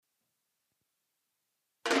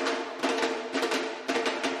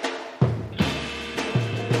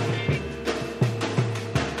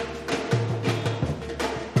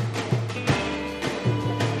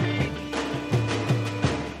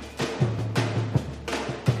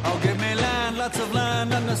lots of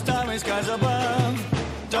land and the starry skies above.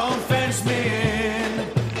 Don't fence me in.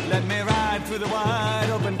 Let me ride through the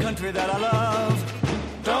wide open country that I love.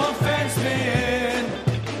 Don't fence me in.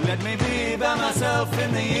 Let me be by myself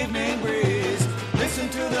in the evening breeze. Listen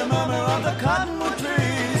to the murmur of the cottonwood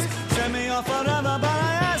trees. Send me off forever, but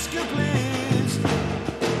I ask you please.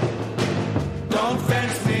 Don't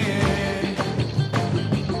fence me in.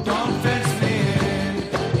 Don't fence me in.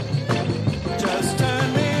 Just turn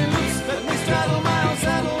me loose, let me straddle my own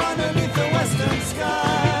saddle underneath the western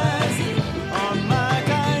skies. On my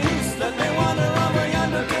cayuse, let me wander over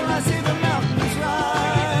yonder till I see the mountains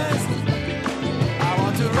rise. I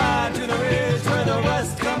want to ride to the ridge where the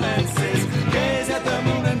west commences. Gaze at the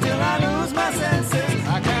moon until I lose my senses.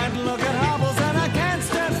 I can't look at hobbles and I can't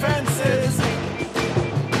stand fences.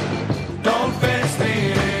 Don't fence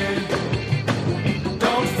me in.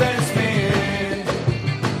 Don't fence me in.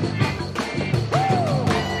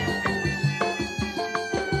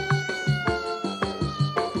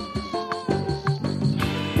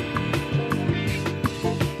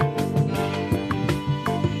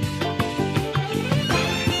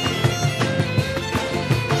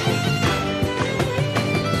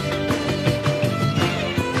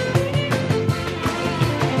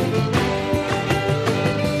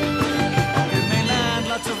 Give me land,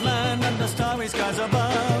 lots of land, and the starry skies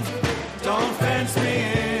above. Don't fence me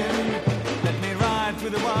in. Let me ride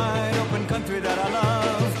through the wide open country that I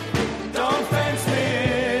love. Don't fence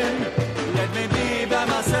me in. Let me be by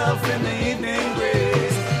myself in the evening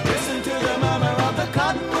breeze. Listen to the murmur of the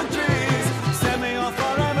cottonwood trees. Send me off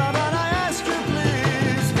forever, but I ask you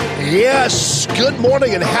please. Yes, good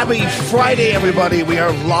morning and happy Friday, everybody. We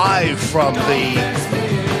are live from the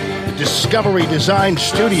Discovery Design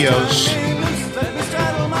Studios.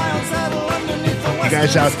 You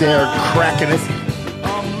guys out there cracking it,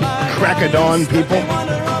 crack of dawn, people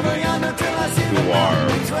who are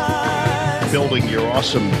building your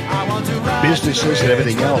awesome businesses and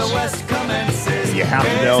everything else. You have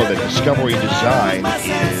to know that Discovery Design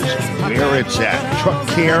is where it's at. Truck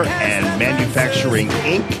Care and Manufacturing,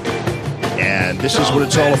 Inc. And this is what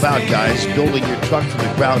it's all about, guys. Building your truck from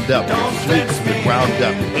the ground up, your fleet from the ground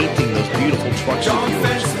up, painting those beautiful trucks of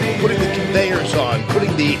yours, putting the conveyors on,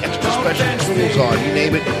 putting the extra special tools on, you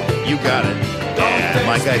name it, you got it. And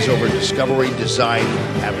my guys over at Discovery Design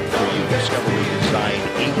have it for you.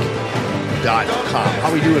 DiscoveryDesignInc.com. How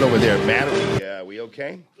are we doing over there, Matt? Are we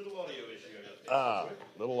okay? Little audio issue.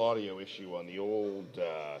 Little audio issue on the old.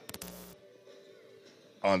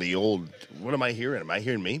 What am I hearing? Am I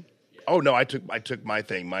hearing me? Oh no, I took my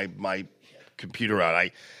thing, my computer out.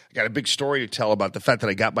 I got a big story to tell about the fact that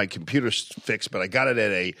I got my computer fixed, but I got it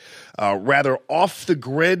at a rather off the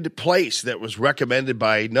grid place that was recommended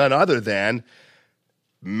by none other than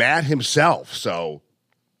Matt himself. So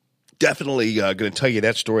definitely going to tell you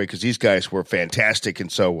that story because these guys were fantastic,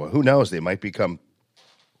 and so who knows, they might become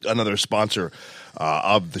another sponsor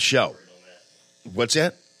of the show. What's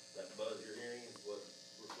that? That buzz you're hearing is what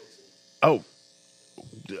we're fixing. Oh,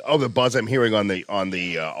 the buzz I'm hearing on the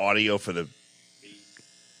audio for the.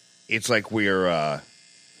 It's like we're.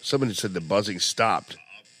 Somebody said the buzzing stopped,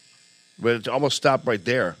 but it almost stopped right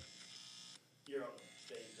there. You're on the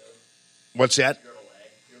stage, though. What's that? You're on a lag.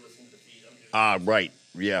 You're listening to the feed. I'm doing Right.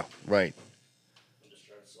 Yeah, right. I'm just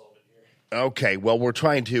trying to solve it here. Okay. Well, we're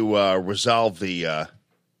trying to resolve the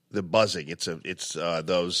buzzing. It's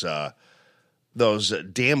those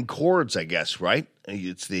damn cords, I guess. Right?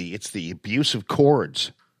 It's the abuse of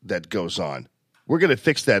cords that goes on. We're going to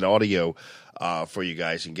fix that audio for you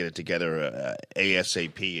guys and get it together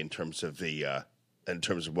ASAP in terms of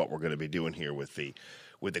what we're going to be doing here with the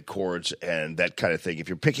cords and that kind of thing. If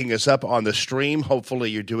you're picking us up on the stream, hopefully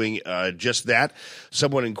you're doing just that.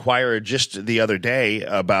 Someone inquired just the other day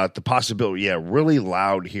about the possibility. Yeah, really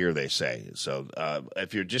loud here, they say. So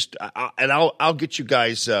if you're just, I'll get you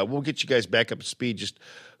guys. We'll get you guys back up to speed. Just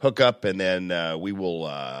hook up, and then we will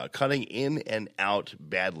cutting in and out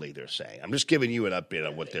badly. They're saying. I'm just giving you an update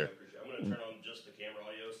on what they're. I'm going to turn on just the camera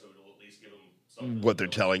audio so it'll at least give them something. What they're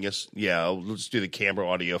telling us. Yeah, let's do the camera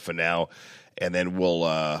audio for now, and then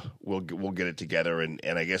we'll get it together. And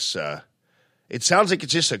I guess it sounds like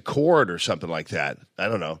it's just a cord or something like that. I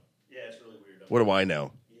don't know. Yeah, it's really weird. What do I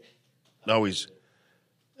know? Yeah. Always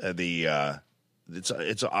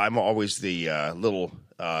I'm always the little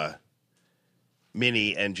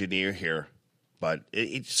mini engineer here, but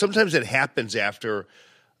sometimes it happens after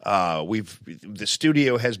the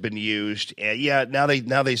studio has been used, and now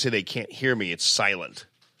they say they can't hear me. It's silent,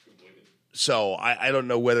 so I don't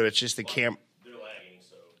know whether it's just the cam. They're lagging,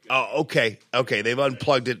 so. Oh, okay. They've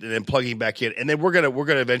unplugged it and then plugging back in, and then we're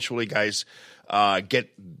gonna eventually, guys, get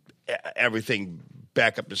everything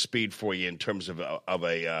back up to speed for you in terms of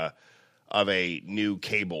a new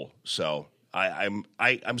cable. So I'm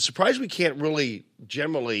surprised we can't really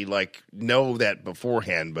generally like know that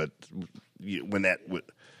beforehand, but when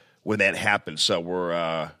that happens, so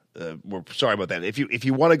we're sorry about that. If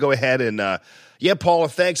you want to go ahead and Paula,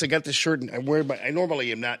 thanks. I got this shirt and I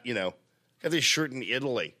normally am not, got this shirt in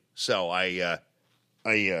Italy, so I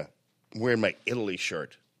wearing my Italy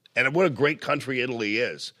shirt, and what a great country Italy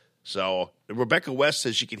is. So Rebecca West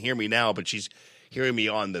says she can hear me now, but she's hearing me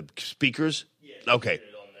on the speakers. Yeah, okay. It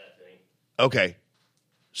on that thing. Okay.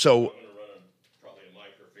 So I'm going to run probably a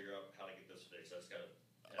mic or figure out how to get this fixed. That's kind of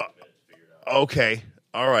half a minute to figure it out. okay.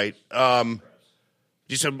 All right.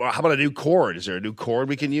 You said, how about a new cord? Is there a new cord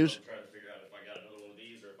we can use? I'm trying to figure out if I got another one of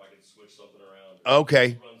these or if I can switch something around.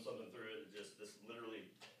 Okay. Run something through it. This literally,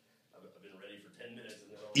 I've been ready for 10 minutes.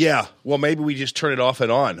 And then Yeah. Well, maybe we just turn it off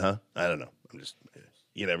and on, huh? I don't know.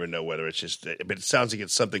 You never know whether it's just, but it sounds like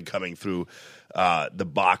it's something coming through the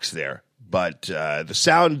box there. But the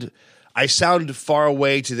sound, I sound far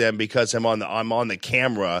away to them because I'm on the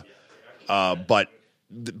camera. But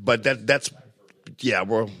that's yeah.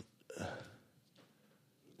 We're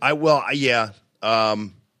yeah.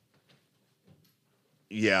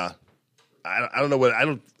 Yeah. I don't know what I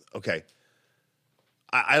don't. Okay.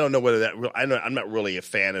 I don't know whether that. I'm not really a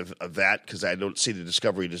fan of that because I don't see the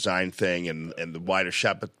Discovery Design thing and the wider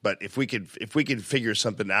shot. But if we could figure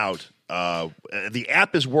something out, the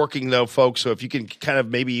app is working though, folks. So if you can kind of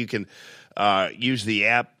maybe you can use the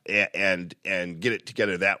app and get it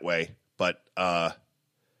together that way. But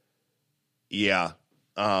yeah,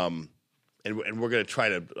 and we're gonna try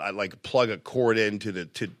to like plug a cord into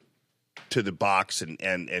the box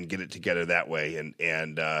and get it together that way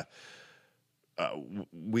and.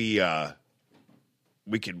 We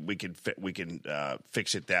can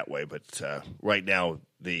fix it that way, but right now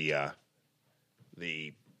the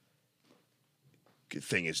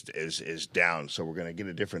thing is down, so we're going to get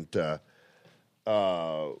a different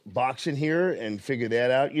box in here and figure that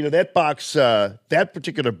out. That box, that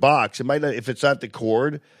particular box, it might not, if it's not the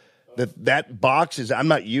cord, that box is. I'm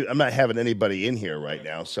not having anybody in here right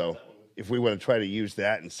now, so if we want to try to use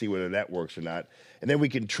that and see whether that works or not. And then we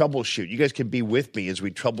can troubleshoot. You guys can be with me as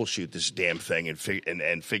we troubleshoot this damn thing and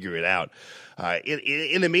figure it out.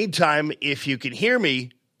 In the meantime, if you can hear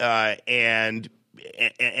me and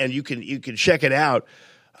you can check it out,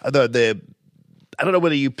 I don't know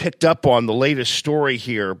whether you picked up on the latest story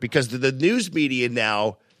here because the news media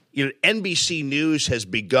now, NBC News has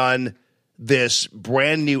begun this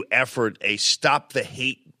brand new effort, a Stop the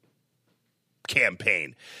Hate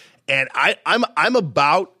campaign, and I'm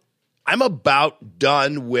about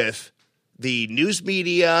done with the news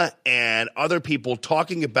media and other people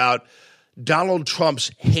talking about Donald Trump's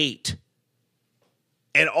hate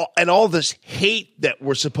and all this hate that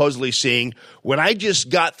we're supposedly seeing. When I just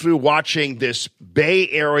got through watching this Bay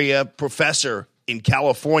Area professor in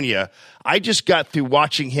California, I just got through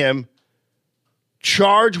watching him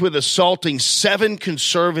charged with assaulting 7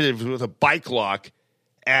 conservatives with a bike lock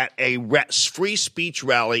at a free speech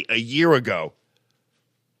rally a year ago.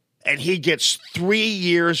 And he gets 3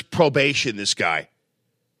 years probation, this guy,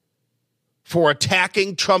 for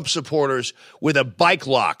attacking Trump supporters with a bike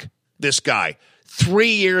lock, this guy. 3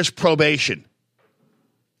 years probation.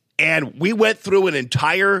 And we went through an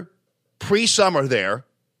entire pre-summer there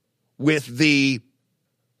with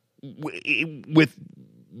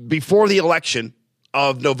before the election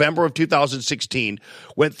of November of 2016,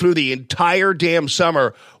 went through the entire damn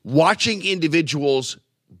summer watching individuals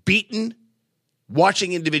beaten,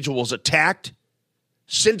 watching individuals attacked.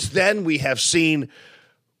 Since then, we have seen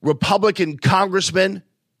Republican congressmen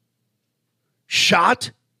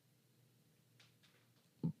shot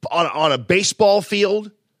on a baseball field.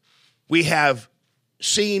 We have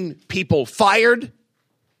seen people fired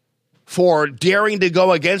for daring to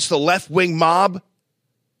go against the left-wing mob.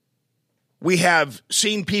 We have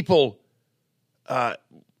seen people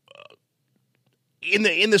in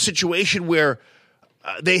the situation where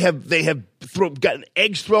they have gotten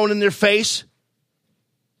eggs thrown in their face.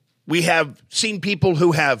 We have seen people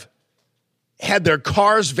who have had their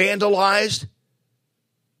cars vandalized.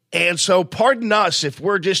 And so pardon us if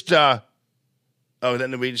we're just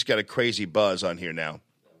then we just got a crazy buzz on here now.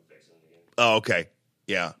 Oh, okay.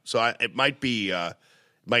 Yeah. So it might be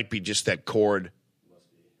just that cord.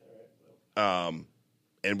 And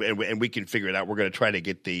we can figure it out. We're going to try to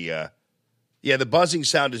get the buzzing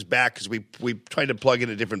sound is back because we tried to plug in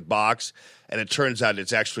a different box, and it turns out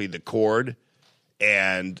it's actually the cord,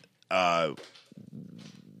 and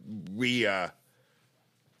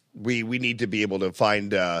we need to be able to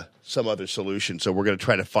find some other solution. So we're going to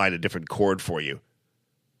try to find a different chord for you.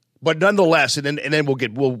 But nonetheless, and then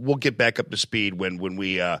we'll get back up to speed when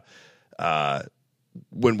we get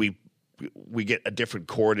a different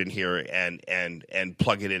chord in here and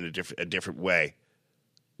plug it in a different way.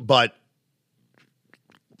 But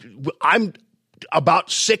I'm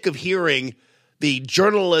about sick of hearing the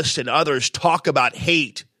journalists and others talk about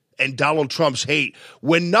hate and Donald Trump's hate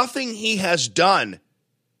when nothing he has done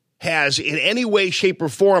has in any way, shape, or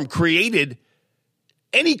form created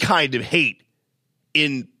any kind of hate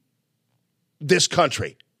in this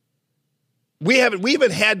country. We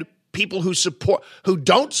haven't had people who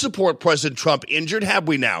don't support President Trump injured, have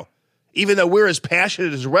we now? Even though we're as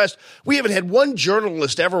passionate as the rest, we haven't had one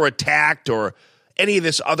journalist ever attacked or any of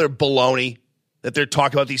this other baloney that they're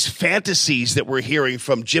talking about, these fantasies that we're hearing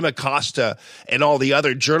from Jim Acosta and all the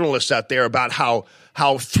other journalists out there about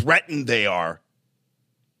how threatened they are.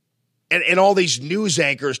 And all these news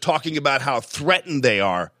anchors talking about how threatened they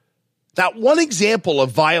are. Not one example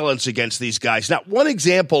of violence against these guys. Not one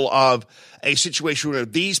example of a situation where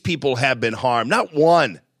these people have been harmed. Not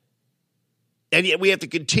one. And yet we have to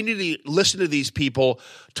continue to listen to these people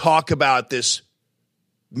talk about this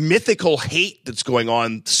mythical hate that's going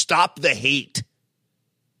on. Stop the hate.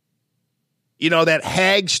 You know, that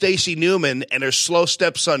hag Stacey Newman and her slow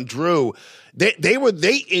stepson Drew,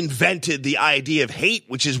 they invented the idea of hate,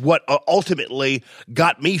 which is what ultimately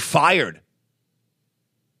got me fired.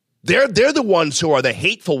 They're the ones who are the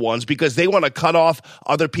hateful ones because they want to cut off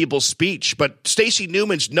other people's speech. But Stacey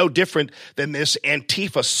Newman's no different than this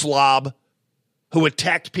Antifa slob who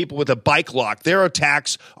attacked people with a bike lock. Their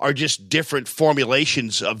attacks are just different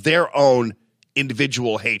formulations of their own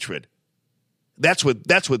individual hatred. That's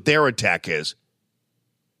what their attack is.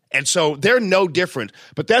 And so they're no different.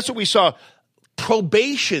 But that's what we saw.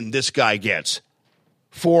 Probation this guy gets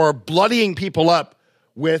for bloodying people up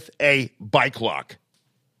with a bike lock.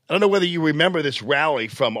 I don't know whether you remember this rally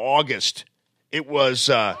from August. It was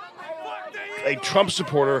a Trump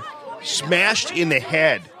supporter smashed in the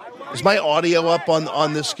head. Is my audio up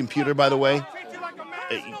on this computer, by the way?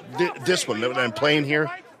 This one that I'm playing here?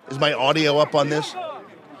 Is my audio up on this?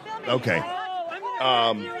 Okay.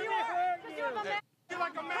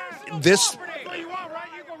 This,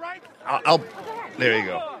 I'll there you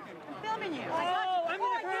go.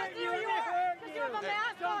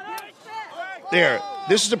 There,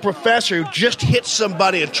 this is a professor who just hit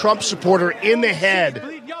somebody, a Trump supporter, in the head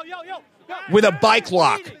with a bike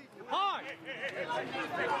lock.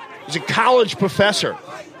 He's a college professor.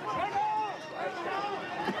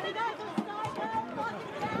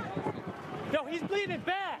 No, he's bleeding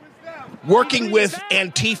bad. Working with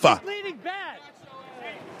Antifa. He's bleeding bad.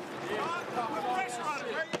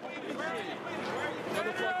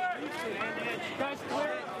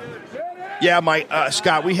 Yeah,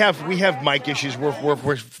 Scott, we have mic issues.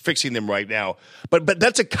 We're fixing them right now. But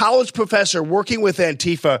that's a college professor working with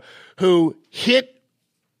Antifa who hit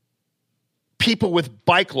people with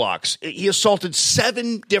bike locks. He assaulted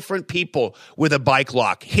 7 different people with a bike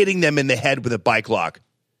lock, hitting them in the head with a bike lock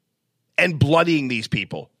and bloodying these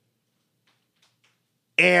people.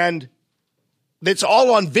 And it's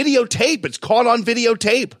all on videotape. It's caught on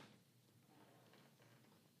videotape.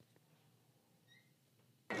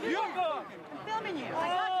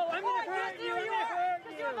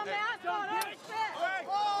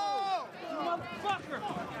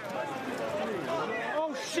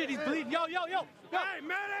 Shit, he's bleeding. Yo. Hey,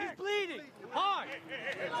 man, he's bleeding. Hard.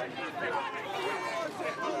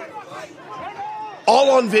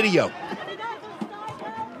 All on video.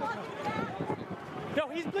 No,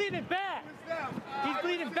 he's bleeding bad. He's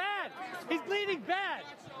bleeding bad. He's bleeding bad.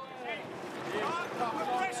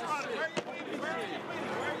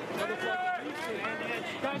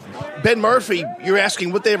 Ben Murphy, you're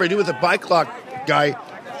asking what they ever do with the bike lock guy.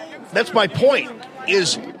 That's my point,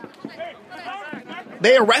 is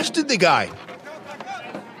they arrested the guy.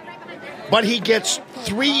 But he gets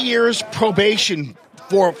 3 years probation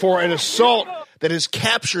for an assault that is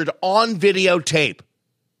captured on videotape.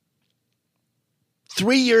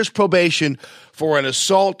 3 years probation for an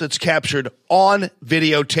assault that's captured on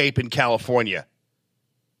videotape in California.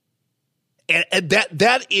 And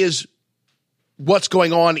that is what's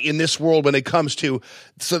going on in this world when it comes to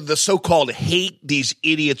the so-called hate these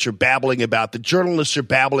idiots are babbling about, the journalists are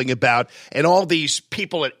babbling about, and all these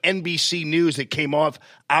people at NBC News that came out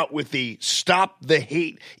with the stop the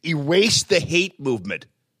hate, erase the hate movement.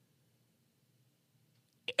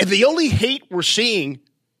 And the only hate we're seeing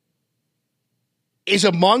is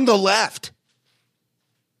among the left.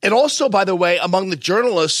 And also, by the way, among the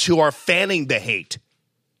journalists who are fanning the hate.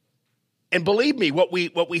 And believe me, what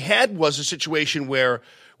we had was a situation where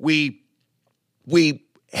we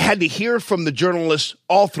had to hear from the journalists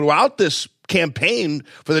all throughout this campaign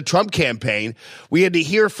for the Trump campaign. We had to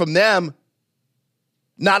hear from them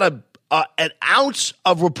not an ounce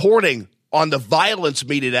of reporting on the violence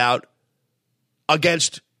meted out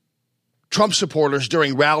against Trump supporters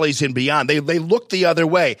during rallies and beyond. They looked the other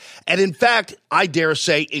way. And in fact, I dare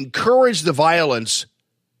say, encouraged the violence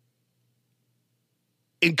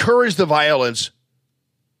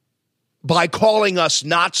by calling us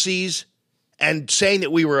Nazis and saying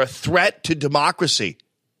that we were a threat to democracy.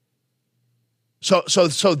 So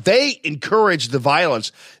they encouraged the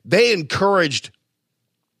violence. They encouraged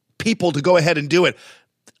people to go ahead and do it.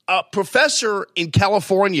 A professor in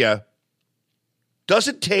California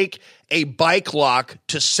doesn't take a bike lock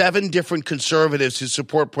to 7 different conservatives who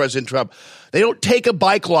support President Trump. They don't take a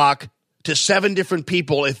bike lock to 7 different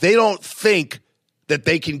people if they don't think that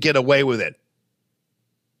they can get away with it.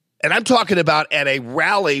 And I'm talking about at a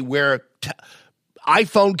rally where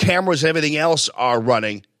iPhone cameras and everything else are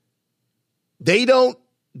running. They don't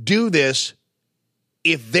do this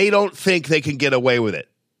if they don't think they can get away with it.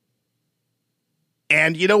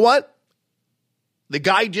 And you know what? The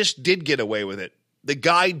guy just did get away with it. The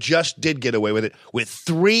guy just did get away with it with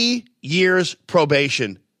 3 years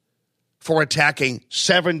probation for attacking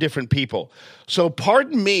 7 different people. So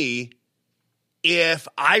pardon me if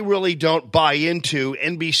I really don't buy into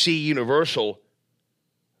NBC Universal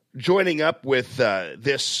joining up with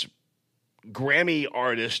this Grammy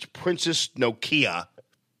artist, Princess Nokia.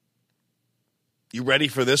 You ready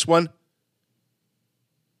for this one?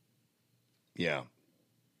 Yeah.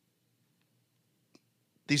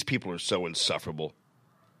 These people are so insufferable.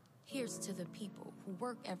 Here's to the people who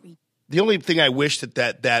work every day. The only thing I wish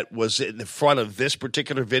that was in the front of this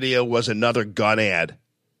particular video was another gun ad.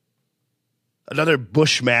 Another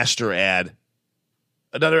Bushmaster ad.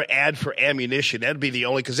 Another ad for ammunition. That'd be the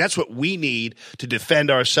only, because that's what we need to defend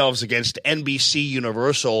ourselves against NBC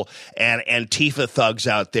Universal and Antifa thugs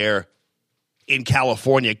out there in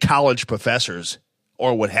California, college professors,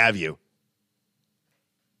 or what have you.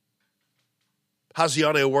 How's the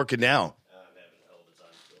audio working now? I'm having a hell of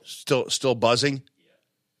a time Still buzzing?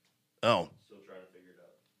 Yeah. Oh. Still trying to figure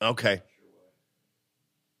it out. Okay. Not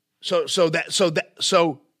sure why.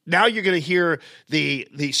 So now you're going to hear the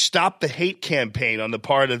Stop the Hate campaign on the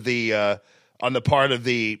part of the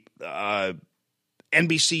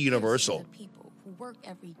NBC Universal. Here's to the people who work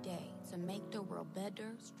every day to make the world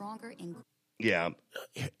better, stronger, and Yeah.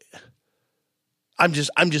 I'm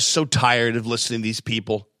just so tired of listening to these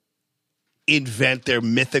people invent their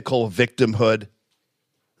mythical victimhood.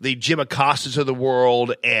 The Jim Acostas of the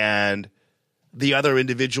world and the other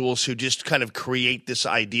individuals who just kind of create this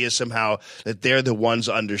idea somehow that they're the ones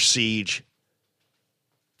under siege.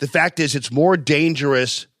 The fact is, it's more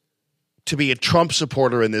dangerous to be a Trump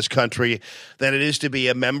supporter in this country than it is to be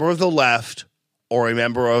a member of the left or a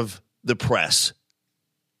member of the press.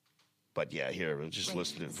 But yeah, here, just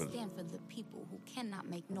listen to it. Let's stand for the people who cannot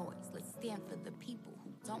make noise. Let's stand for the people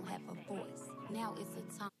who don't have a voice. Now is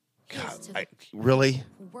the time. Here's to the Really?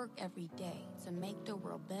 who work every day to make the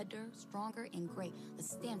world better, stronger, and great.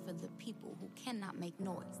 Let's stand for the people who cannot make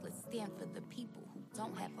noise. Let's stand for the people who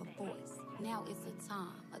don't have a voice. Now is the time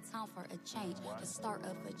for a change, the start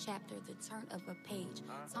of a chapter, the turn of a page.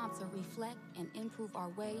 Time to reflect and improve our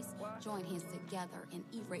ways, join hands together and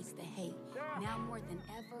erase the hate. Now more than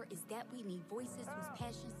ever is that we need voices whose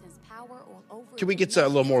passion sends power all over. Can we get a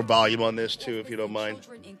little more volume on this too, if you don't mind?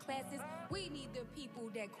 Children in classes, we need the people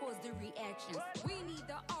that cause the reactions. We need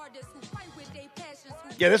the artists who fight with their passions.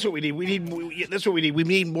 Yeah, that's what we need. That's what we need. We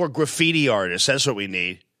need more graffiti artists. That's what we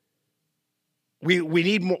need. We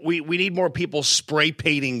need more. We need more people spray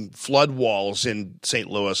painting flood walls in St.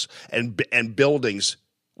 Louis and buildings.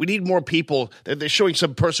 We need more people. They're showing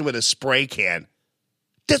some person with a spray can.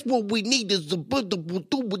 That's what we need.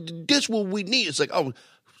 This what we need. It's like, oh,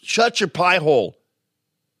 shut your pie hole.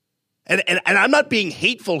 And I'm not being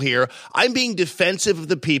hateful here. I'm being defensive of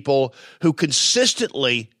the people who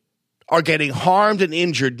consistently are getting harmed and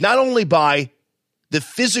injured, not only by the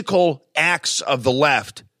physical acts of the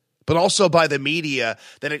left, but also by the media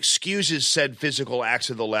that excuses said physical acts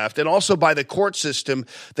of the left, and also by the court system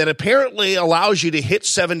that apparently allows you to hit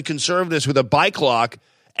 7 conservatives with a bike lock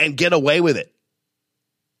and get away with it.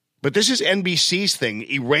 But this is NBC's thing,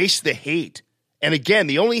 erase the hate. And again,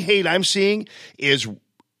 the only hate I'm seeing is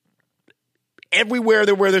everywhere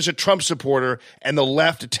where there's a Trump supporter and the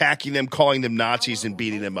left attacking them, calling them Nazis and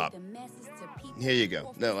beating them up. Here you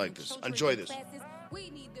go. No, like this. Enjoy this. We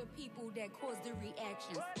need the people that cause the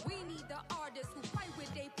reactions. We need the artists who fight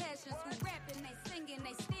with their passions, who rap and they sing and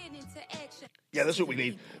they stand into action. Yeah, that's what we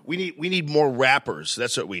need. We need more rappers.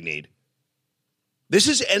 That's what we need. This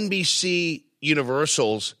is NBC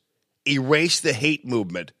Universal's Erase the Hate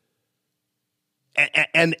movement.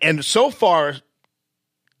 And so far,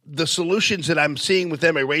 the solutions that I'm seeing with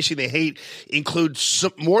them erasing the hate include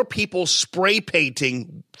more people spray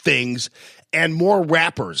painting things and more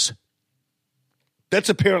rappers. That's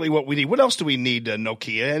apparently what we need. What else do we need,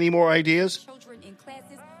 Nokia? Any more ideas? Children in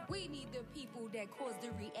classes, we need the people that cause the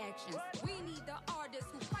reactions. We need the artists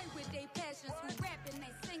who fight with their passions, who rap and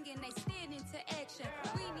they sing and they stand into action.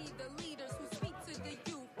 We need the leaders who speak to the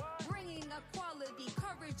youth, bringing equality,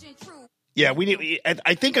 courage, and truth. Yeah, we need.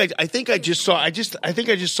 I think I just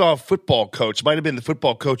saw a football coach. Might have been the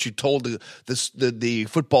football coach who told the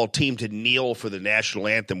football team to kneel for the national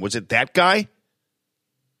anthem. Was it that guy?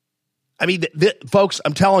 I mean, folks,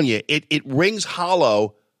 I'm telling you, it rings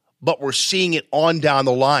hollow, but we're seeing it on down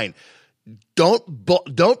the line. Don't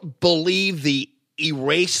believe the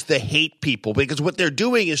erase the hate people, because what they're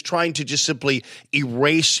doing is trying to just simply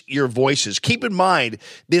erase your voices. Keep in mind,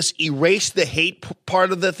 this erase the hate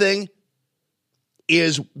part of the thing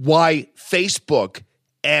is why Facebook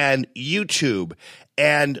and YouTube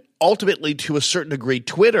and ultimately, to a certain degree,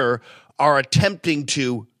 Twitter are attempting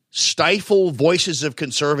to stifle voices of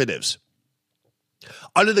conservatives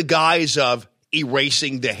under the guise of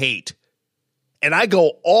erasing the hate. And I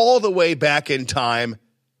go all the way back in time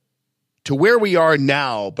to where we are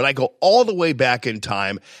now, but I go all the way back in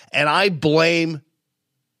time, and I blame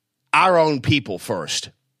our own people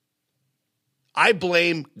first. I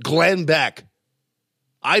blame Glenn Beck.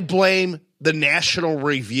 I blame the National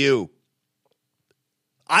Review.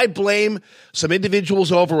 I blame some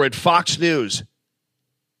individuals over at Fox News,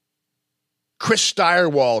 Chris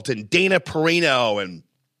Steyerwalt and Dana Perino and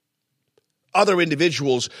other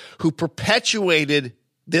individuals who perpetuated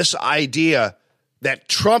this idea that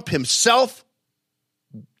Trump himself,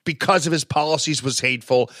 because of his policies, was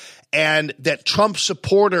hateful, and that Trump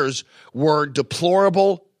supporters were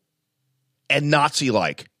deplorable and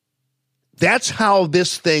Nazi-like. That's how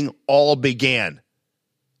this thing all began.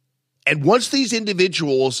 And once these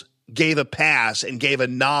individuals gave a pass and gave a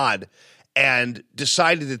nod and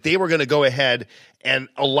decided that they were going to go ahead and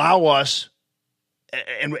allow us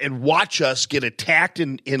and watch us get attacked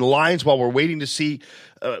in lines while we're waiting to see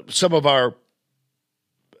some of our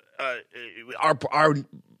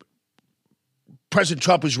President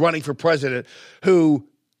Trump, who's running for president, who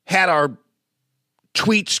had our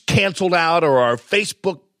tweets canceled out or our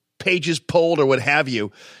Facebook pages pulled or what have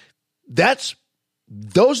you. Those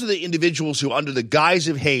are the individuals who, under the guise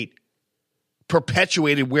of hate,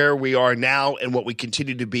 perpetuated where we are now and what we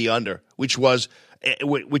continue to be under, which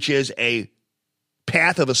is a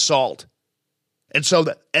path of assault.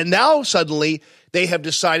 And now suddenly they have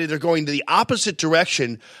decided they're going to the opposite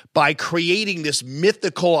direction by creating this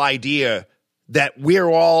mythical idea that we're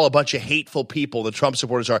all a bunch of hateful people, the Trump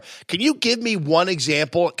supporters are. Can you give me one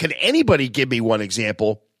example? Can anybody give me one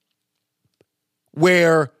example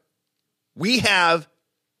where we have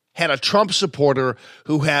had a Trump supporter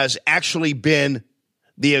who has actually been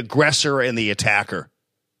the aggressor and the attacker?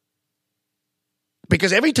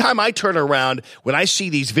 Because every time I turn around, when I see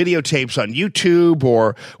these videotapes on YouTube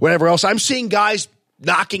or whatever else, I'm seeing guys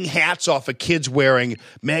knocking hats off of kids wearing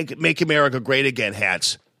Make America Great Again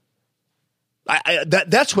hats.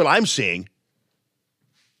 That's what I'm seeing.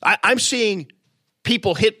 I'm seeing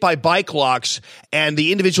people hit by bike locks, and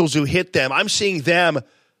the individuals who hit them, I'm seeing them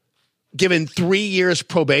given 3 years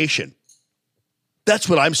probation. That's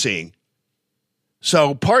what I'm seeing.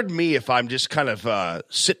 So pardon me if I'm just kind of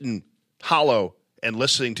sitting hollow and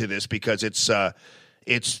listening to this, because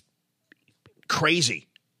it's crazy.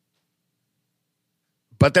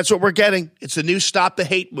 But that's what we're getting. It's the new Stop the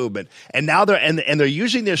Hate movement. And now they're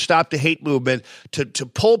using their Stop the Hate movement to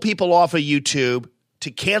pull people off of YouTube,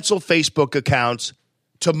 to cancel Facebook accounts,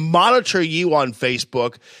 to monitor you on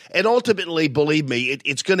Facebook, and ultimately, believe me,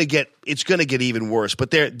 it's going to get even worse.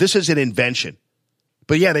 But this is an invention.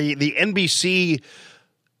 But yeah, the NBC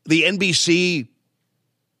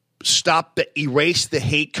erase the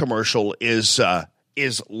hate commercial is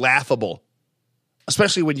laughable,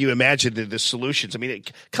 especially when you imagine the solutions. I mean,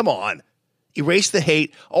 come on, erase the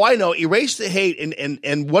hate. Oh, I know, erase the hate,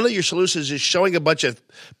 and one of your solutions is showing a bunch of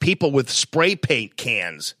people with spray paint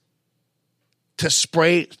cans to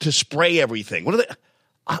spray everything. What are they?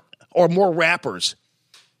 Or more rappers,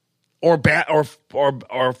 or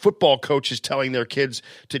football coaches telling their kids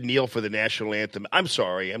to kneel for the national anthem. I'm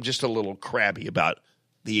sorry, I'm just a little crabby about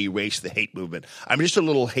the erase the hate movement. I'm just a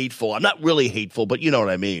little hateful. I'm not really hateful, but you know what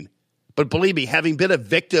I mean. But believe me, having been a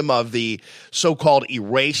victim of the so-called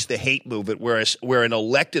Erase the Hate movement, where an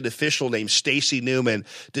elected official named Stacey Newman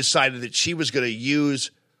decided that she was going to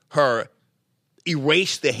use her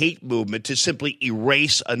Erase the Hate movement to simply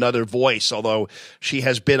erase another voice, although she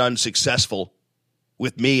has been unsuccessful,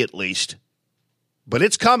 with me at least. But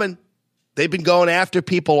it's coming. They've been going after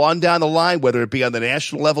people on down the line, whether it be on the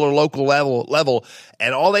national level or local level,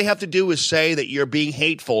 and all they have to do is say that you're being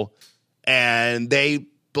hateful, and they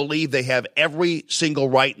believe they have every single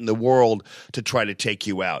right in the world to try to take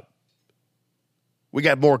you out. We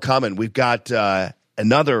got more coming. We've got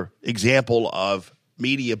another example of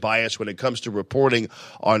media bias when it comes to reporting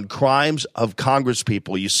on crimes of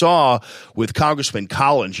congresspeople. You saw with Congressman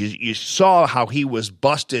Collins, you saw how he was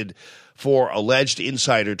busted for alleged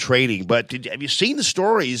insider trading. But have you seen the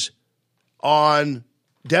stories on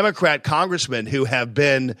Democrat congressmen who have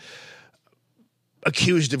been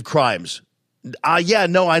accused of crimes? Yeah,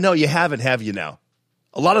 no, I know you haven't, have you now?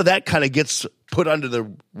 A lot of that kind of gets put under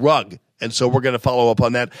the rug, and so we're going to follow up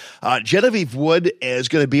on that. Genevieve Wood is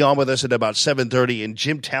going to be on with us at about 7:30, and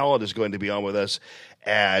Jim Talent is going to be on with us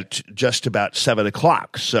at just about 7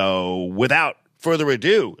 o'clock. So without further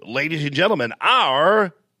ado, ladies and gentlemen,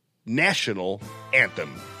 our national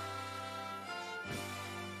anthem.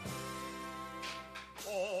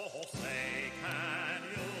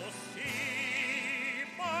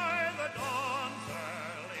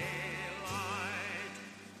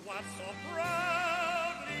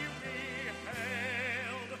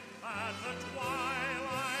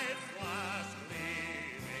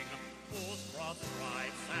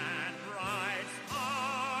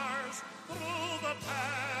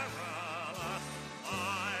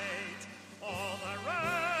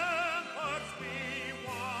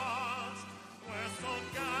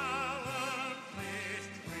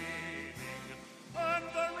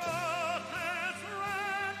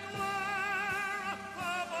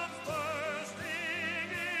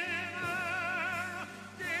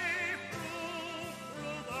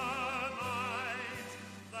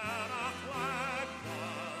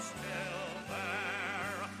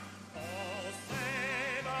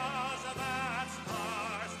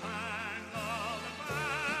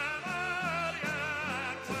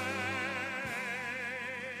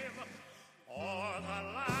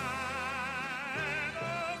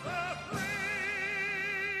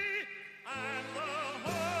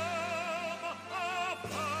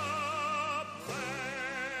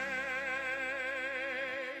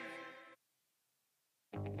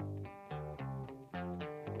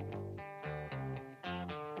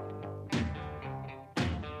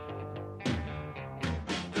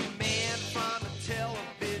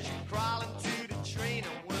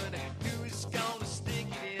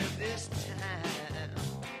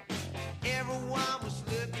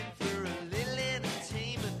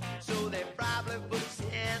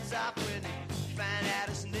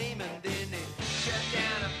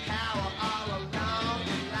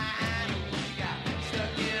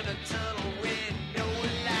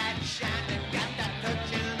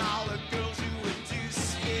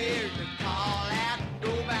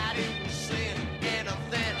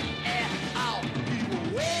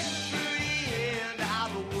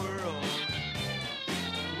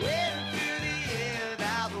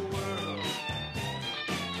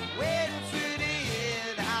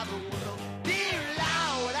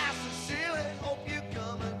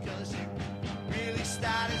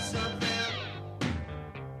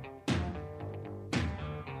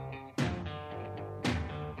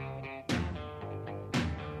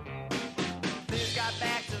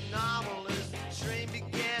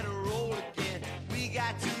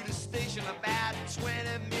 About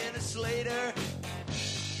 20 minutes later,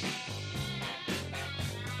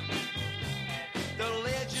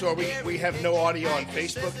 So we have no audio on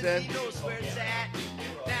Facebook then?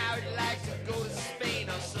 Now he'd like to go to Spain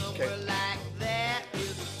or somewhere like that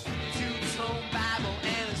with a two-tone Bible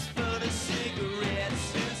and his fun of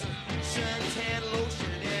cigarettes, his suntan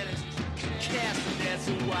lotion and his castanets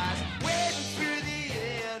and wise, waiting for the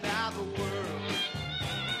end of the world,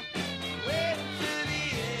 waiting for the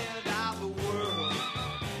end of the world,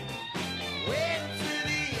 waiting for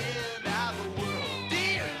the end of the world.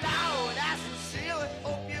 Dear Lord, I sincerely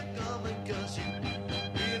hope you're coming, 'cause you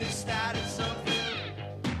really started something.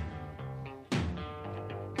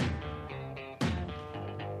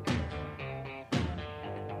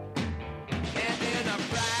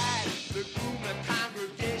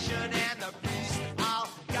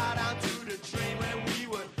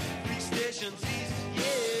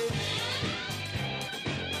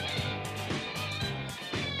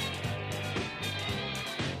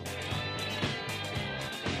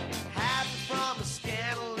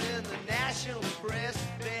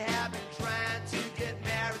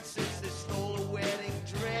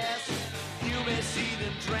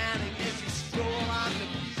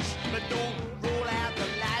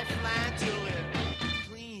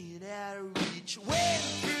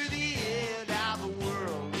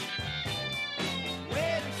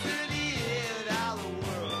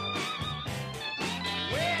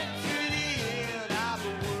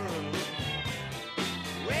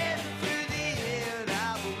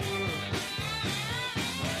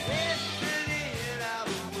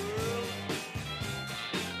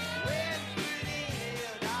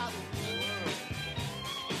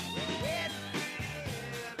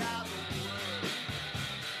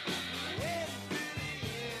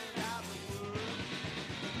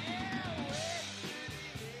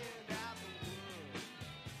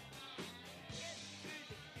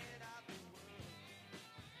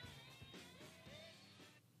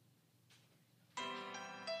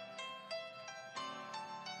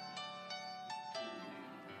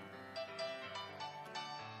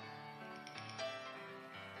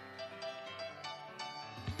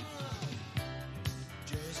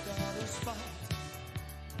 fight.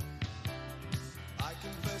 I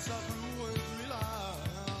confess I've ruined 3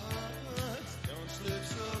 lives. Don't slip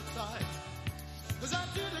so tight. 'Cause I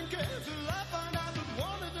didn't care till I found out that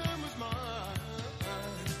one of them was mine.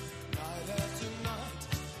 Night after night,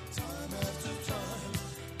 time after time,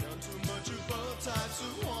 done too much of both types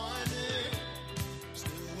of whining.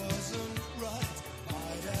 Still wasn't right,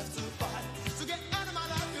 fight after fight. So get out of my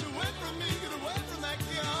life, get away from me, get away from that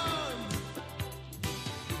gun.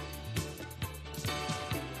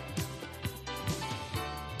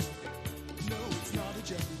 No, it's not a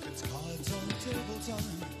joke, it's cards on the table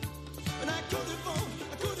time. And I could have phoned,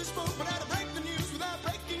 I could have spoke, but I had to break the news without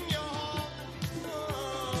breaking your heart.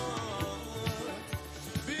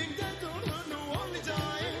 Being dead don't hurt, no, only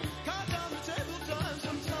dying. Cards on the table time,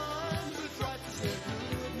 sometimes it's right to say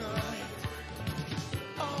goodnight.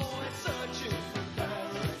 Always searching for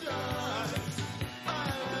paradise.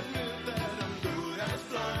 I'll admit that I'm good as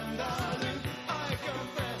blind, darling. I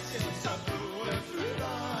confess, yes, I blew it 3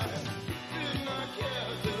 lives. Did not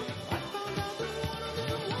care till I found out that one of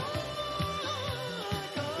them was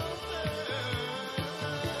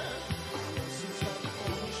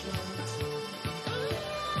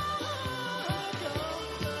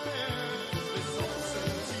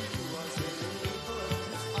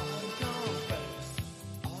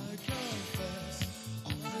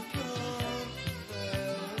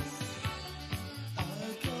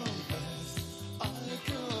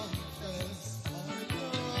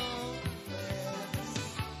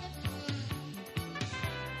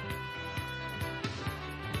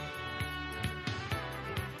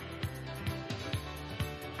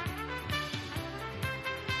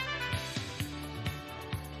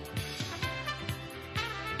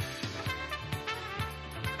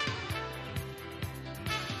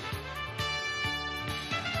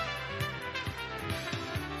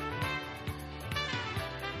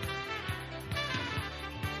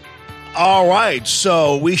All right,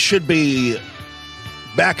 so we should be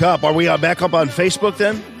back up. Are we back up on Facebook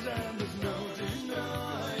then?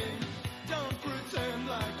 Don't pretend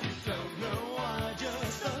like you don't know why.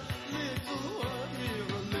 Just a little word here,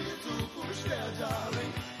 a little push there,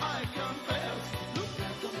 darling. I confess, look,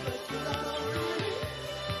 I confess that I don't really.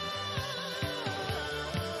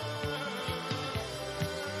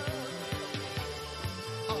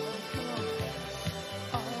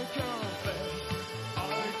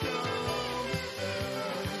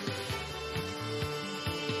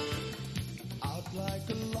 Out like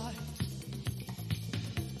a light.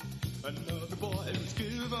 Another boy who's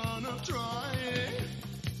given up trying.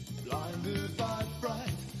 Blinded by fright.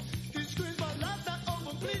 He screams my life's not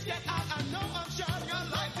over, please get out. I know I'm shouting,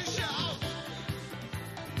 I'd like to shout.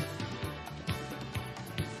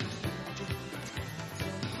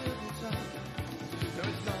 No,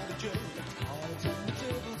 it's not a joke. Cards on the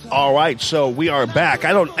tabletop. All right, so we are back.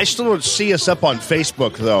 I still don't see us up on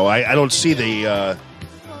Facebook though. I don't see the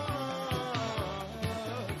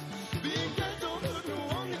Being dead don't hurt, no,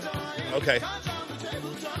 only dying. Okay. Cards on the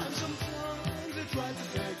tabletop, sometimes it's right to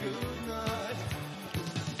say goodnight.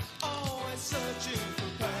 Always searching for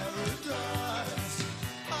paradise.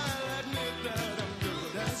 I'll admit that I'm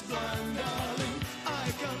good as blind, darling.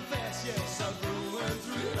 I confess, yes, I've ruined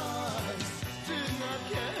 3 lives. Did not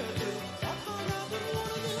care till I found out that one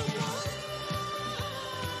of them was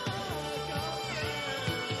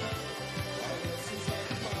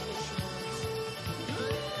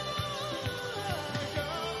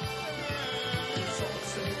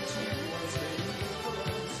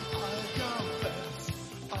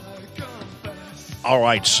All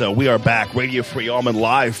right, so we are back. Radio Free Allman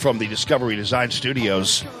live from the Discovery Design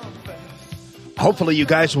Studios. Hopefully you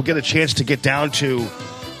guys will get a chance to get down to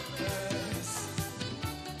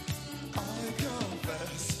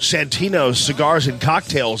Santino's Cigars and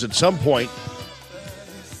Cocktails at some point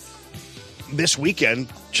this weekend.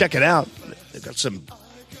 Check it out.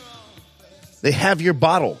 They have your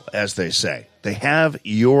bottle, as they say. They have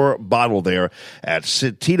your bottle there at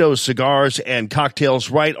Tito's Cigars and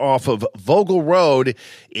Cocktails right off of Vogel Road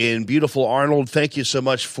in beautiful Arnold. Thank you so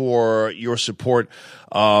much for your support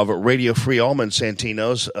of Radio Free Allman,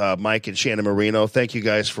 Santino's, Mike and Shannon Marino. Thank you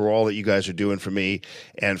guys for all that you guys are doing for me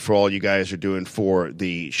and for all you guys are doing for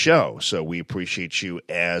the show. So we appreciate you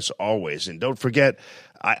as always. And don't forget,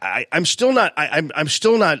 I'm still not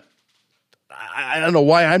I don't know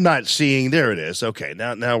why I'm not seeing. There it is. Okay,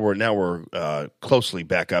 now we're closely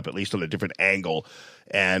back up, at least on a different angle,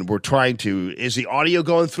 and we're trying to. Is the audio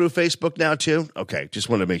going through Facebook now too? Okay, just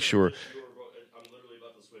want to make sure. I'm literally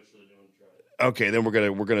about to switch to the new one. Try it. Okay, then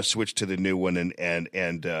we're gonna switch to the new one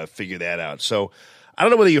and figure that out. So I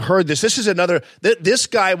don't know whether you heard this. This is another. This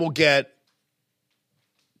guy will get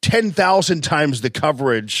 10,000 times the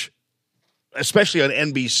coverage, especially on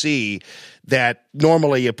NBC, that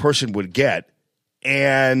normally a person would get.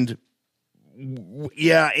 And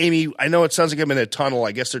yeah, Amy, I know it sounds like I'm in a tunnel.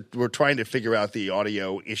 I guess we're trying to figure out the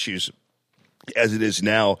audio issues as it is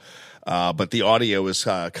now, but the audio is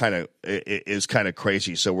kind of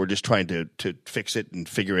crazy. So we're just trying to fix it and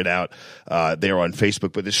figure it out there on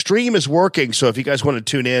Facebook. But the stream is working, so if you guys want to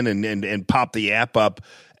tune in and pop the app up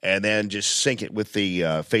and then just sync it with the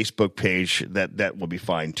Facebook page, that will be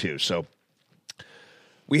fine too. So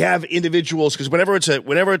we have individuals, because whenever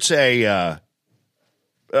it's a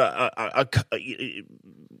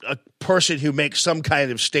person who makes some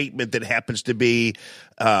kind of statement that happens to be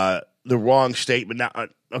the wrong statement. Now,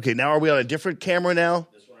 now are we on a different camera now?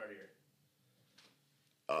 This one right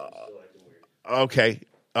here. Okay.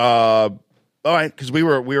 All right, because we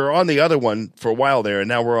were on the other one for a while there, and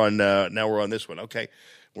now we're on this one. Okay,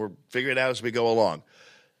 we're figuring it out as we go along.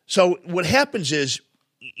 So what happens is,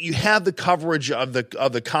 you have the coverage of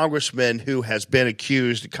the congressman who has been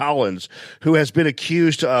accused, Collins, who has been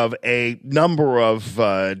accused of a number of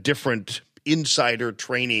different insider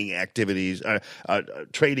trading activities,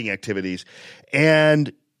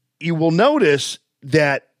 and you will notice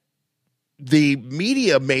that the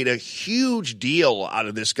media made a huge deal out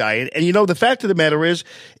of this guy, and the fact of the matter is,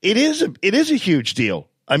 it is a huge deal.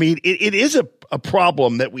 I mean, it is a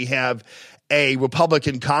problem that we have a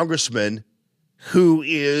Republican congressman who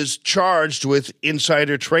is charged with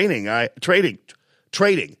insider trading. And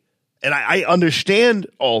I understand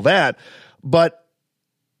all that, but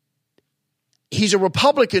he's a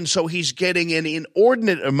Republican, so he's getting an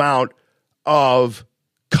inordinate amount of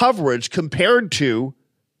coverage compared to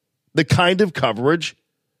the kind of coverage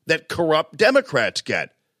that corrupt Democrats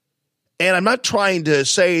get. And I'm not trying to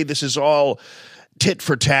say this is all tit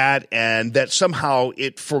for tat and that somehow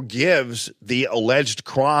it forgives the alleged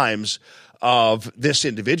crimes of this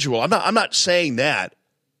individual. I'm not saying that.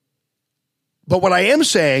 But what I am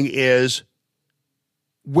saying is,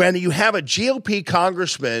 when you have a GOP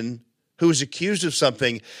congressman who is accused of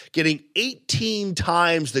something getting 18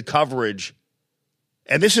 times the coverage,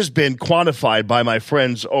 and this has been quantified by my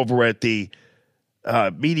friends over at the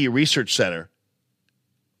Media Research Center,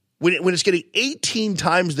 when it's getting 18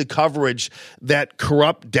 times the coverage that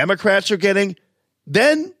corrupt Democrats are getting,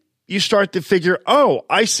 then you start to figure, oh,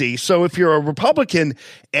 I see. So if you're a Republican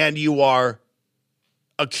and you are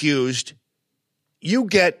accused, you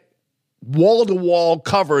get wall-to-wall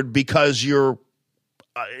covered because you're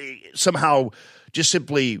somehow just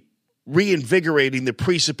simply reinvigorating the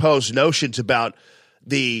presupposed notions about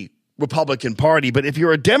the Republican Party. But if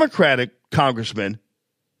you're a Democratic congressman,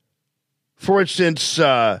 for instance,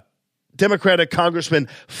 Democratic Congressman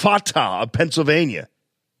Fatah of Pennsylvania,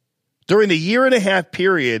 during the year-and-a-half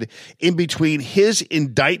period in between his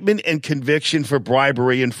indictment and conviction for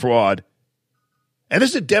bribery and fraud, and this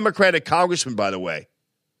is a Democratic congressman, by the way.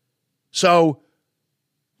 So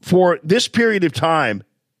for this period of time,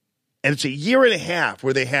 and it's a year and a half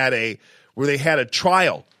where they had a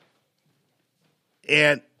trial,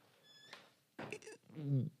 and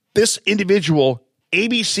this individual,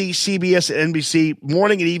 ABC, CBS, and NBC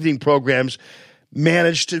morning and evening programs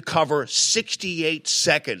managed to cover 68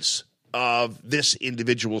 seconds of this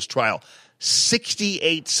individual's trial.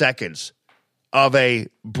 68 seconds of a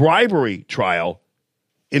bribery trial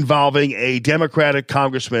involving a Democratic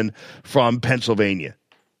congressman from Pennsylvania.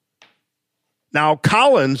 Now,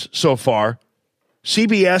 Collins, so far,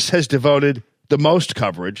 CBS has devoted the most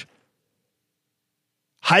coverage,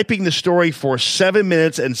 hyping the story for 7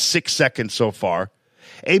 minutes and 6 seconds so far.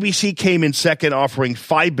 ABC came in second, offering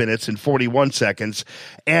 5 minutes and 41 seconds.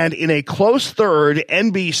 And in a close third,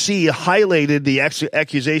 NBC highlighted the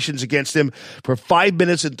accusations against him for 5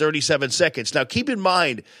 minutes and 37 seconds. Now, keep in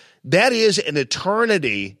mind, that is an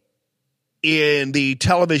eternity in the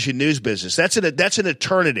television news business. That's an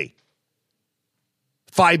eternity.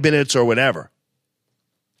 5 minutes or whatever.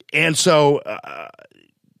 And so,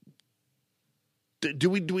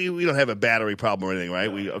 we don't have a battery problem or anything, right?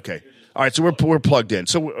 Okay. All right, so we're plugged in.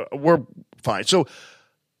 So we're fine. So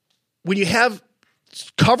when you have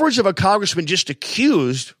coverage of a congressman just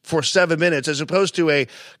accused for 7 minutes as opposed to a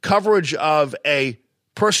coverage of a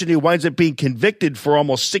person who winds up being convicted for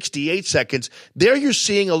almost 68 seconds, there you're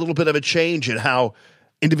seeing a little bit of a change in how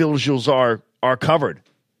individuals are covered.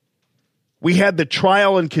 We had the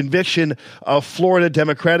trial and conviction of Florida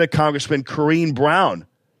Democratic Congressman Corrine Brown,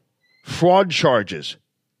 fraud charges.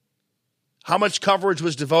 How much coverage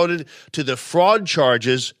was devoted to the fraud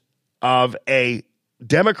charges of a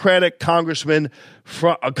Democratic congresswoman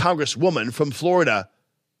from Florida?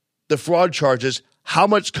 The fraud charges. How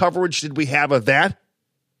much coverage did we have of that?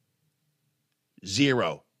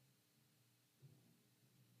 Zero.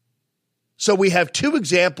 So we have two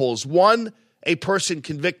examples. One, a person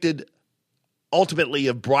convicted ultimately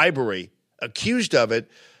of bribery, accused of it,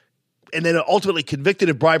 and then ultimately convicted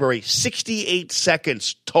of bribery, 68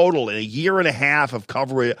 seconds total in a year and a half of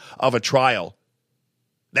coverage of a trial.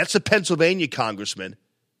 That's a Pennsylvania congressman.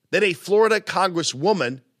 Then a Florida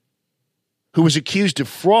congresswoman who was accused of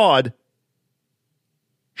fraud,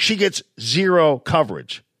 she gets zero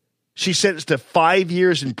coverage. She's sentenced to 5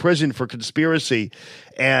 years in prison for conspiracy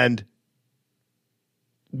and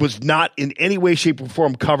was not in any way, shape, or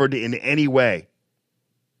form covered in any way.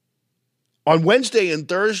 On Wednesday and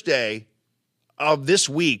Thursday of this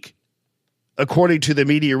week, according to the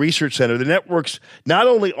Media Research Center, the networks not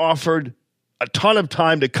only offered a ton of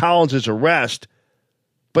time to Collins' arrest,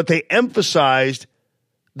 but they emphasized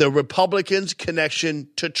the Republicans' connection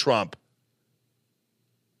to Trump.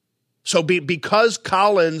 So because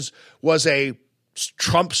Collins was a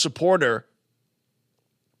Trump supporter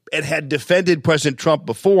and had defended President Trump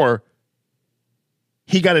before,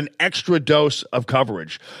 he got an extra dose of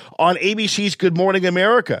coverage. On ABC's Good Morning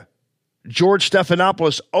America, George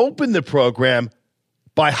Stephanopoulos opened the program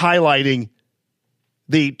by highlighting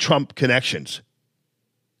the Trump connections.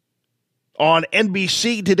 On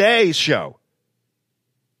NBC Today's show,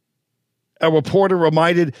 a reporter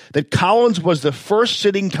reminded that Collins was the first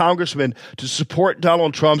sitting congressman to support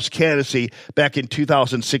Donald Trump's candidacy back in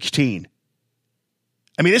 2016.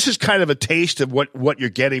 I mean, this is kind of a taste of what you're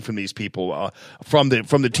getting from these people from the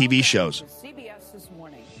TV shows. CBS this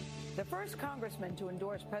morning, the first congressman to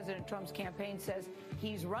endorse President Trump's campaign says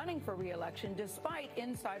he's running for re-election despite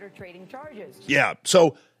insider trading charges. Yeah,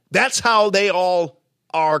 so that's how they all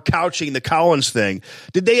are couching the Collins thing.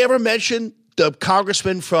 Did they ever mention the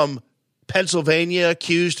congressman from Pennsylvania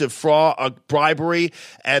accused of fraud, bribery,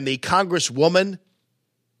 and the congresswoman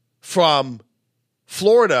from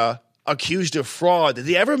Florida accused of fraud? Did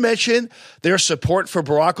they ever mention their support for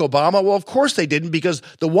Barack Obama? Well, of course they didn't, because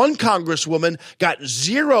the one congresswoman got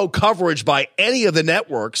zero coverage by any of the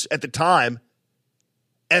networks at the time,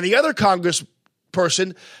 and the other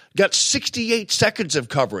congressperson got 68 seconds of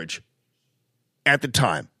coverage at the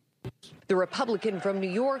time. The Republican from New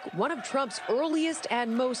York, one of Trump's earliest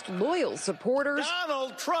and most loyal supporters.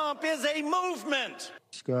 Donald Trump is a movement.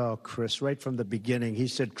 Oh, Chris, right from the beginning, he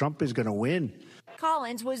said Trump is going to win.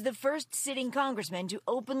 Collins was the first sitting congressman to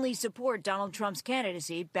openly support Donald Trump's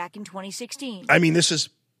candidacy back in 2016. I mean, this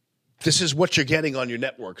is what you're getting on your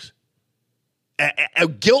networks. A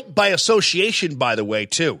guilt by association, by the way,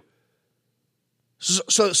 too.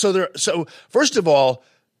 So first of all,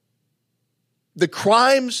 the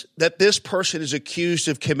crimes that this person is accused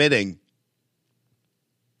of committing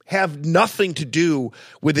have nothing to do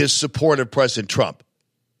with his support of President Trump,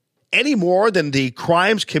 any more than the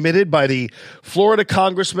crimes committed by the Florida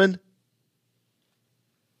congressman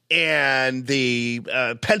and the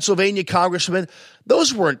Pennsylvania congressman.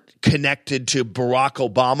 Those weren't connected to Barack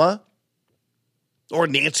Obama or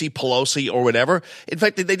Nancy Pelosi or whatever. In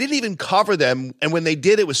fact, they didn't even cover them, and when they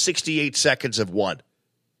did, it was 68 seconds of one.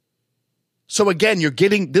 So again,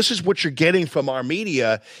 this is what you're getting from our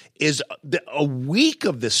media is a week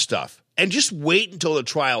of this stuff. And just wait until the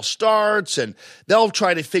trial starts, and they'll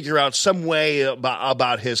try to figure out some way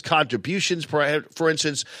about his contributions, for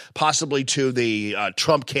instance, possibly to the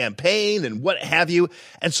Trump campaign and what have you.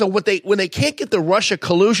 And so when they can't get the Russia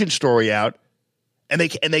collusion story out, and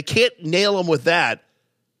they can't nail him with that,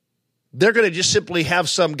 they're going to just simply have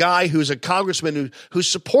some guy who's a congressman who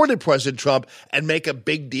supported President Trump and make a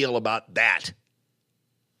big deal about that.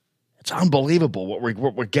 It's unbelievable what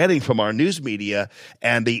we're getting from our news media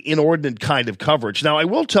and the inordinate kind of coverage. Now, I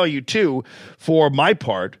will tell you, too, for my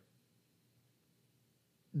part,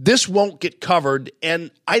 this won't get covered,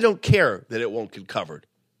 and I don't care that it won't get covered.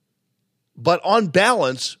 But on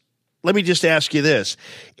balance, let me just ask you this.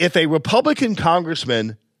 If a Republican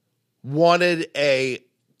congressman wanted a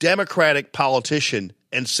Democratic politician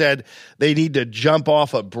and said they need to jump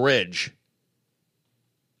off a bridge,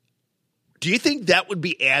 do you think that would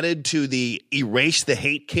be added to the Erase the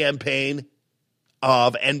Hate campaign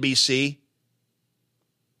of NBC?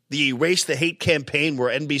 The Erase the Hate campaign, where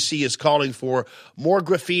NBC is calling for more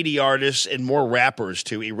graffiti artists and more rappers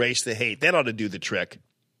to erase the hate. That ought to do the trick.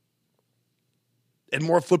 And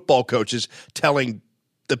more football coaches telling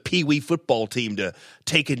the Pee Wee football team to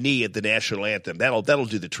take a knee at the national anthem. That'll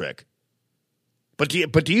do the trick. But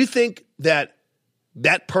do you think that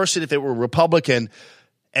person, if it were Republican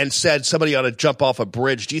and said somebody ought to jump off a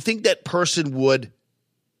bridge, do you think that person would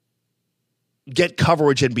get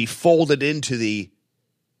coverage and be folded into the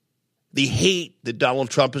hate that Donald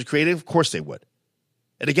Trump has created? Of course they would.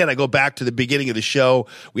 And again, I go back to the beginning of the show.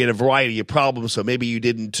 We had a variety of problems, so maybe you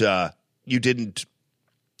didn't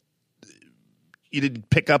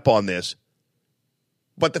pick up on this.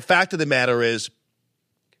 But the fact of the matter is,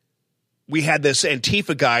 we had this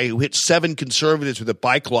Antifa guy who hit 7 conservatives with a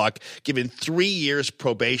bike lock, given 3 years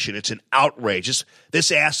probation. It's an outrage.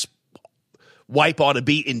 This ass wipe ought to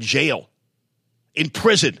be in jail, in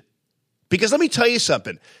prison. Because let me tell you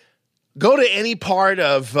something. Go to any part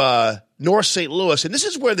of North St. Louis, and this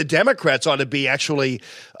is where the Democrats ought to be actually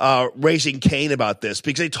raising Cain about this,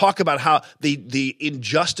 because they talk about how the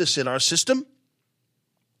injustice in our system.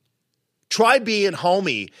 Try being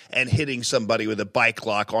homie and hitting somebody with a bike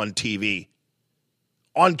lock on TV,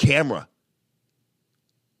 on camera.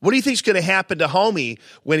 What do you think is going to happen to homie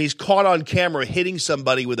when he's caught on camera hitting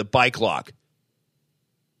somebody with a bike lock?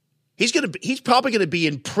 He's probably going to be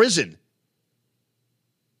in prison.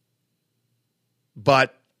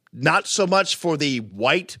 But not so much for the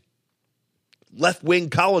white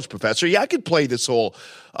left-wing college professor. Yeah, I could play this whole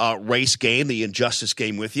race game, the injustice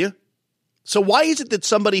game with you. So why is it that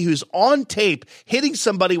somebody who's on tape hitting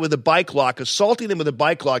somebody with a bike lock, assaulting them with a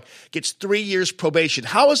bike lock, gets 3 years probation?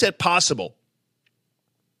 How is that possible?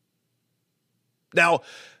 Now,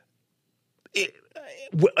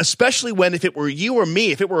 especially when if it were you or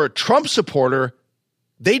me, if it were a Trump supporter,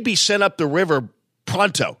 they'd be sent up the river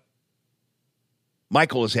pronto.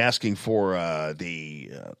 Michael is asking for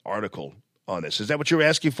the article on this. Is that what you're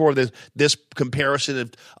asking for? This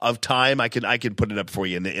comparison of time? I can put it up for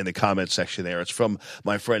you in the comments section there. It's from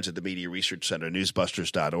my friends at the Media Research Center,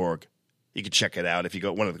 newsbusters.org. You can check it out if you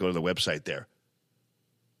want to go to the website there.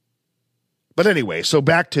 But anyway, so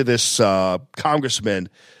back to this congressman.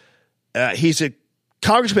 He's a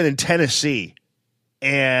congressman in Tennessee,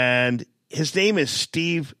 and his name is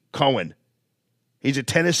Steve Cohen. He's a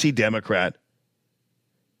Tennessee Democrat.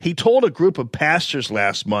 He told a group of pastors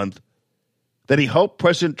last month that he hoped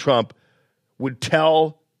President Trump would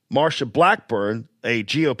tell Marsha Blackburn, a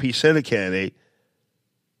GOP Senate candidate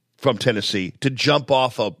from Tennessee, to jump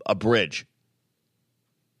off a bridge.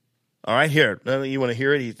 All right, here. You want to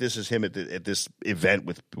hear it? This is him at this event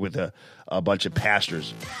with a bunch of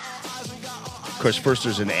pastors. Of course, first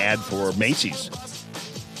there's an ad for Macy's.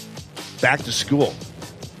 Back to school.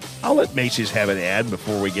 I'll let Macy's have an ad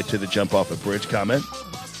before we get to the jump off a bridge comment.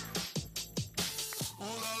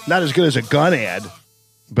 Not as good as a gun ad,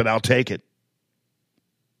 but I'll take it.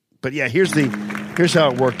 But yeah, here's how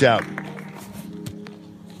it worked out.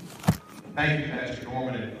 Thank you, Pastor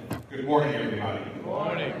Norman, and good morning, everybody. Good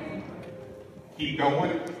morning. Keep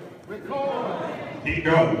going. We're calling. Keep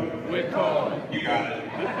going. We're calling. You got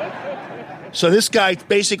it. So this guy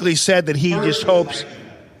basically said that he just hopes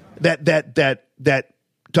that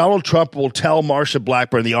Donald Trump will tell Marsha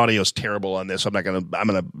Blackburn. The audio's terrible on this. I'm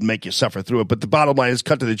gonna make you suffer through it. But the bottom line is,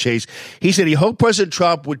 cut to the chase. He said he hoped President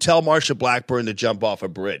Trump would tell Marsha Blackburn to jump off a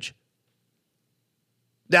bridge.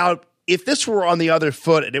 Now, if this were on the other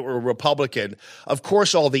foot and it were a Republican, of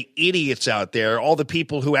course, all the idiots out there, all the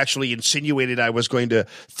people who actually insinuated I was going to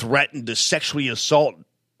threaten to sexually assault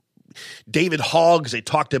David Hogg, they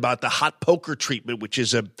talked about the hot poker treatment, which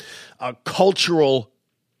is a cultural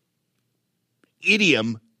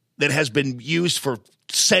idiom that has been used for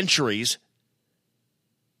centuries.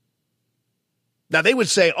 Now, they would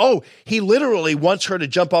say, oh, he literally wants her to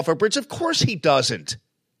jump off a bridge. Of course he doesn't.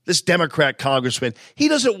 This Democrat congressman, he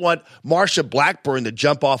doesn't want Marsha Blackburn to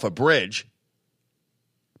jump off a bridge.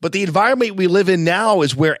 But the environment we live in now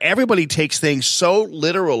is where everybody takes things so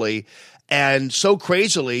literally and so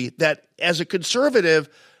crazily that as a conservative,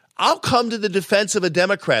 I'll come to the defense of a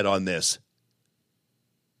Democrat on this.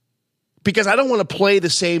 Because I don't want to play the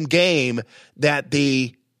same game that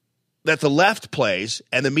the left plays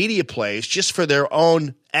and the media plays just for their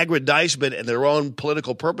own aggrandizement and their own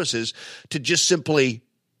political purposes, to just simply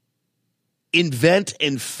invent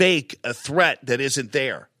and fake a threat that isn't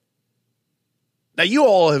there. Now,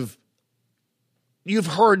 you've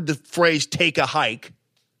heard the phrase "take a hike"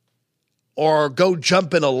 or "go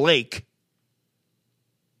jump in a lake"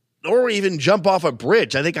 or even "jump off a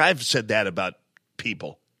bridge." I think I've said that about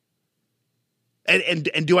people.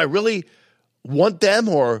 And do I really want them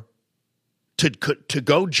or to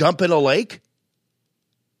go jump in a lake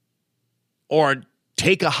or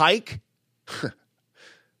take a hike?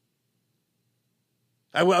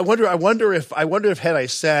 I wonder if had I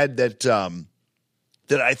said that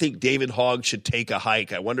I think David Hogg should take a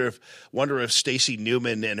hike, I wonder if Stacey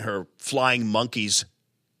Newman and her flying monkeys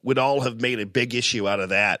would all have made a big issue out of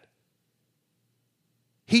that.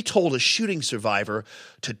 He told a shooting survivor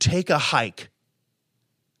to take a hike.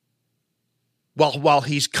 while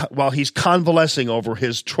he's convalescing over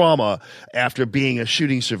his trauma after being a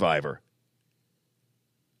shooting survivor.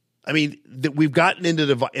 I mean, we've gotten into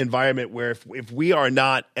the environment where if we are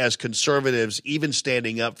not, as conservatives, even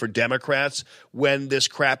standing up for Democrats when this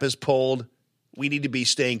crap is pulled, we need to be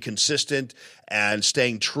staying consistent and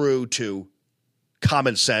staying true to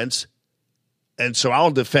common sense. And so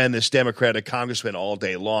I'll defend this Democratic congressman all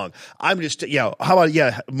day long. I'm just, how about,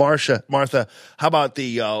 Martha, how about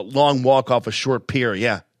the long walk off a short pier?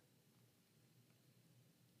 Yeah.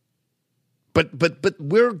 But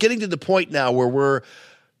we're getting to the point now where we're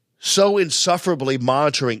so insufferably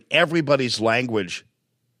monitoring everybody's language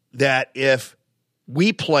that if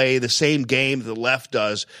we play the same game the left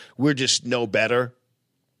does, we're just no better.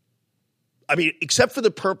 I mean, except for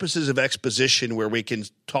the purposes of exposition where we can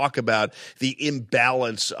talk about the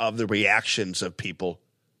imbalance of the reactions of people.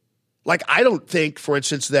 Like, I don't think, for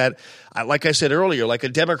instance, that, like I said earlier, like a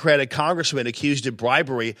Democratic congressman accused of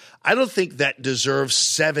bribery, I don't think that deserves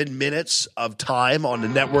 7 minutes of time on the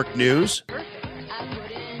network news.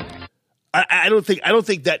 I don't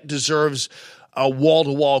think that deserves a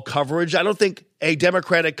wall-to-wall coverage. I don't think a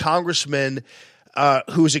Democratic congressman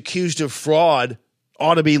who is accused of fraud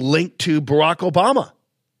ought to be linked to Barack Obama,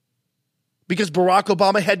 because Barack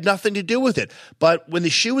Obama had nothing to do with it. But when the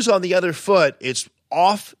shoe is on the other foot, it's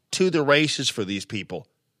off to the races for these people.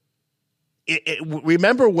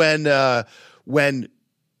 Remember when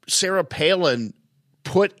Sarah Palin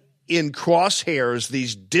put in crosshairs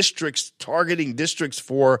these districts, targeting districts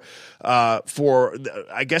for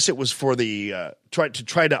I guess it was for the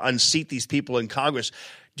try to unseat these people in Congress.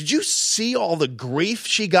 Did you see all the grief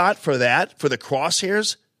she got for that, for the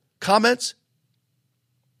crosshairs comments?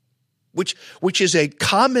 Which is a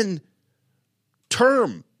common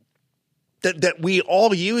term that we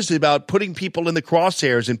all use about putting people in the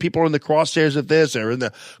crosshairs, and people are in the crosshairs of this, or in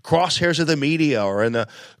the crosshairs of the media, or in the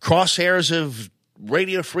crosshairs of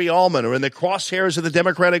Radio Free Allman, or in the crosshairs of the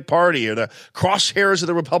Democratic Party, or the crosshairs of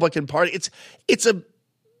the Republican Party. It's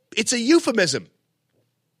a euphemism.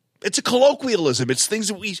 It's a colloquialism. It's things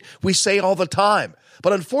that we say all the time.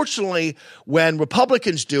 But unfortunately, when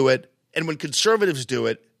Republicans do it and when conservatives do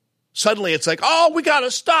it, suddenly it's like, oh, we got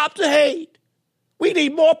to stop the hate. We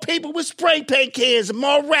need more people with spray paint cans and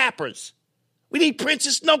more rappers. We need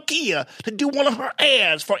Princess Nokia to do one of her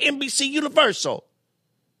ads for NBC Universal.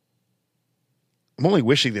 I'm only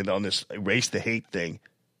wishing that on this erase the hate thing,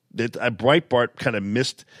 that Breitbart kind of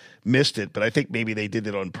missed it, but I think maybe they did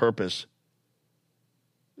it on purpose.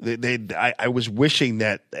 I was wishing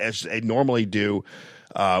that, as they normally do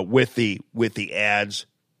with the ads,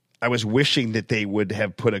 I was wishing that they would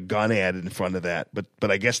have put a gun ad in front of that.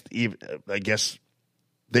 But I guess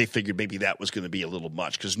they figured maybe that was going to be a little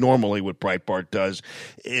much, because normally what Breitbart does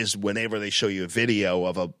is whenever they show you a video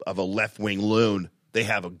of a left-wing loon, they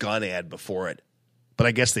have a gun ad before it. But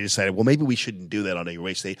I guess they decided, well, maybe we shouldn't do that on a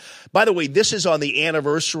race day. By the way, this is on the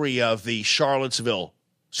anniversary of the Charlottesville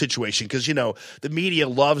situation, because, the media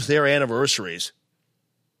loves their anniversaries.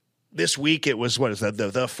 This week it was, what is that,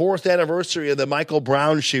 the fourth anniversary of the Michael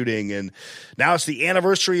Brown shooting, and now it's the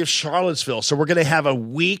anniversary of Charlottesville. So we're going to have a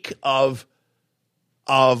week of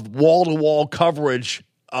wall-to-wall coverage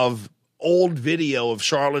of old video of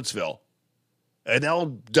Charlottesville. And they'll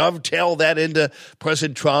dovetail that into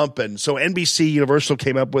President Trump. And so NBC Universal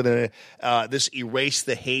came up with this erase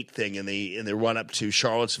the hate thing in the run-up to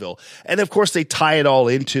Charlottesville. And, of course, they tie it all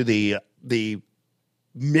into the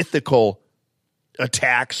mythical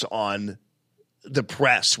attacks on the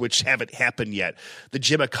press, which haven't happened yet. The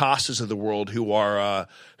Jim Acostas of the world, who are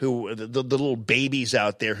the little babies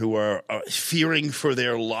out there who are fearing for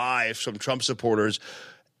their lives from Trump supporters.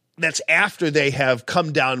 That's after they have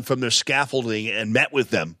come down from their scaffolding and met with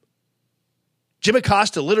them. Jim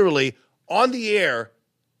Acosta literally on the air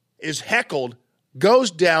is heckled,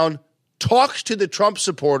 goes down, talks to the Trump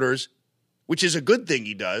supporters, which is a good thing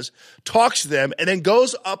he does, talks to them, and then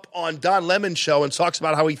goes up on Don Lemon's show and talks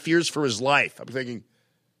about how he fears for his life. I'm thinking,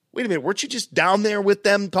 wait a minute, weren't you just down there with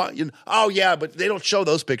them? Oh, yeah, but they don't show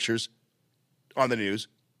those pictures on the news.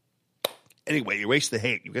 Anyway, erase the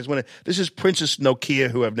hate. You guys want to? This is Princess Nokia,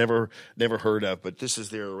 who I've never heard of, but this is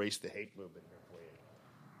their erase the hate movement.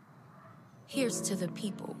 Here's to the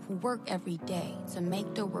people who work every day to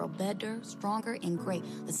make the world better, stronger, and great.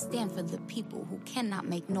 Let's stand for the people who cannot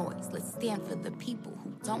make noise. Let's stand for the people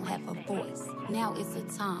who don't have a voice. Now is a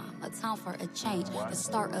time for a change, the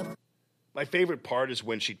start of... My favorite part is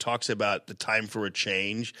when she talks about the time for a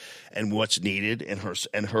change and what's needed, and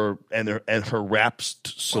her rap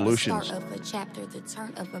solutions. Start of a chapter, the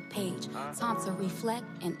turn of a page. Time to reflect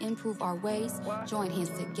and improve our ways. Join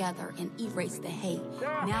hands together and erase the hate.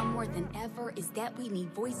 Now more than ever is that we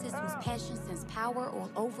need voices whose passion sends power all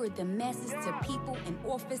over the masses, to people in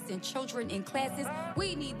office and children in classes.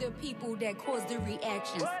 We need the people that cause the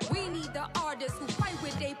reactions. We need the artists who fight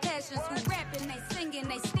with their passions, who rap and they sing and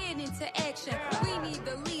they stand into action. We need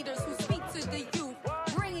the leaders who speak to the youth,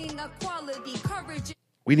 bringing equality, courage.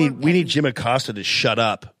 We need Jim Acosta to shut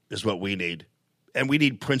up is what we need. And we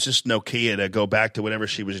need Princess Nokia to go back to whatever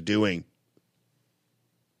she was doing.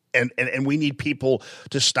 And we need people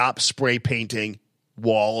to stop spray painting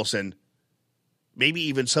walls and maybe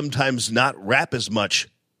even sometimes not rap as much.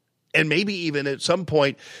 And maybe even at some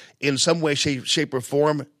point, in some way, shape, or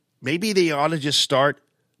form, maybe they ought to just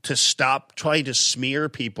stop trying to smear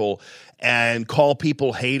people and call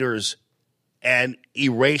people haters and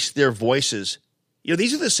erase their voices. You know,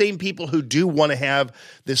 these are the same people who do want to have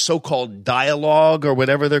this so-called dialogue or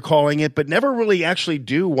whatever they're calling it, but never really actually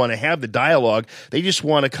do want to have the dialogue. They just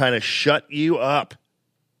want to kind of shut you up.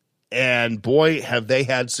 And boy, have they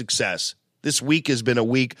had success. This week has been a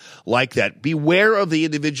week like that. Beware of the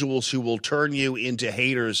individuals who will turn you into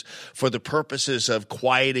haters for the purposes of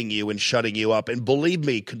quieting you and shutting you up. And believe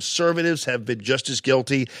me, conservatives have been just as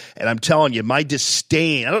guilty. And I'm telling you, my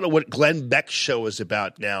disdain, I don't know what Glenn Beck's show is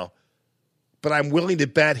about now, but I'm willing to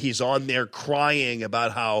bet he's on there crying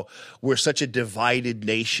about how we're such a divided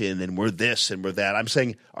nation and we're this and we're that. I'm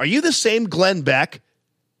saying, are you the same Glenn Beck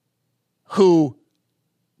who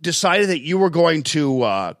decided that you were going to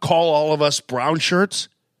call all of us brown shirts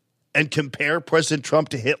and compare President Trump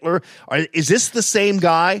to Hitler? Is this the same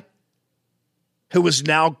guy who is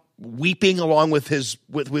now weeping along with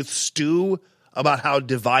with Stu about how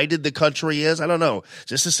divided the country is? I don't know. Is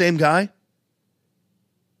this the same guy?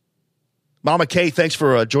 Mama Kay, thanks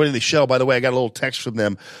for joining the show. By the way, I got a little text from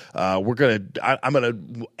them. I'm gonna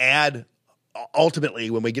add. Ultimately,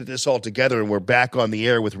 when we get this all together and we're back on the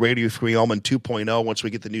air with Radio Free Allman 2.0, once we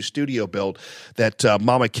get the new studio built, that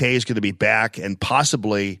Mama Kay is going to be back and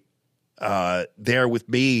possibly there with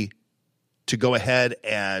me to go ahead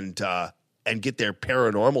and get their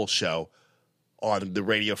paranormal show on the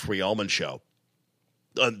Radio Free Allman show,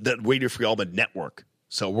 the Radio Free Allman network.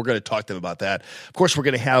 So we're going to talk to them about that. Of course, we're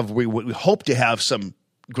going to have we hope to have some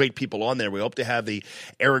great people on there. We hope to have the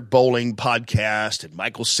Eric Bowling podcast and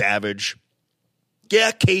Michael Savage.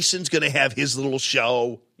 Yeah, Kaysen's going to have his little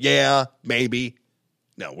show. Yeah, maybe.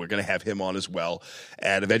 No, we're going to have him on as well.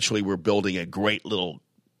 And eventually we're building a great little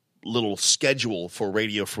schedule for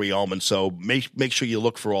Radio Free Allman. So make sure you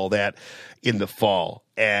look for all that in the fall.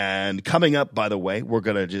 And coming up, by the way, we're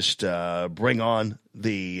going to just bring it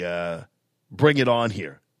on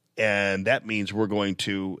here. And that means we're going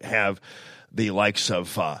to have the likes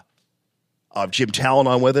of Jim Talon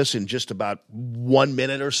on with us in just about 1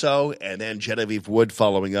 minute or so, and then Genevieve Wood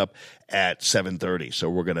following up at 7:30. So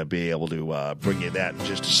we're going to be able to bring you that in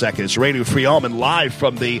just a second. It's Radio Free Allman live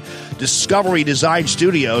from the Discovery Design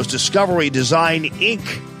Studios,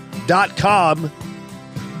 DiscoveryDesignInc.com.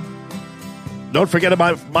 Don't forget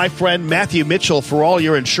about my friend Matthew Mitchell for all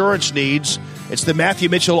your insurance needs. It's the Matthew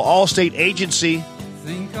Mitchell Allstate Agency.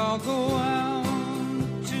 Think I'll go out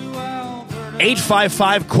to Alberta.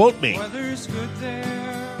 855-QUOTE-ME.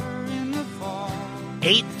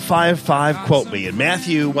 855-QUOTE-ME. And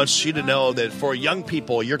Matthew wants you to know that for young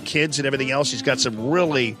people, your kids and everything else, he's got some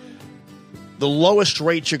really the lowest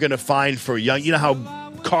rates you're going to find for young. You know how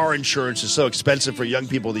car insurance is so expensive for young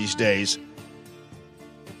people these days.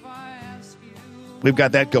 We've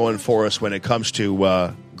got that going for us when it comes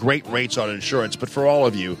to great rates on insurance. But for all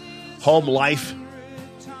of you, home, life,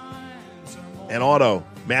 and auto,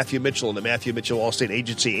 Matthew Mitchell and the Matthew Mitchell Allstate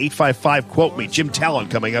Agency. 855-QUOTE-ME. Jim Talon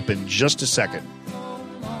coming up in just a second.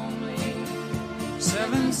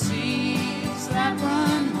 7 seas that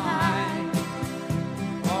run high,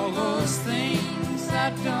 all those things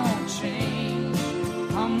that don't change,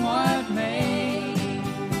 I'm what made.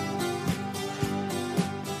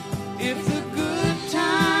 If the good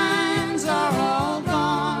times are all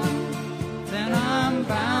gone, then I'm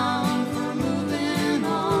bound for moving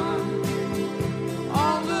on.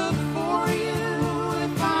 I'll look for you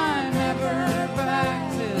if I'm ever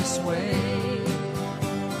back this way.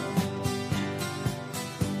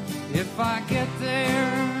 If I get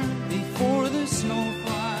there before the snow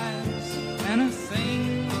flies and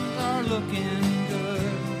things are looking good,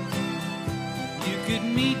 you could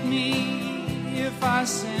meet me if I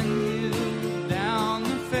send you down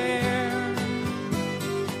the fair.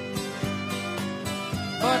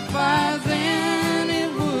 But by then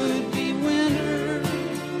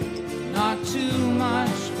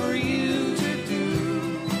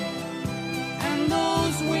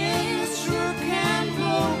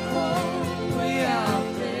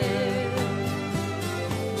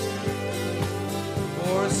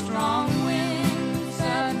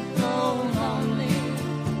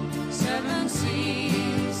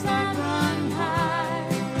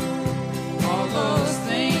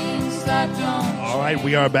right,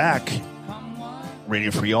 we are back.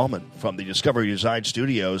 Radio Free Allman from the Discovery Design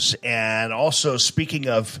Studios. And also, speaking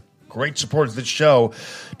of great supporters of this show,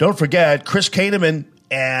 don't forget Chris Kahneman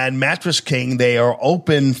and Mattress King. They are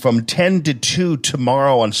open from 10 to 2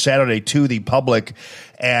 tomorrow on Saturday to the public.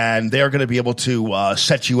 And they're going to be able to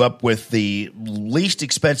set you up with the least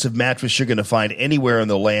expensive mattress you're going to find anywhere in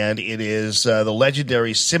the land. It is the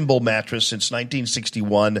legendary Symbol mattress since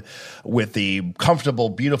 1961 with the comfortable,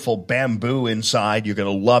 beautiful bamboo inside. You're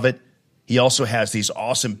going to love it. He also has these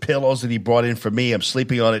awesome pillows that he brought in for me. I'm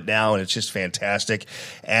sleeping on it now, and it's just fantastic.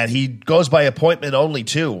 And he goes by appointment only,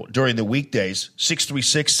 too, during the weekdays.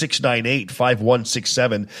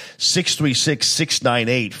 636-698-5167.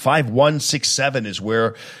 636-698-5167 is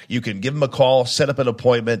where you can give him a call, set up an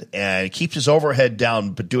appointment, and he keeps his overhead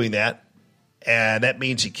down but doing that. And that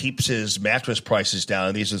means he keeps his mattress prices down.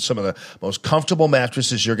 And these are some of the most comfortable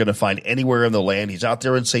mattresses you're going to find anywhere in the land. He's out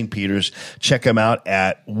there in St. Peter's. Check him out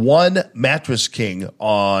at One Mattress King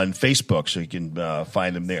on Facebook, so you can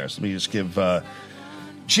find him there. So let me just give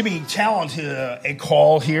Jimmy Talent a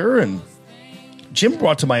call here. And Jim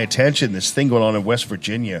brought to my attention this thing going on in West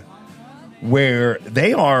Virginia where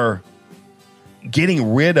they are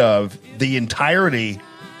getting rid of the entirety,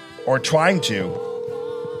 or trying to,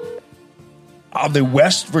 of the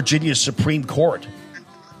West Virginia Supreme Court.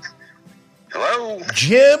 Hello.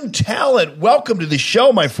 Jim Talent, welcome to the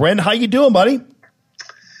show, my friend. How you doing, buddy?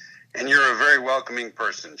 And you're a very welcoming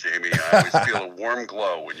person, Jamie. I always feel a warm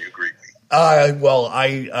glow when you greet me. Well,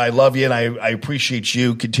 I love you, and I appreciate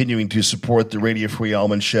you continuing to support the Radio Free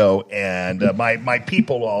Allman show. And my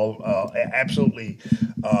people all absolutely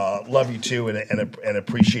love you, too, and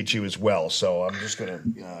appreciate you as well. So I'm just going to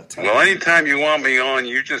tell you. Well, anytime you want me on,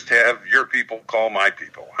 you just have your people call my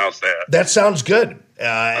people. How's that? That sounds good.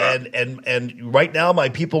 And right now, my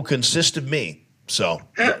people consist of me. So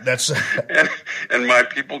that's and my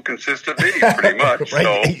people consist of me, pretty much. Right?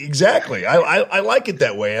 So. Exactly. I like it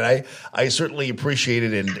that way, and I certainly appreciate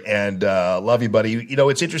it and love you, buddy. You know,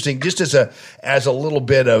 it's interesting. Just as a little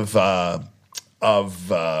bit of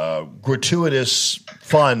gratuitous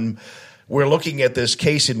fun, we're looking at this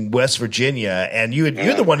case in West Virginia, and you're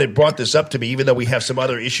the one that brought this up to me. Even though we have some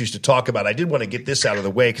other issues to talk about, I did want to get this out of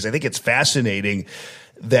the way because I think it's fascinating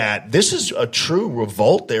that this is a true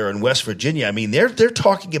revolt there in West Virginia. I mean, they're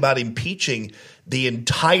talking about impeaching the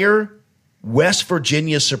entire West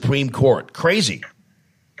Virginia Supreme Court. Crazy.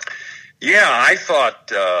 Yeah, I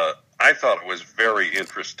thought it was very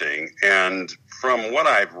interesting, and from what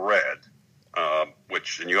I've read,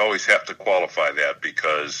 and you always have to qualify that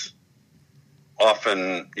because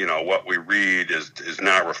often, what we read is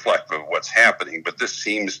not reflective of what's happening, but this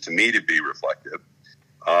seems to me to be reflective.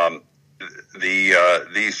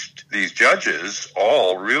 These judges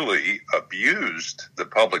all really abused the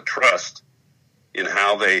public trust in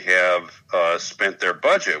how they have spent their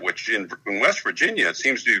budget, which in West Virginia, it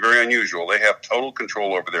seems to be very unusual. They have total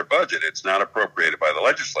control over their budget. It's not appropriated by the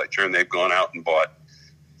legislature, and they've gone out and bought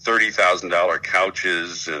 $30,000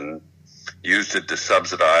 couches and used it to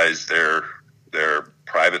subsidize their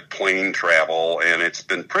private plane travel, and it's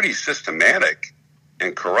been pretty systematic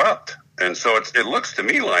and corrupt. And so it looks to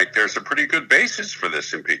me like there's a pretty good basis for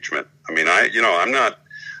this impeachment. I mean, I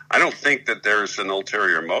don't think that there's an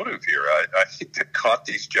ulterior motive here. I think they caught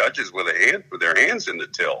these judges with their hands in the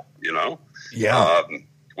till, Yeah.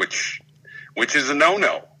 Which is a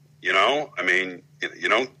no-no, I mean, you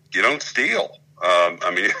don't steal.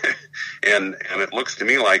 And it looks to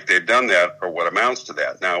me like they've done that for what amounts to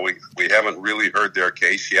that. Now, we haven't really heard their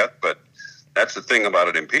case yet, but that's the thing about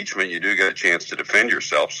an impeachment. You do get a chance to defend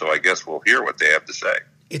yourself, so I guess we'll hear what they have to say.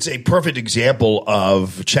 It's a perfect example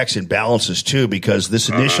of checks and balances, too, because this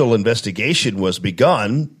initial investigation was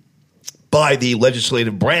begun by the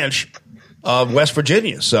legislative branch of West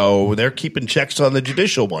Virginia. So they're keeping checks on the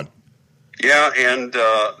judicial one. Yeah, and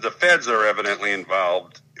the feds are evidently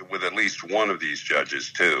involved with at least one of these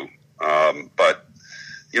judges, too. But,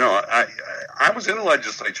 I was in the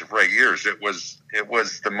legislature for 8 years. It was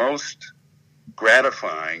the most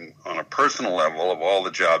gratifying on a personal level of all the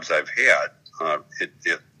jobs I've had.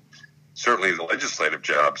 Certainly the legislative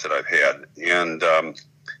jobs that I've had. And,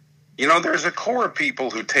 there's a core of people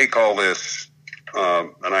who take all this,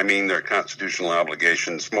 and I mean their constitutional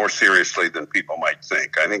obligations, more seriously than people might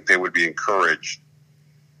think. I think they would be encouraged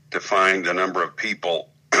to find a number of people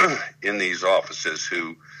in these offices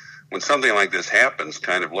who, when something like this happens,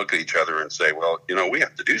 kind of look at each other and say, well, we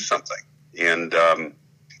have to do something. And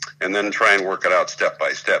and then try and work it out step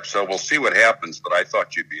by step. So we'll see what happens, but I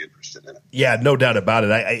thought you'd be interested in it. Yeah, no doubt about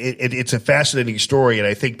it. It's a fascinating story, and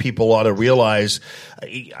I think people ought to realize,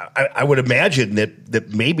 I would imagine that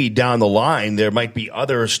maybe down the line there might be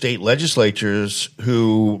other state legislatures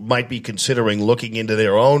who might be considering looking into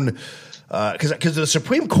their own, because the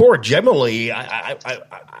Supreme Court generally,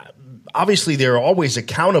 obviously they're always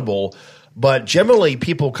accountable, but generally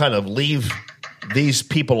people kind of leave these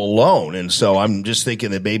people alone, and so I'm just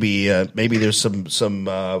thinking that maybe there's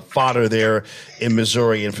some fodder there in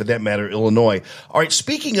Missouri, and for that matter, Illinois. All right,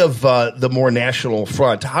 speaking of the more national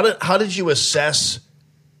front, how did you assess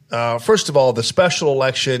first of all the special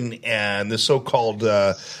election and the so-called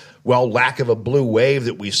lack of a blue wave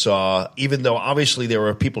that we saw? Even though obviously there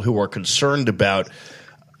were people who were concerned about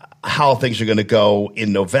how things are going to go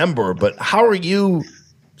in November, but how are you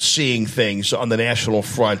seeing things on the national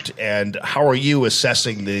front, and how are you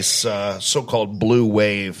assessing this so-called blue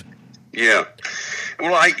wave? Yeah,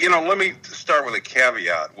 well, let me start with a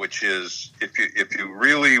caveat, which is if you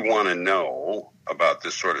really want to know about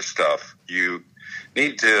this sort of stuff, you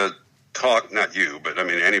need to talk. Not you, but I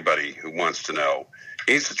mean anybody who wants to know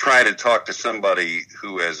needs to try to talk to somebody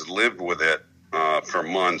who has lived with it for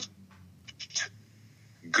months.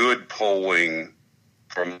 Good polling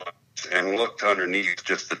for months. And looked underneath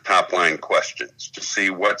just the top line questions to see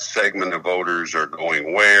what segment of voters are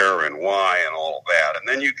going where and why and all of that. And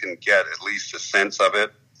then you can get at least a sense of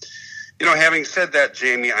it. Having said that,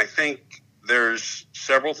 Jamie, I think there's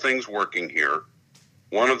several things working here.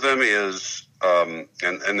 One of them is, and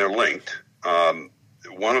they're linked.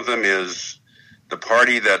 One of them is the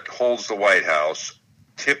party that holds the White House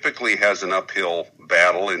typically has an uphill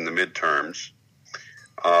battle in the midterms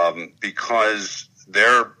because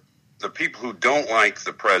the people who don't like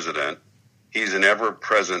the president, he's an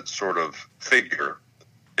ever-present sort of figure,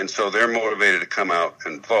 and so they're motivated to come out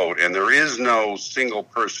and vote. And there is no single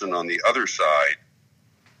person on the other side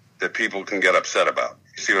that people can get upset about.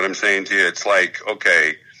 You see what I'm saying to you? It's like,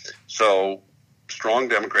 okay, so strong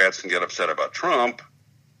Democrats can get upset about Trump,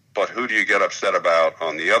 but who do you get upset about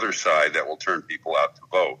on the other side that will turn people out to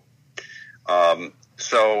vote?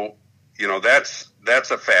 So, that's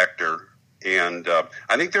a factor. And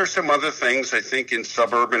I think there's some other things. I think in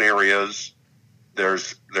suburban areas, there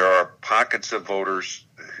are pockets of voters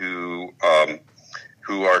who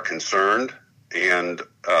are concerned, and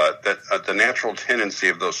that the natural tendency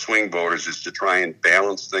of those swing voters is to try and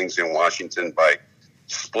balance things in Washington by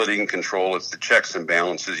splitting control. It's the checks and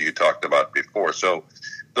balances you talked about before. So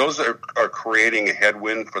those are creating a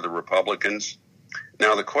headwind for the Republicans.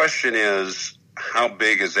 Now the question is, how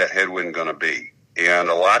big is that headwind going to be? And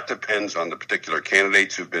a lot depends on the particular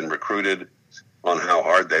candidates who've been recruited, on how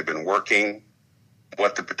hard they've been working,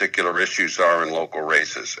 what the particular issues are in local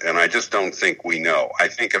races. And I just don't think we know. I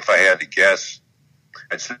think if I had to guess,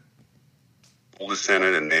 I'd say hold the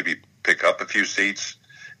Senate and maybe pick up a few seats.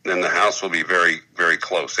 Then the House will be very, very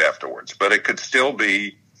close afterwards. But it could still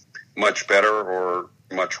be much better or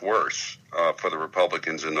much worse for the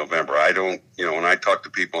Republicans in November. I don't, when I talk to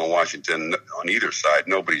people in Washington on either side,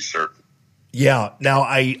 nobody's certain. Yeah. Now,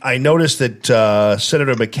 I noticed that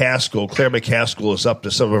Senator Claire McCaskill, is up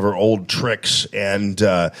to some of her old tricks, and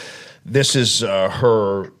this is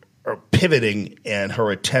her pivoting and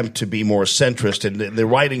her attempt to be more centrist. And the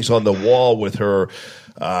writing's on the wall with her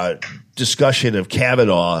discussion of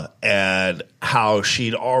Kavanaugh and how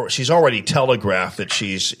she's already telegraphed that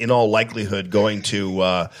she's in all likelihood going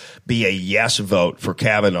to be a yes vote for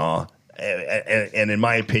Kavanaugh. And in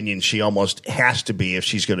my opinion, she almost has to be if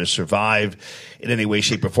she's going to survive in any way,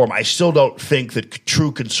 shape, or form. I still don't think that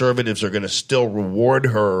true conservatives are going to still reward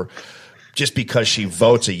her just because she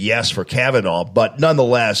votes a yes for Kavanaugh. But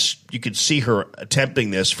nonetheless, you could see her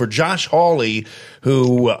attempting this. For Josh Hawley,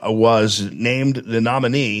 who was named the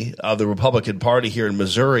nominee of the Republican Party here in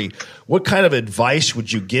Missouri, what kind of advice would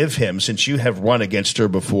you give him, since you have run against her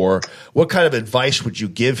before? What kind of advice would you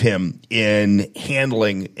give him in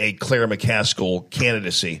handling a Claire McCaskill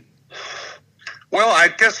candidacy? Well, I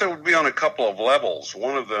guess it would be on a couple of levels.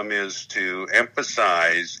 One of them is to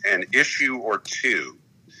emphasize an issue or two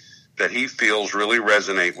that he feels really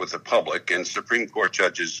resonate with the public, and Supreme Court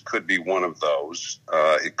judges could be one of those.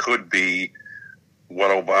 It could be what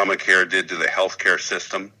Obamacare did to the healthcare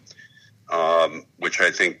system, which I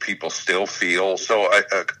think people still feel. So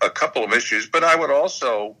a couple of issues, but I would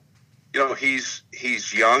also, he's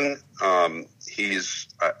young, he's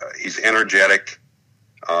energetic.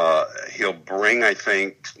 He'll bring, I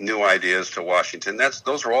think, new ideas to Washington.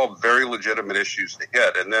 Those are all very legitimate issues to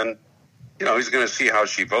hit, and then, he's going to see how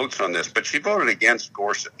she votes on this. But she voted against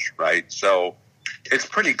Gorsuch, right? So it's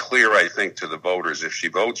pretty clear, I think, to the voters, if she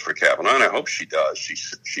votes for Kavanaugh, and I hope she does,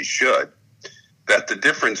 she should, that the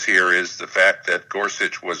difference here is the fact that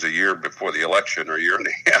Gorsuch was a year before the election, or a year and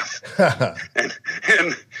a half,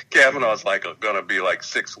 and Kavanaugh's going to be like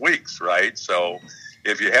 6 weeks, right? So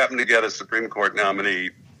if you happen to get a Supreme Court nominee,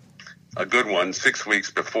 a good one, 6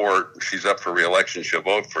 weeks before she's up for re-election, she'll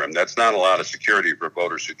vote for him. That's not a lot of security for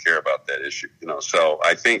voters who care about that issue, So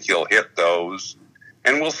I think he'll hit those,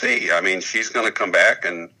 and we'll see. I mean, she's going to come back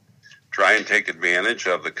and try and take advantage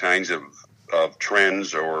of the kinds of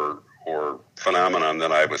trends or phenomenon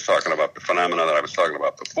that I was talking about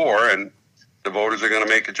before, and the voters are going to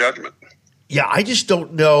make a judgment. Yeah, I just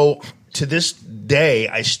don't know. To this day,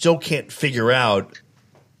 I still can't figure out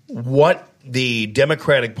what the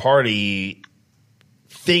Democratic Party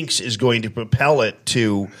thinks is going to propel it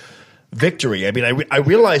to victory. I mean, I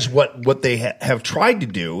realize what they have tried to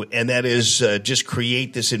do, and that is just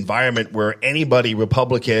create this environment where anybody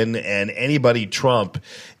Republican and anybody Trump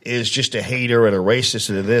is just a hater and a racist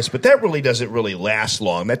and this, but that really doesn't really last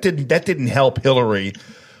long. That didn't help Hillary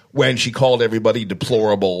when she called everybody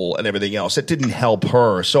deplorable and everything else. It didn't help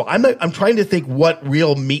her. So I'm trying to think what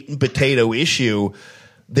real meat and potato issue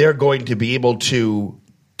they're going to be able to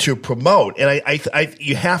promote. And I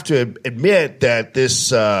you have to admit that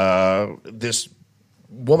this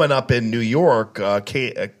woman up in New York,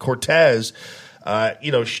 Cortez,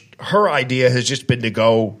 her idea has just been to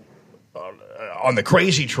go on the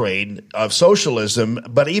crazy train of socialism.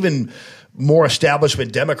 But even more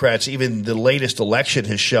establishment Democrats, even the latest election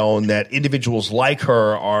has shown that individuals like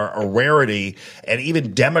her are a rarity, and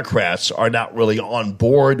even Democrats are not really on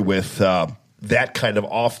board with that kind of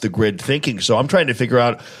off the grid thinking. So I'm trying to figure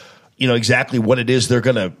out, exactly what it is they're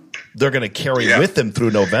gonna carry with them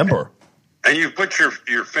through November. And you put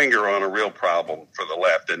your finger on a real problem for the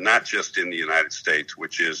left, and not just in the United States,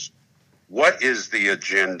 which is, what is the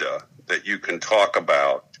agenda that you can talk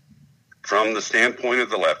about from the standpoint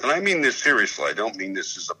of the left? And I mean this seriously. I don't mean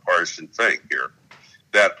this as a partisan thing here.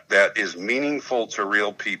 That is meaningful to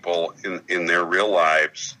real people in their real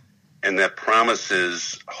lives, and that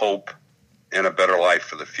promises hope and a better life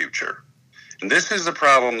for the future. And this is the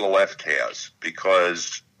problem the left has,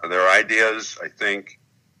 because their ideas, I think,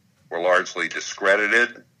 were largely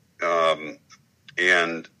discredited, and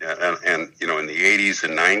in the 80s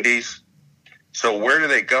and 90s. So where do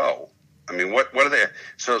they go? I mean, what are they?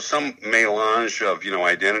 So some melange of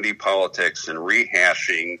identity politics and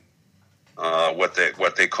rehashing what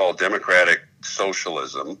they call democratic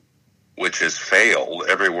socialism, which has failed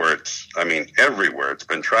everywhere. Everywhere it's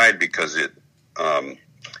been tried, because it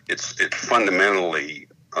fundamentally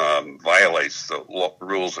violates the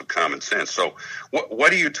rules of common sense. So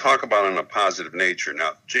what do you talk about in a positive nature?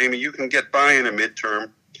 Now, Jamie, you can get by in a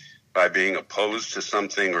midterm by being opposed to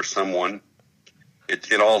something or someone.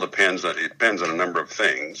 It all depends on a number of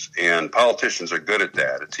things, and politicians are good at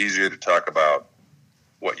that. It's easier to talk about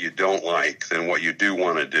what you don't like than what you do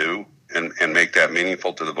want to do, and make that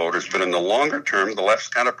meaningful to the voters. But in the longer term, the left's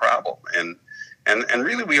got a problem, and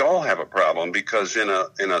really we all have a problem, because in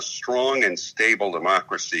a strong and stable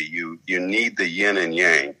democracy, you need the yin and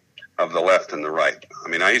yang of the left and the right. I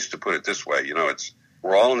mean, I used to put it this way,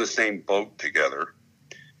 we're all in the same boat together,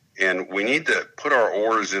 and we need to put our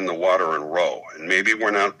oars in the water and row. And maybe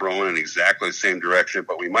we're not rowing in exactly the same direction,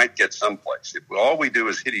 but we might get someplace. If all we do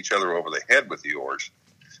is hit each other over the head with the oars,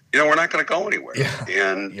 we're not going to go anywhere.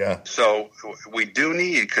 So we do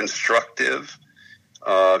need constructive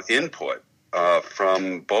input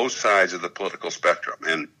from both sides of the political spectrum.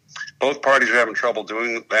 And both parties are having trouble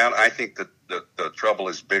doing that. I think that the trouble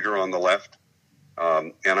is bigger on the left.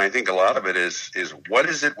 And I think a lot of it is what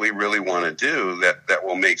is it we really want to do that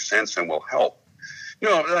will make sense and will help?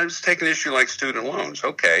 Let's take an issue like student loans.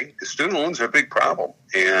 Okay, student loans are a big problem.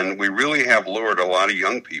 And we really have lured a lot of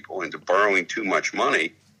young people into borrowing too much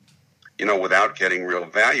money, without getting real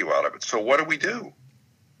value out of it. So what do we do?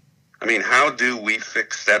 I mean, how do we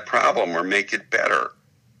fix that problem or make it better?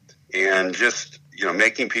 And just,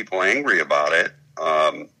 making people angry about it,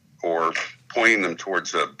 or pointing them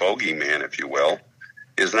towards a bogeyman, if you will,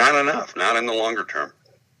 is not enough, not in the longer term.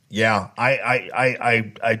 Yeah,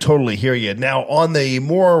 I totally hear you. Now, on the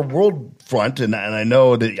more world front, and I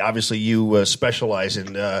know that obviously you specialize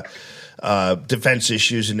in defense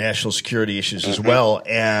issues and national security issues as well.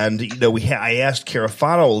 And, I asked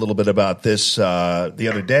Carafano a little bit about this the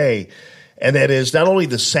other day, and that is not only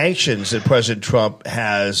the sanctions that President Trump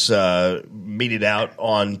has meted out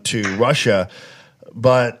onto Russia,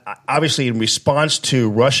 but obviously in response to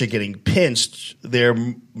Russia getting pinched, they're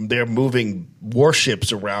moving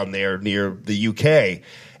warships around there near the UK.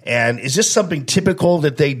 And is this something typical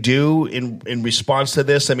that they do in response to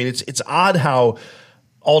this? I mean, it's odd how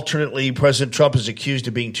alternately President Trump is accused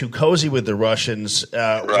of being too cozy with the Russians,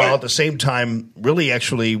 while at the same time, really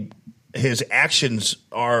actually his actions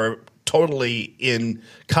are totally in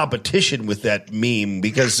competition with that meme,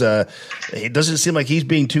 because it doesn't seem like he's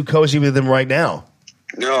being too cozy with them right now.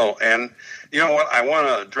 No, and you know what? I want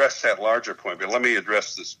to address that larger point, but let me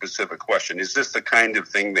address the specific question. Is this the kind of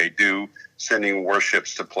thing they do, sending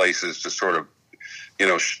warships to places to sort of,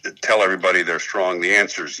 tell everybody they're strong? The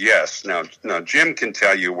answer is yes. Now Jim can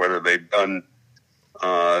tell you whether they've done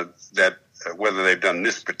whether they've done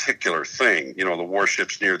this particular thing, the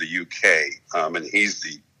warships near the UK, and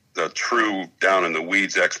he's the true down in the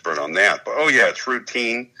weeds expert on that. But it's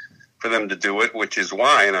routine for them to do it, which is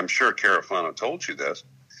why, and I'm sure Carafano told you this,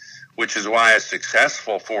 which is why a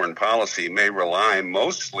successful foreign policy may rely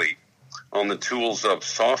mostly on the tools of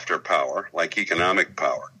softer power, like economic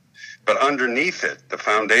power. But underneath it, the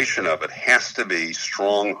foundation of it has to be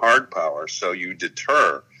strong hard power. So you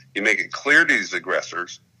deter, you make it clear to these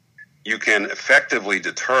aggressors, you can effectively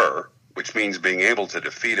deter, which means being able to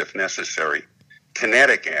defeat if necessary,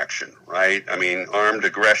 kinetic action, right? I mean, armed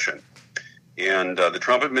aggression. And the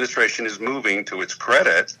Trump administration is moving, to its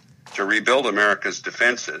credit, to rebuild America's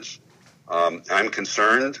defenses. I'm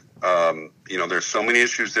concerned. There's so many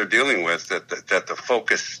issues they're dealing with that the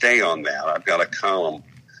focus stay on that. I've got a column.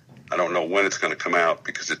 I don't know when it's going to come out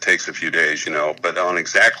because it takes a few days, but on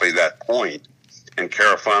exactly that point. And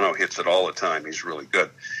Carafano hits it all the time. He's really good.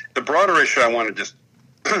 The broader issue I want to just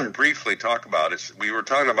briefly talk about is, we were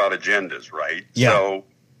talking about agendas, right? Yeah. So,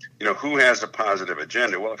 who has a positive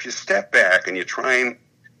agenda? Well, if you step back and you try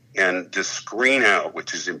and just screen out,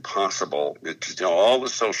 which is impossible, all the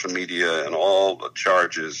social media and all the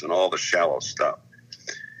charges and all the shallow stuff.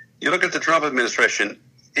 You look at the Trump administration,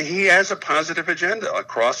 he has a positive agenda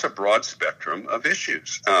across a broad spectrum of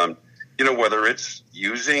issues. Whether it's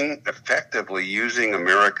effectively using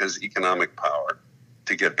America's economic power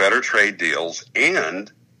to get better trade deals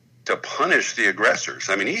and to punish the aggressors.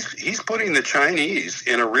 I mean, he's putting the Chinese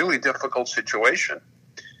in a really difficult situation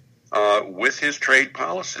with his trade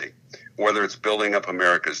policy, whether it's building up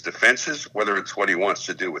America's defenses, whether it's what he wants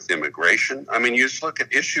to do with immigration. I mean, you just look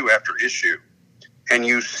at issue after issue, and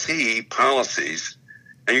you see policies,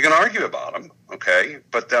 and you can argue about them, okay,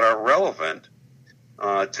 but that are relevant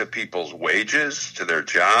to people's wages, to their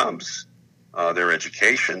jobs, their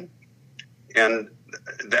education. And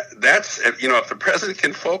that's, if the president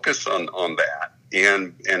can focus on that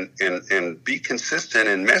and be consistent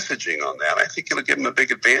in messaging on that, I think it'll give him a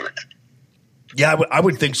big advantage. Yeah, I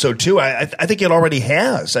would think so too. I think it already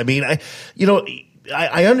has. I mean,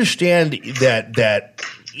 I understand that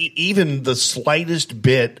even the slightest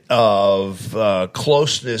bit of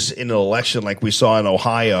closeness in an election like we saw in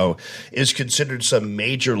Ohio is considered some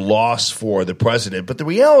major loss for the president. But the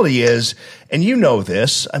reality is, and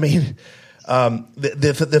this, I mean,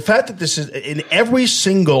 the fact that this is in every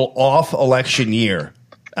single off-election year.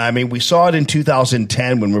 I mean, we saw it in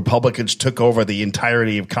 2010 when Republicans took over the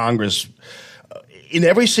entirety of Congress. In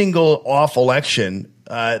every single off-election,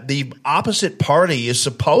 the opposite party is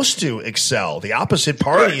supposed to excel. The opposite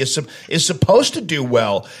party is supposed to do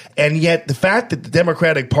well. And yet the fact that the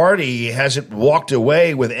Democratic Party hasn't walked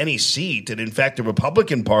away with any seat, and in fact the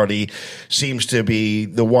Republican Party seems to be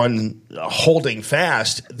the one holding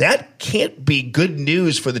fast, that can't be good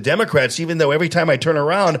news for the Democrats, even though every time I turn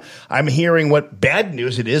around, I'm hearing what bad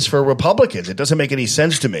news it is for Republicans. It doesn't make any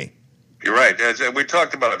sense to me. You're right. As we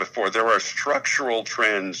talked about it before, there are structural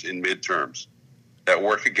trends in midterms that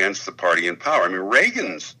work against the party in power. I mean,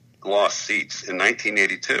 Reagan's lost seats in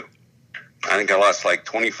 1982. I think I lost like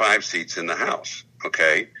 25 seats in the House,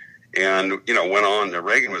 okay? And, went on.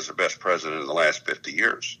 Reagan was the best president in the last 50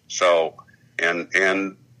 years. So, and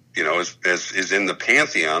is in the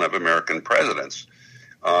pantheon of American presidents.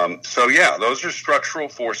 Those are structural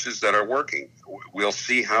forces that are working. We'll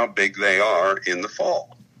see how big they are in the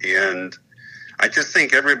fall. And I just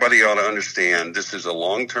think everybody ought to understand this is a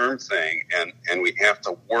long-term thing, and we have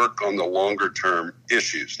to work on the longer-term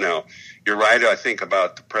issues. Now, you're right, I think,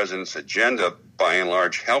 about the president's agenda, by and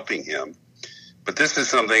large, helping him. But this is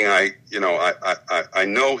something I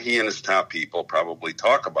know he and his top people probably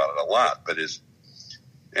talk about it a lot. But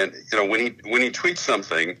when he tweets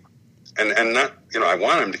something, and not, I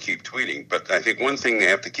want him to keep tweeting, but I think one thing they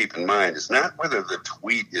have to keep in mind is not whether the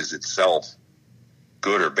tweet is itself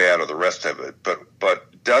good or bad or the rest of it,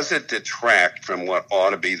 but does it detract from what ought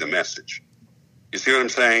to be the message? You see what I'm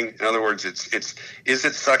saying? In other words, is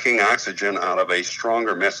it sucking oxygen out of a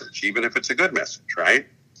stronger message, even if it's a good message, right?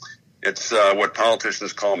 It's what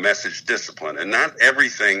politicians call message discipline. And not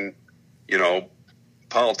everything,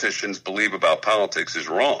 politicians believe about politics is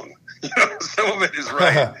wrong. Some of it is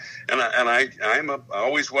right. And I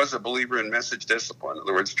always was a believer in message discipline. In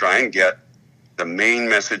other words, try and get the main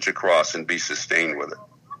message across and be sustained with it.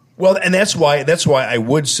 Well, and that's why I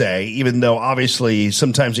would say, even though obviously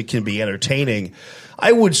sometimes it can be entertaining,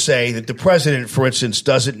 I would say that the president, for instance,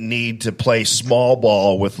 doesn't need to play small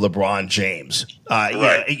ball with LeBron James.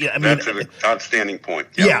 Right. Yeah, I mean, that's an outstanding point.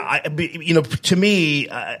 Yeah. To me,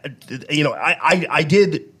 I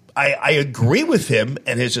agree with him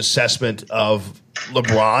and his assessment of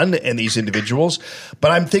LeBron and these individuals,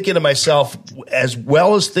 but I'm thinking to myself, as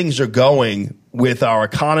well as things are going with our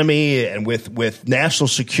economy and with national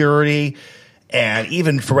security, and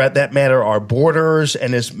even for that matter, our borders,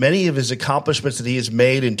 and as many of his accomplishments that he has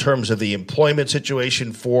made in terms of the employment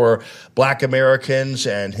situation for Black Americans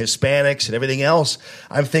and Hispanics and everything else,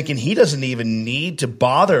 I'm thinking he doesn't even need to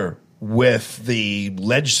bother with the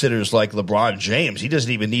legislators like LeBron James. He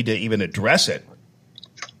doesn't even need to even address it.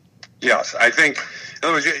 Yes, I think, in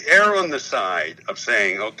other words, you err on the side of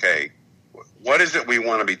saying, okay, what is it we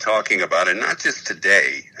want to be talking about? And not just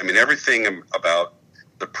today. I mean, everything about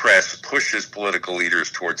the press pushes political leaders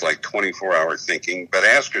towards like 24-hour thinking, but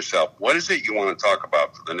ask yourself, what is it you want to talk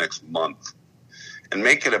about for the next month? And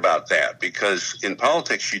make it about that, because in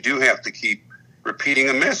politics, you do have to keep repeating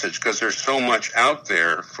a message because there's so much out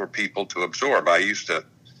there for people to absorb. I used to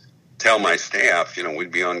tell my staff,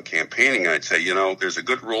 we'd be on campaigning, I'd say, there's a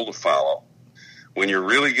good rule to follow. When you're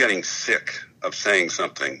really getting sick of saying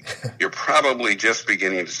something, you're probably just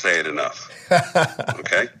beginning to say it enough.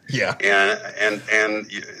 Okay? Yeah. And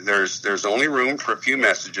there's only room for a few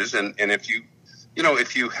messages, and if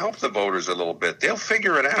you help the voters a little bit, they'll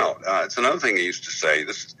figure it out. It's another thing I used to say.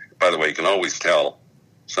 This, by the way, you can always tell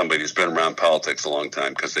somebody who's been around politics a long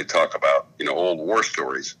time because they talk about, old war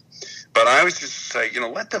stories. But I always just say,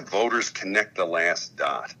 let the voters connect the last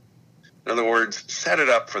dot. In other words, set it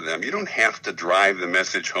up for them. You don't have to drive the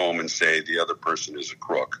message home and say the other person is a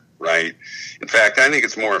crook, right? In fact, I think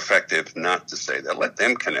it's more effective not to say that. Let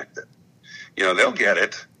them connect it. They'll get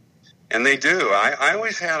it, and they do. I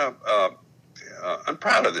always had I'm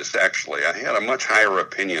proud of this, actually. I had a much higher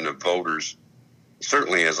opinion of voters,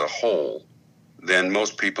 certainly as a whole, than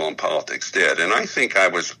most people in politics did. And I think I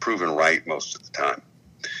was proven right most of the time.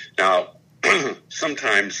 Now,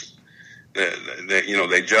 sometimes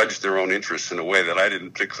they judged their own interests in a way that I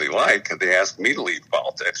didn't particularly like, and they asked me to leave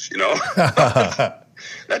politics, That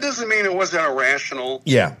doesn't mean it wasn't a rational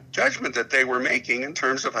judgment that they were making in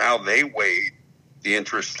terms of how they weighed the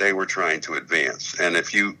interests they were trying to advance. And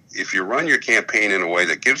if you run your campaign in a way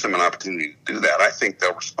that gives them an opportunity to do that, I think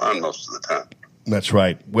they'll respond most of the time. That's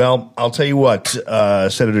right. Well, I'll tell you what,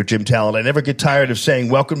 Senator Jim Talent, I never get tired of saying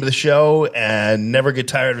welcome to the show, and never get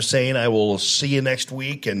tired of saying I will see you next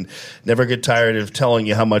week, and never get tired of telling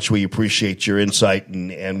you how much we appreciate your insight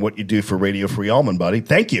and what you do for Radio Free Allman, buddy.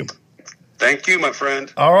 Thank you. Thank you, my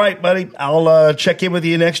friend. All right, buddy. I'll check in with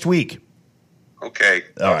you next week. Okay.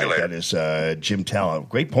 All right. That is Jim Talent.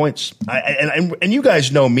 Great points. And you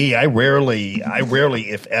guys know me. I rarely,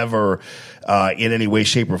 if ever, in any way,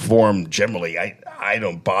 shape, or form, generally, I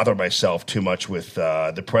don't bother myself too much with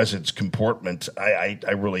the president's comportment. I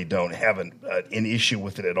really don't have an issue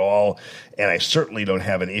with it at all, and I certainly don't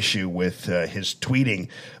have an issue with his tweeting.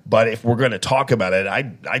 But if we're going to talk about it,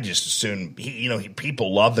 I just assume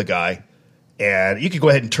people love the guy. And you can go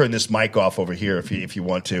ahead and turn this mic off over here if you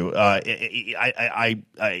want to. I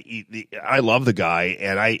love the guy,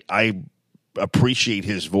 and I appreciate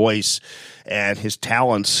his voice and his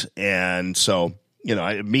talents. And so,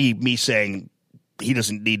 me saying he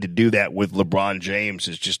doesn't need to do that with LeBron James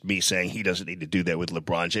is just me saying he doesn't need to do that with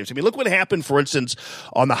LeBron James. I mean, look what happened, for instance,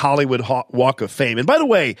 on the Hollywood Walk of Fame. And by the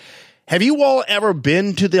way, have you all ever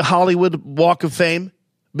been to the Hollywood Walk of Fame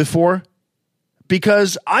before?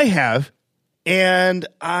 Because I have. And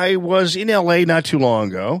I was in L.A. not too long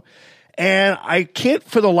ago, and I can't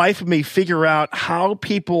for the life of me figure out how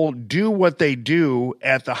people do what they do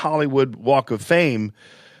at the Hollywood Walk of Fame,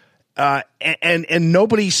 and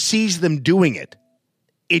nobody sees them doing it.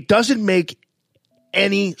 It doesn't make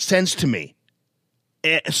any sense to me.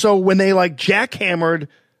 So when they jackhammered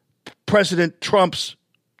President Trump's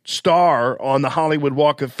star on the Hollywood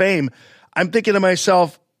Walk of Fame, I'm thinking to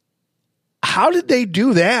myself, how did they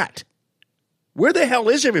do that? Where the hell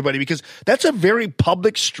is everybody? Because that's a very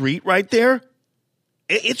public street right there.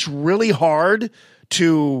 It's really hard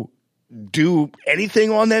to do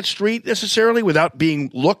anything on that street necessarily without being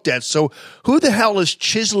looked at. So who the hell is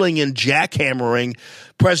chiseling and jackhammering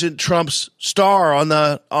President Trump's star on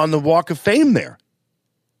the Walk of Fame there?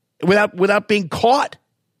 without being caught.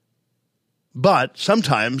 But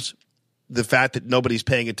sometimes the fact that nobody's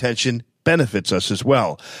paying attention benefits us as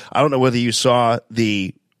well. I don't know whether you saw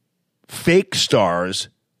the fake stars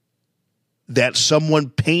that someone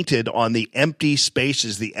painted on the empty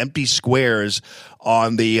spaces, the empty squares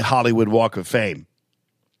on the Hollywood Walk of Fame.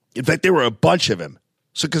 In fact, there were a bunch of them.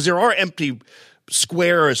 So, because there are empty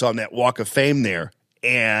squares on that Walk of Fame there,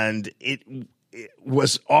 and it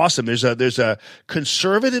was awesome. There's a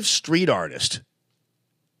conservative street artist,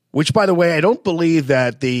 which, by the way, I don't believe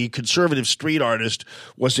that the conservative street artist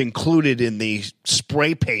was included in the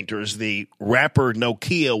spray painters. The rapper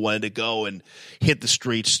Nokia wanted to go and hit the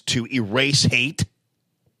streets to erase hate.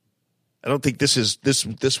 I don't think this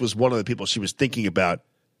was one of the people she was thinking about,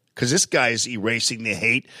 because this guy is erasing the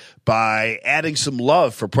hate by adding some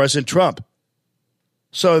love for President Trump.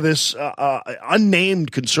 So this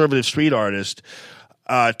unnamed conservative street artist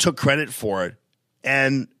took credit for it.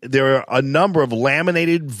 And there are a number of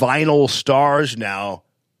laminated vinyl stars now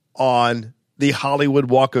on the Hollywood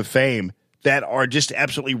Walk of Fame that are just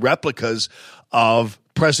absolutely replicas of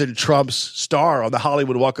President Trump's star on the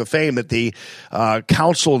Hollywood Walk of Fame that the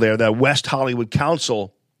council there, the West Hollywood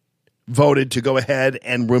Council, voted to go ahead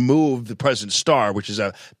and remove the president's star, which is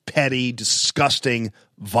a petty, disgusting,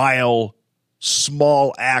 vile,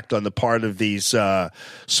 small act on the part of these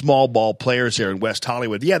small ball players here in West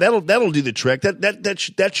Hollywood. Yeah, that'll do the trick.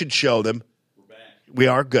 That should show them. We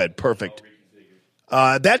are good, perfect.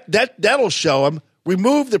 That'll show them.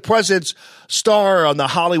 Remove the president's star on the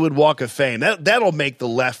Hollywood Walk of Fame. That'll make the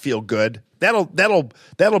left feel good. That'll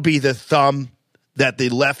be the thumb that the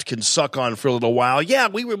left can suck on for a little while. Yeah,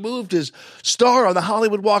 we removed his star on the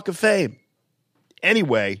Hollywood Walk of Fame.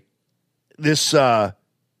 Anyway, this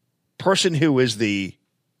person who is the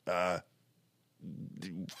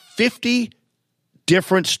 50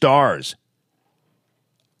 different stars,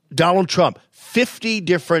 Donald Trump, 50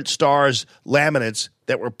 different stars, laminates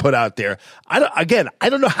that were put out there. I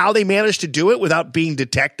don't know how they managed to do it without being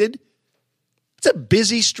detected. It's a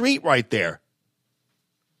busy street right there.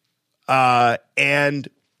 And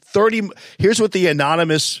 30, here's what the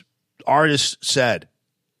anonymous artist said.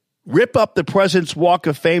 Rip up the president's Walk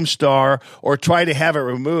of Fame star or try to have it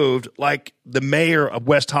removed like the mayor of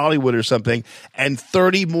West Hollywood or something, and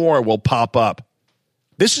 30 more will pop up.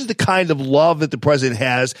 This is the kind of love that the president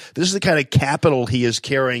has. This is the kind of capital he is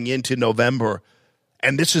carrying into November.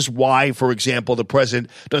 And this is why, for example, the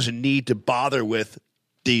president doesn't need to bother with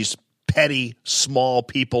these petty, small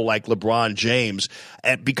people like LeBron James,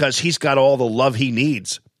 because he's got all the love he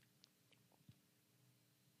needs.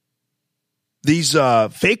 These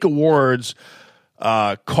fake awards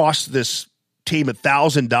cost this team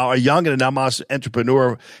 $1,000. A young and anonymous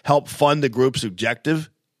entrepreneur helped fund the group's objective,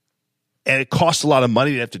 and it costs a lot of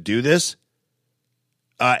money to have to do this.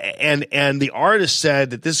 And the artist said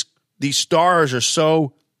that these stars are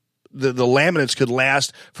so the laminates could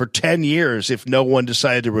last for 10 years if no one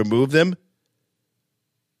decided to remove them.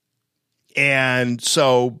 And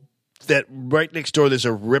so that right next door, there's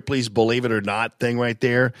a Ripley's Believe It or Not thing right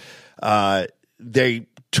there. They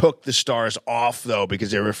took the stars off, though, because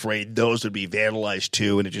they were afraid those would be vandalized,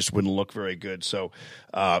 too, and it just wouldn't look very good. So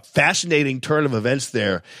fascinating turn of events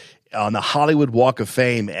there on the Hollywood Walk of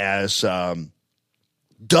Fame as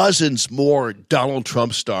dozens more Donald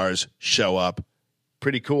Trump stars show up.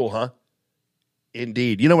 Pretty cool, huh?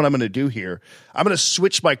 Indeed. You know what I'm going to do here? I'm going to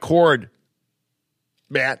switch my cord,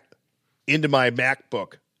 Matt, into my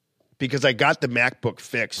MacBook because I got the MacBook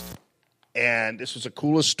fixed. And this was the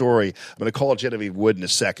coolest story. I'm going to call Genevieve Wood in a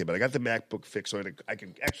second, but I got the MacBook fixed, so I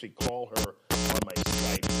can actually call her on my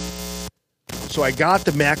Skype. So I got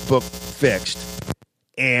the MacBook fixed,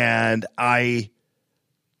 and I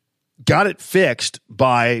got it fixed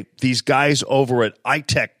by these guys over at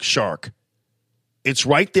iTech Shark. It's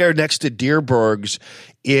right there next to Deerberg's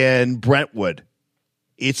in Brentwood.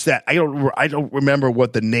 It's that I don't remember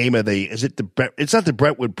what the name of it's not the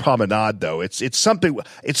Brentwood Promenade though. It's something.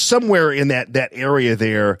 It's somewhere in that area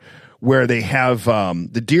there where they have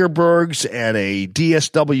the Deerbergs and a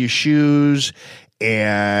DSW Shoes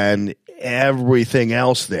and everything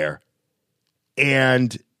else there,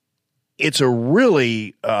 and it's a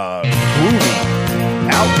really groovy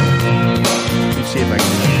outlet. Let me see if I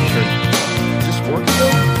can turn. Is this working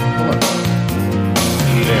though? Hold on.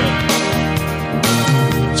 There.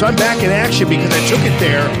 So I'm back in action because I took it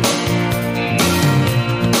there,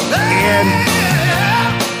 and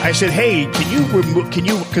I said, "Hey, can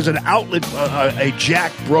you? Because an outlet, a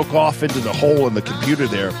jack broke off into the hole in the computer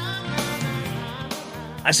there."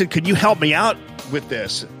 I said, "Can you help me out with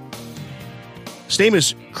this?" His name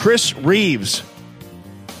is Chris Reeves.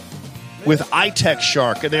 with iTech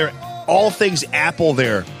Shark, and they're all things Apple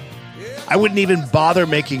there. I wouldn't even bother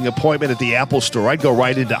making an appointment at the Apple store. I'd go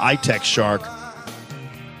right into iTech Shark.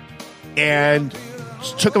 And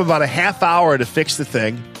it took him about a half hour to fix the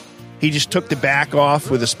thing. He just took the back off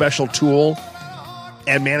with a special tool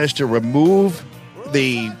and managed to remove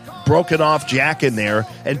the broken off jack in there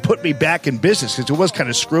and put me back in business because it was kind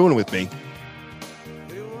of screwing with me.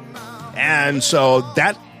 And so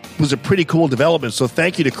that was a pretty cool development. So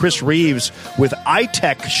thank you to Chris Reeves with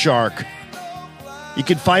iTech Shark. You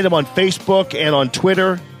can find him on Facebook and on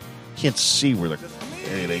Twitter. Can't see where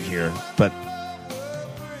anything here, but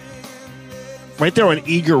right there on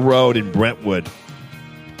Eager Road in Brentwood.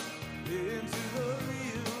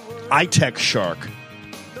 iTech Shark.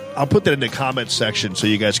 I'll put that in the comments section so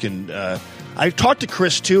you guys can. I talked to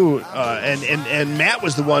Chris too, and Matt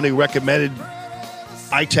was the one who recommended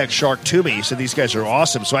iTech Shark to me. He said these guys are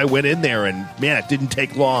awesome. So I went in there, and man, it didn't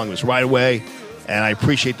take long. It was right away. And I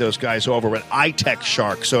appreciate those guys over at iTech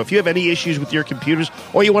Shark. So if you have any issues with your computers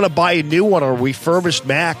or you want to buy a new one or a refurbished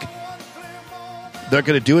Mac, they're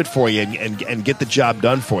going to do it for you and get the job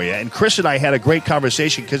done for you. And Chris and I had a great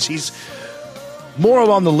conversation because he's more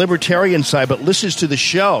on the libertarian side but listens to the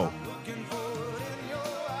show.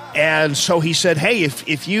 And so he said, hey,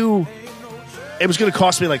 if you... It was going to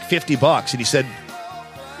cost me like $50. And he said,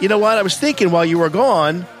 you know what? I was thinking while you were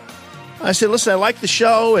gone, I said, listen, I like the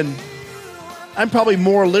show and I'm probably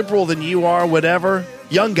more liberal than you are, whatever.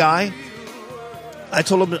 Young guy. I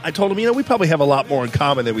told him, you know, we probably have a lot more in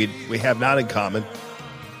common than we have not in common.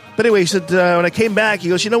 But anyway, he said, when I came back, he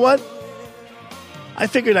goes, you know what? I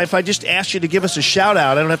figured if I just asked you to give us a shout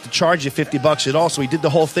out, I don't have to charge you $50 at all. So he did the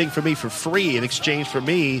whole thing for me for free in exchange for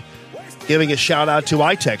me giving a shout out to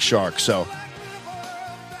iTech Shark. So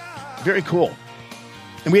very cool.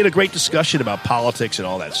 And we had a great discussion about politics and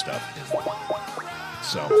all that stuff.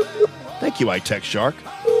 So thank you, iTech Shark.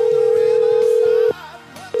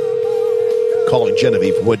 Calling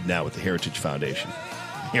Genevieve Wood now with the Heritage Foundation.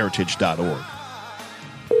 Heritage.org.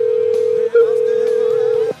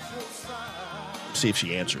 See if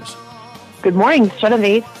she answers. Good morning,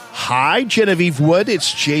 Genevieve. Hi, Genevieve Wood.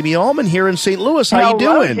 It's Jamie Allman here in St. Louis. How you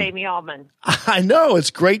doing? Jamie Allman. I know.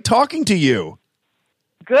 It's great talking to you.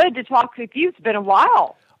 Good to talk with you. It's been a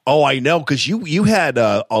while. Oh, I know, because you had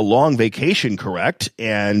a long vacation, correct?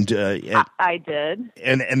 And I did.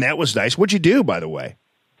 And that was nice. What'd you do, by the way?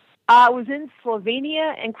 I was in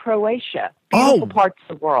Slovenia and Croatia. Beautiful parts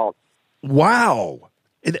of the world. Wow.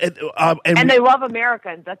 And they love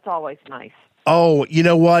Americans. That's always nice. Oh, you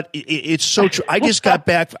know what? It's so true. I just got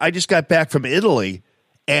back from Italy,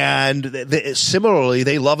 and similarly,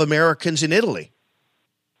 they love Americans in Italy.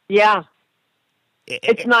 Yeah.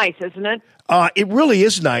 It's nice, isn't it? It really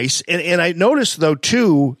is nice. And I noticed, though,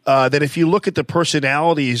 too, that if you look at the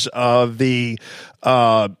personalities of the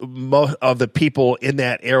people in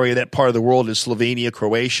that area, that part of the world is Slovenia,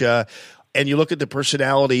 Croatia, and you look at the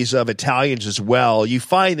personalities of Italians as well, you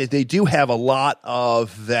find that they do have a lot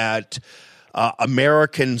of that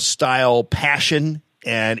American-style passion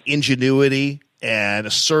and ingenuity and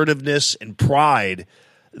assertiveness and pride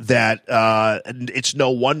that it's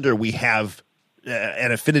no wonder we have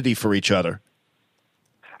an affinity for each other.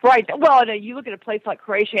 Right. Well, you look at a place like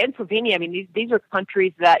Croatia and Slovenia. I mean, these are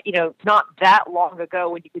countries that, not that long ago,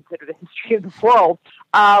 when you consider the history of the world,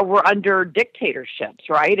 were under dictatorships,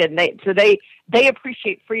 right? And they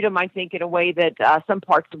appreciate freedom, I think, in a way that some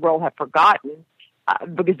parts of the world have forgotten,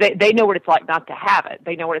 because they know what it's like not to have it.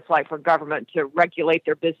 They know what it's like for government to regulate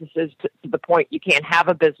their businesses to the point you can't have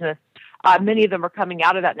a business. Many of them are coming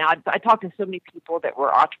out of that now. I talked to so many people that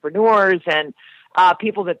were entrepreneurs and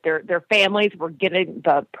people that their families were getting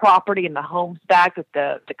the property and the homes back that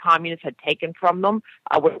the communists had taken from them,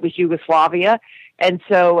 what was Yugoslavia. And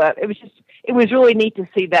so it was really neat to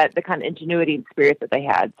see that, the kind of ingenuity and spirit that they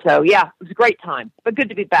had. So, yeah, it was a great time, but good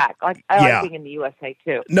to be back. I like being in the USA,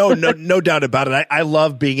 too. No doubt about it. I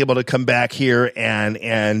love being able to come back here and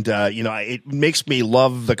it makes me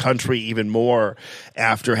love the country even more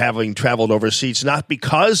after having traveled overseas, not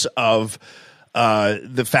because of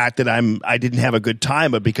the fact that I didn't have a good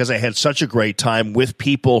time, but because I had such a great time with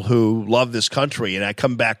people who love this country, and I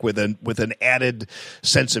come back with an added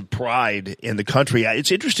sense of pride in the country. It's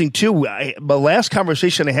interesting too. The last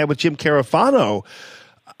conversation I had with Jim Carafano,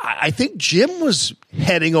 I think Jim was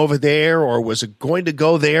heading over there, or was going to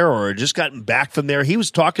go there, or just gotten back from there. He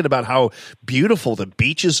was talking about how beautiful the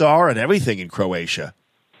beaches are and everything in Croatia.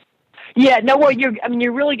 Yeah, no, well,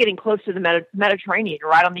 you're really getting close to the Mediterranean,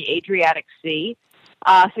 right on the Adriatic Sea.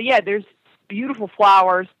 So yeah, there's beautiful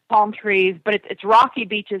flowers, palm trees, but it's rocky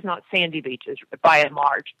beaches, not sandy beaches by and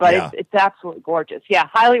large. But it's absolutely gorgeous. Yeah,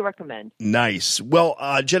 highly recommend. Nice. Well,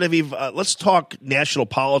 Genevieve, let's talk national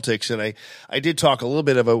politics. And I did talk a little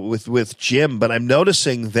bit about with Jim, but I'm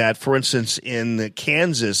noticing that, for instance, in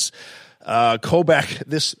Kansas, Kobach,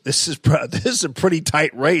 this is a pretty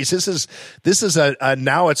tight race. This is a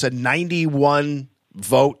now it's a 91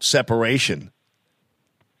 vote separation.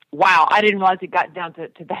 Wow, I didn't realize it got down to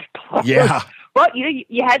that close. Yeah. Well,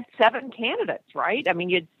 you had 7 candidates, right? I mean,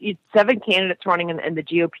 you had 7 candidates running in the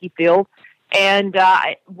GOP field. And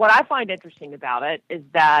what I find interesting about it is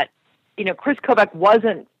that, Chris Kobach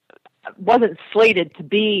wasn't slated to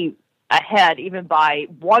be ahead even by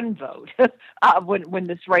 1 vote when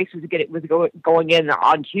this race was going in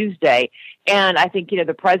on Tuesday. And I think,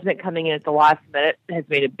 the president coming in at the last minute has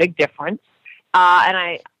made a big difference.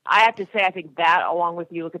 And I have to say, I think that, along with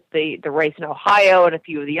you look at the race in Ohio and a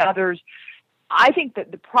few of the others, I think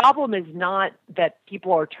that the problem is not that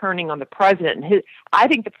people are turning on the president. I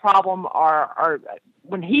think the problem are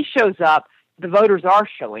when he shows up, the voters are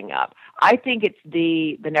showing up. I think it's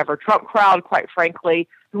the Never Trump crowd, quite frankly,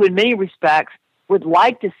 who in many respects would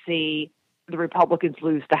like to see the Republicans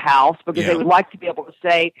lose the House because they would like to be able to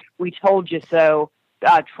say, "We told you so."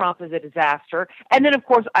 Trump is a disaster. And then, of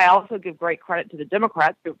course, I also give great credit to the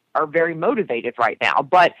Democrats who are very motivated right now.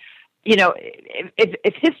 But,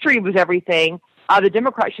 if history was everything, the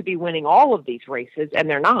Democrats should be winning all of these races, and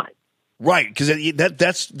they're not. Right, because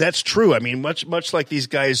that's true. I mean, much like these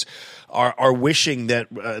guys are wishing that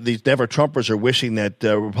these Never Trumpers are wishing that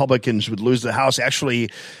Republicans would lose the House.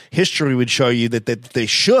 Actually, history would show you that they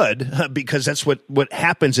should, because that's what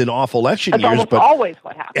happens in off election years. Almost always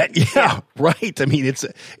what happens. Yeah, right. I mean,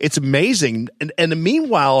 it's amazing. And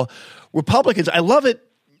meanwhile, Republicans, I love it.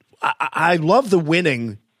 I love the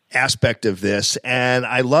winning aspect of this, and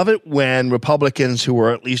I love it when Republicans who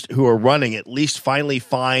are running at least finally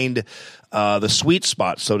find the sweet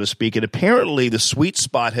spot, so to speak. And apparently, the sweet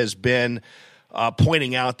spot has been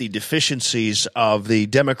pointing out the deficiencies of the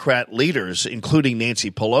Democrat leaders, including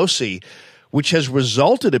Nancy Pelosi, which has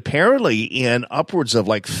resulted apparently in upwards of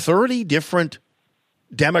like 30 different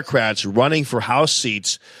Democrats running for House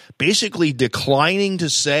seats, basically declining to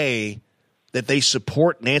say that they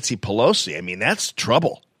support Nancy Pelosi. I mean, that's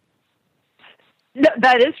trouble. No,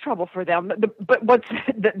 that is trouble for them. But what's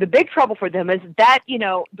the big trouble for them is that,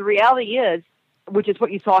 the reality is, which is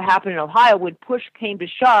what you saw happen in Ohio, when push came to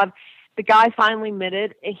shove, the guy finally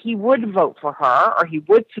admitted he would vote for her or he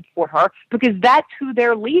would support her because that's who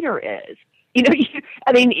their leader is.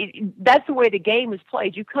 That's the way the game is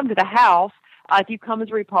played. You come to the House, if you come as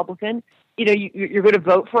a Republican, you're going to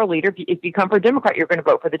vote for a leader. If you come for a Democrat, you're going to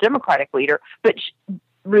vote for the Democratic leader. But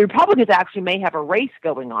Republicans actually may have a race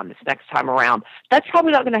going on this next time around. That's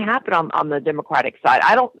probably not going to happen on the Democratic side.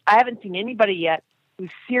 I haven't seen anybody yet who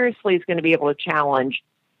seriously is going to be able to challenge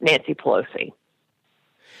Nancy Pelosi.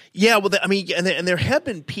 Yeah, well, and there have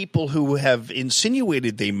been people who have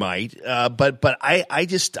insinuated they might, but I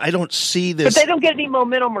don't see this. But they don't get any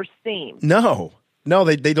momentum or steam. No,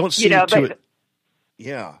 they don't seem to.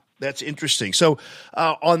 Yeah. That's interesting. So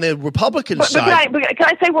on the Republican side, can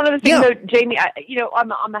I say one other thing, though, Jamie?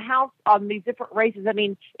 On the House, on these different races, I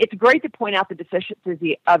mean, it's great to point out the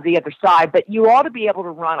deficiencies of the other side, but you ought to be able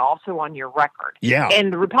to run also on your record. Yeah.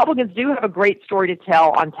 And the Republicans do have a great story to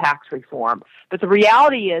tell on tax reform, but the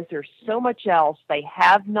reality is there's so much else they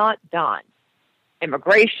have not done: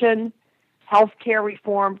 immigration, health care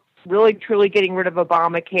reform, really truly getting rid of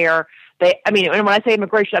Obamacare. And when I say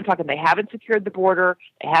immigration, I'm talking they haven't secured the border,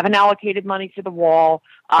 they haven't allocated money for the wall,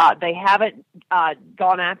 they haven't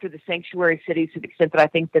gone after the sanctuary cities to the extent that I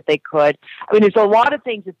think that they could. I mean, there's a lot of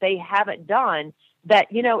things that they haven't done that,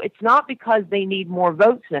 it's not because they need more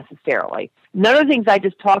votes necessarily. None of the things I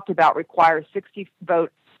just talked about require a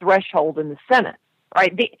 60-vote threshold in the Senate,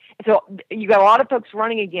 right? So you got a lot of folks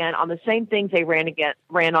running again on the same things they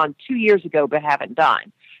ran on 2 years ago but haven't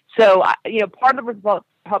done. So, part of the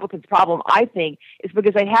Republicans' problem, I think, is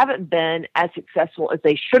because they haven't been as successful as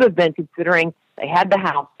they should have been, considering they had the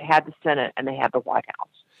House, they had the Senate, and they had the White House.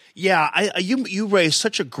 Yeah, you raised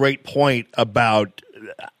such a great point about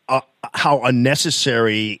how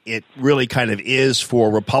unnecessary it really kind of is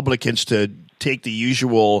for Republicans to take the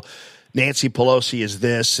usual Nancy Pelosi is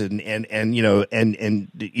this, and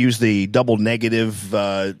use the double negative,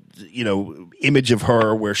 image of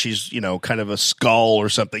her where she's, kind of a skull or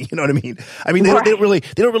something. You know what I mean? I mean, they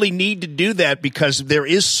don't really need to do that because there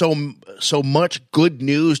is so much good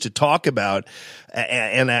news to talk about,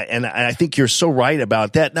 and I think you're so right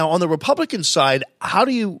about that. Now, on the Republican side, how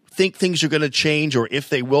do you think things are going to change, or if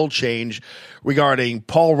they will change, regarding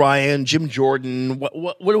Paul Ryan, Jim Jordan?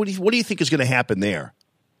 What do you think is going to happen there?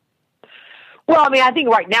 Well, I mean, I think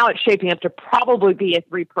right now it's shaping up to probably be a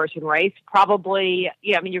 3-person race. Probably,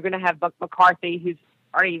 you're going to have Buck McCarthy, who's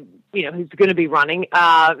already, who's going to be running,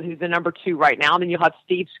 who's the number 2 right now. And then you'll have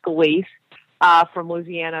Steve Scalise from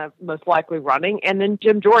Louisiana most likely running. And then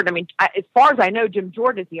Jim Jordan. I mean, as far as I know, Jim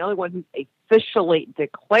Jordan is the only one who's officially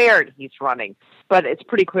declared he's running. But it's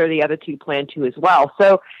pretty clear the other 2 plan to as well.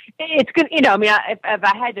 So it's good. If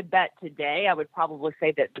I had to bet today, I would probably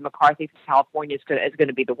say that the McCarthy from California is going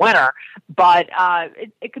to be the winner. But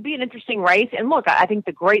it could be an interesting race. And look, I think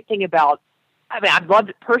the great thing about, I'd love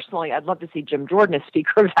to see Jim Jordan as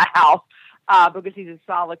Speaker of the House. Because he's a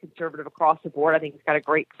solid conservative across the board. I think he's got a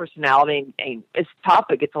great personality and it's tough,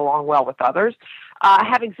 but gets along well with others.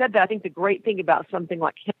 Having said that, I think the great thing about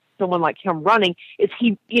someone like him running is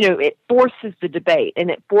it forces the debate,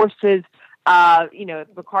 and it forces, if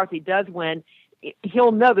McCarthy does win,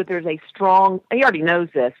 he'll know that there's he already knows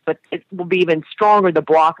this, but it will be even stronger, the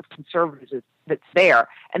block of conservatives that's there.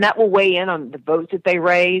 And that will weigh in on the votes that they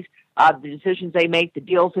raise, the decisions they make, the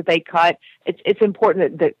deals that they cut. It's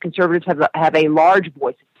important that conservatives have a large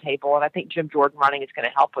voice at the table, and I think Jim Jordan running is going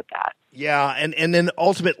to help with that. Yeah, and then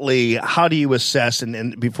ultimately, how do you assess,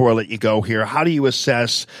 and before I let you go here, how do you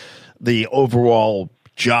assess the overall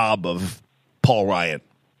job of Paul Ryan?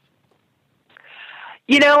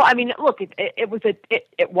 Look,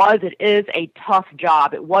 it is a tough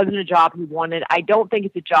job. It wasn't a job he wanted. I don't think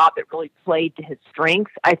it's a job that really played to his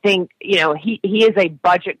strengths. I think, he is a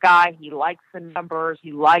budget guy. He likes the numbers.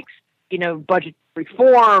 He likes, budget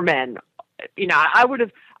reform. And, I would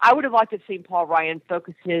have liked to have seen Paul Ryan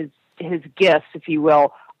focus his gifts, if you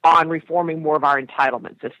will, on reforming more of our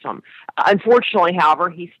entitlement system. Unfortunately, however,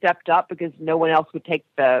 he stepped up because no one else would they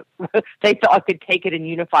thought could take it and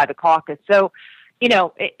unify the caucus. So,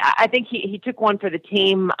 I think he took one for the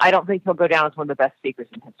team. I don't think he'll go down as one of the best speakers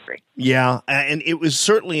in history. Yeah, and it was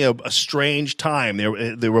certainly a strange time.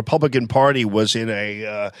 The Republican Party was in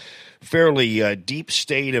a fairly deep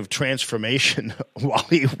state of transformation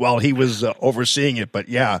while he was overseeing it. But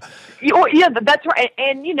yeah, that's right.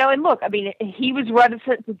 And look, I mean, he was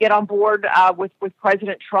reticent to get on board with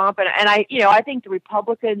President Trump, and I think the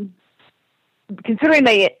Republicans, considering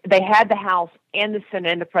they had the House and the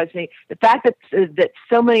Senate and the President, the fact that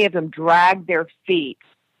so many of them dragged their feet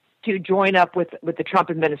to join up with the Trump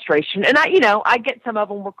administration, and I get some of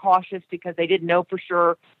them were cautious because they didn't know for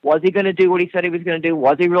sure, was he going to do what he said he was going to do?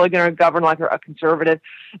 Was he really going to govern like a conservative?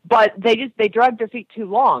 But they dragged their feet too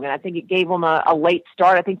long, and I think it gave them a late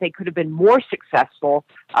start. I think they could have been more successful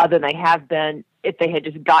than they have been if they had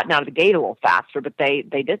just gotten out of the gate a little faster, but they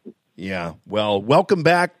didn't. Yeah. Well, welcome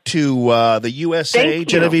back to the USA,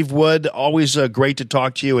 Genevieve Wood. Always great to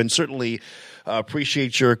talk to you, and certainly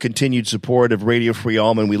appreciate your continued support of Radio Free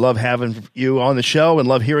Allman. We love having you on the show and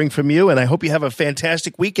love hearing from you, and I hope you have a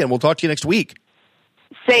fantastic weekend. We'll talk to you next week.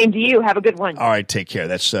 Same to you. Have a good one. All right. Take care.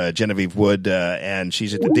 That's Genevieve Wood, and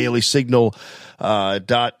she's at the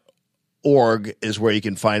dailysignal.org is where you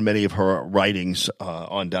can find many of her writings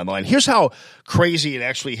on down the line. Here's how crazy it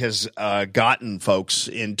actually has gotten, folks,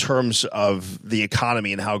 in terms of the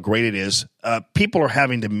economy and how great it is. People are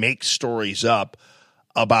having to make stories up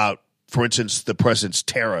about, for instance, the president's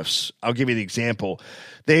tariffs. I'll give you an example.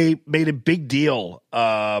 They made a big deal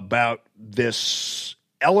about this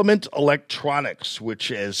Element Electronics,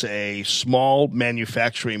 which is a small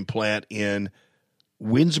manufacturing plant in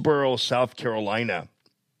Winnsboro, South Carolina.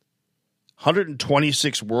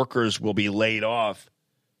 126 workers will be laid off.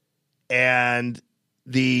 And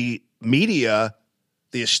the media,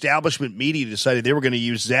 the establishment media, decided they were going to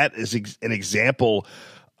use that as an example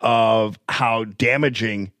of how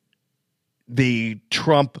damaging the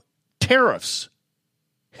Trump tariffs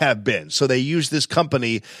have been. So they used this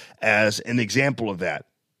company as an example of that.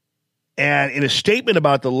 And in a statement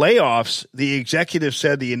about the layoffs, the executive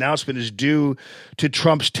said the announcement is due to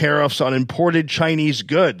Trump's tariffs on imported Chinese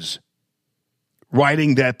goods,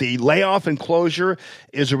 writing that the layoff and closure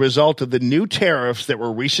is a result of the new tariffs that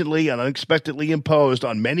were recently and unexpectedly imposed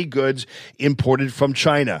on many goods imported from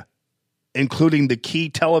China, including the key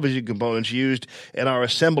television components used in our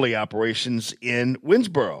assembly operations in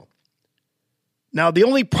Winnsboro. Now, the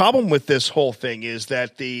only problem with this whole thing is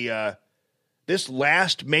that the this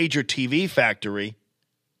last major TV factory,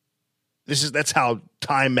 that's how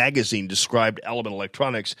Time Magazine described Element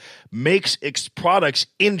Electronics, makes its products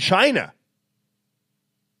in China.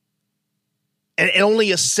 And it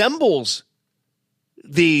only assembles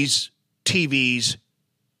these TVs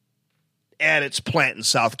at its plant in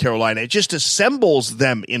South Carolina. It just assembles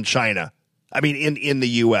them in China. I mean, in the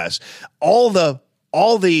U.S. All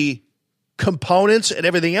the components and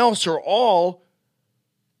everything else are all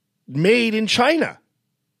made in China.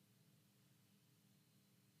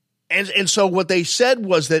 And so what they said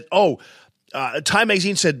was that, Time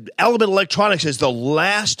Magazine said Element Electronics is the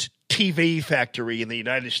last TV factory in the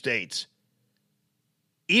United States.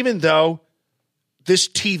 Even though this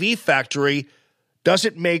TV factory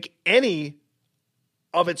doesn't make any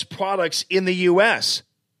of its products in the U.S.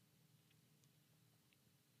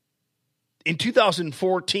 In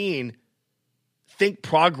 2014, Think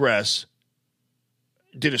Progress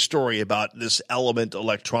did a story about this Element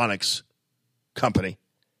Electronics company.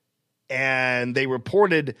 And they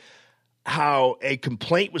reported how a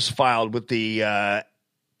complaint was filed with the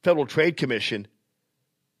Federal Trade Commission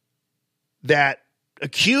that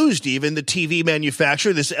accused even the TV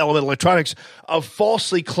manufacturer, this Element Electronics, of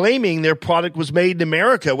falsely claiming their product was made in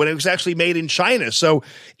America when it was actually made in China. So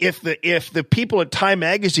if the people at Time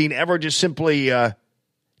Magazine ever just simply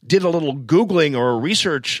did a little Googling or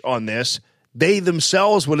research on this, they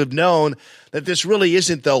themselves would have known that this really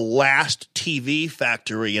isn't the last TV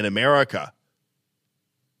factory in America.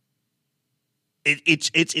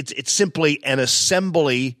 It's simply an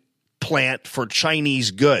assembly plant for Chinese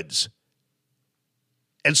goods.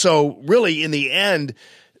 And so really in the end,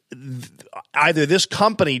 either this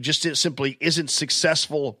company just simply isn't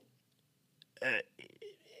successful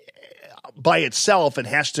by itself and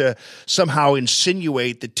has to somehow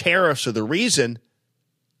insinuate the tariffs are the reason,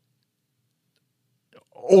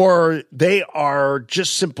 or they are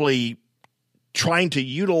just simply trying to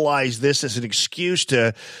utilize this as an excuse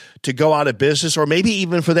to go out of business, or maybe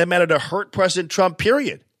even for that matter to hurt President Trump,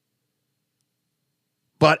 period.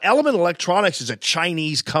 But Element Electronics is a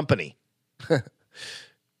Chinese company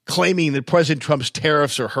claiming that President Trump's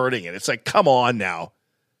tariffs are hurting it. It's like, come on now.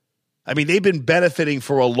 I mean, they've been benefiting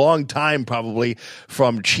for a long time probably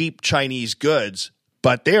from cheap Chinese goods,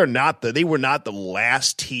 but they were not the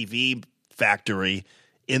last TV factory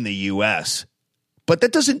in the U.S. But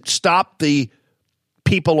that doesn't stop the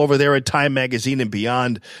people over there at Time Magazine and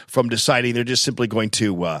beyond from deciding they're just simply going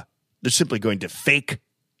to fake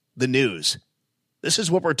the news. This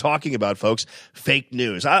is what we're talking about, folks. Fake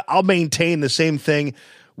news. I'll maintain the same thing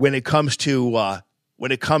when it comes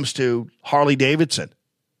to Harley Davidson.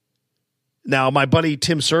 Now, my buddy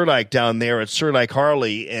Tim Surdike down there at Surdike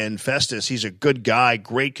Harley in Festus, he's a good guy,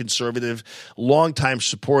 great conservative, longtime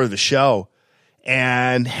supporter of the show,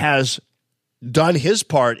 and has done his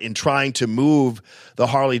part in trying to move the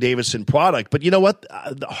Harley Davidson product. But you know what?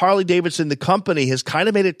 Harley Davidson, the company, has kind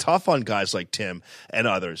of made it tough on guys like Tim and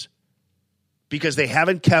others, because they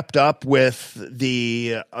haven't kept up with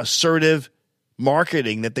the assertive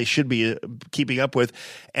marketing that they should be keeping up with.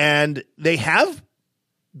 And they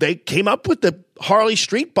came up with the Harley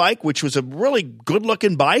Street Bike, which was a really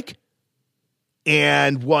good-looking bike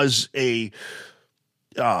and was a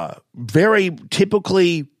very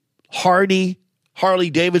typically hardy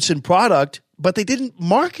Harley-Davidson product, but they didn't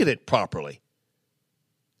market it properly.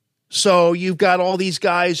 So you've got all these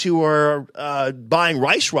guys who are buying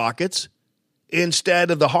rice rockets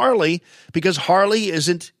instead of the Harley, because Harley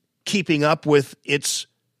isn't keeping up with its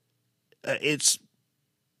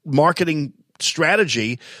marketing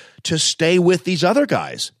strategy to stay with these other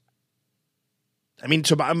guys. I mean,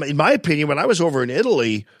 in my opinion, when I was over in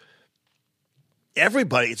Italy,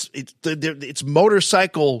 everybody, it's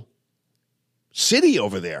motorcycle city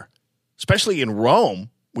over there, especially in Rome,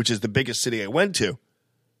 which is the biggest city I went to.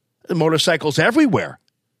 The motorcycles everywhere.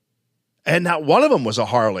 And not one of them was a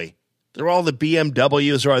Harley. They're all the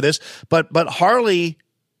BMWs or this, but Harley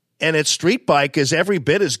and its street bike is every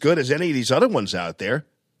bit as good as any of these other ones out there.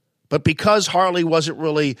 But because Harley wasn't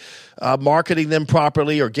really marketing them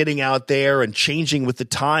properly or getting out there and changing with the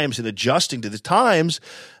times and adjusting to the times,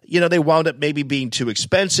 they wound up maybe being too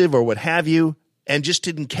expensive or what have you, and just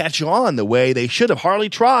didn't catch on the way they should have. Harley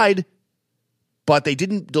tried, but they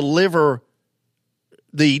didn't deliver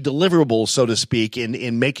the deliverables, so to speak,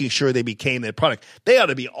 in making sure they became that product. They ought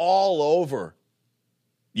to be all over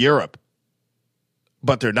Europe,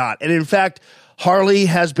 but they're not. And in fact, Harley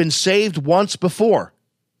has been saved once before.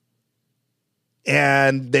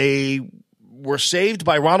 And they were saved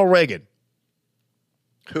by Ronald Reagan,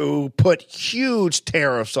 who put huge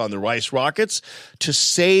tariffs on the rice rockets to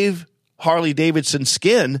save Harley Davidson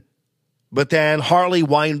skin But then Harley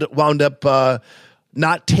wound up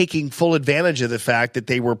not taking full advantage of the fact that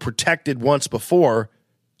they were protected once before,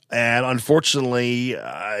 and unfortunately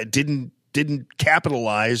didn't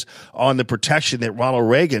capitalize on the protection that Ronald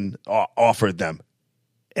Reagan offered them.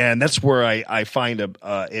 And that's where I find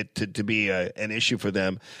it to be an issue for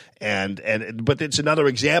them. But it's another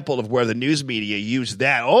example of where the news media used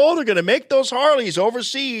that. Oh, they're going to make those Harleys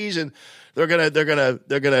overseas, and they're going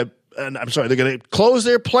to close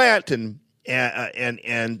their plant and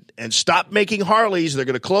stop making Harleys. They're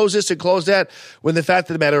going to close this and close that. When the fact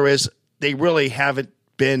of the matter is, they really haven't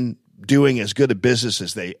been doing as good a business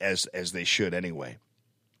as they should anyway.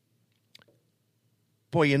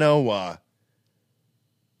 Boy,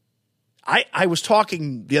 I was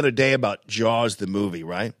talking the other day about Jaws, the movie,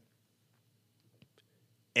 right?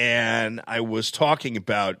 And I was talking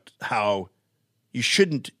about how you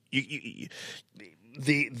shouldn't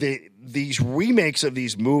these remakes of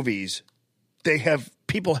these movies,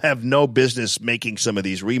 people have no business making some of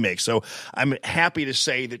these remakes. So I'm happy to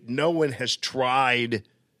say that no one has tried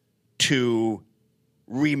to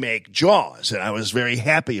remake Jaws, and I was very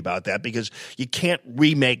happy about that because you can't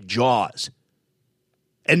remake Jaws.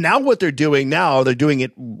 And now what they're doing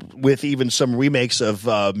it with even some remakes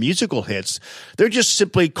of musical hits. They're just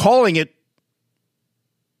simply calling it,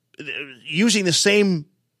 using the same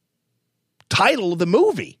title of the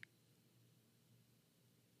movie.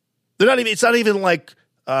 It's not even like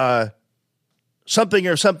something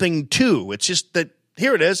or something 2. It's just that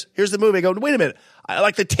here it is. Here's the movie. I go, wait a minute. I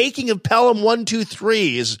like The Taking of Pelham 1, 2,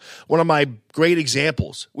 3 is one of my great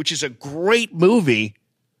examples, which is a great movie.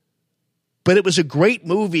 But it was a great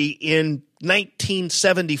movie in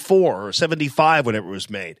 1974 or 75, whenever it was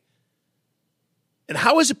made. And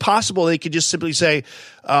how is it possible they could just simply say,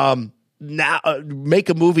 make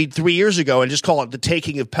a movie 3 years ago and just call it The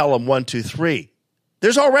Taking of Pelham 1, 2, 3?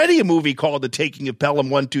 There's already a movie called The Taking of Pelham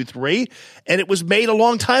 1, 2, 3, and it was made a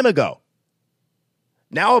long time ago.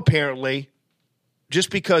 Now, apparently, just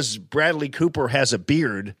because Bradley Cooper has a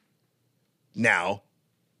beard now,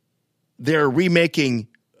 they're remaking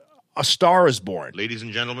A Star is Born. Ladies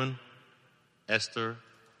and gentlemen, Esther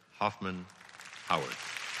Hoffman Howard.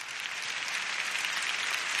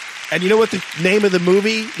 And you know what the name of the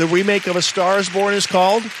movie, the remake of A Star is Born, is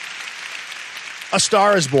called? A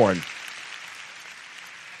Star is Born.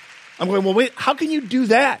 I'm going, well, wait, how can you do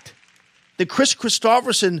that? The Chris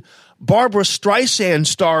Christopherson, Barbara Streisand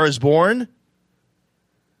Star is Born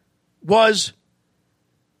was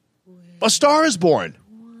A Star is Born.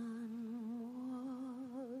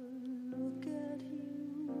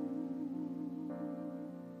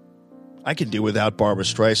 I can do without Barbara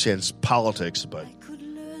Streisand's politics, but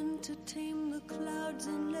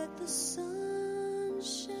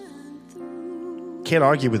can't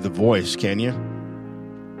argue with the voice, can you?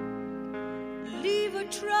 Leave a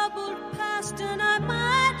troubled past and I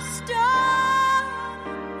might start.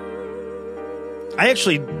 I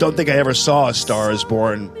actually don't think I ever saw A Star is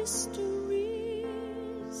Born.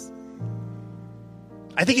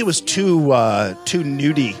 I think it was too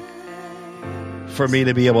nudie for me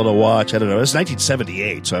to be able to watch. I don't know. It was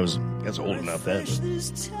 1978, so I was old enough then.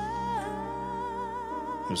 But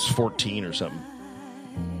I was 14 or something.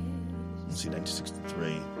 Let's see,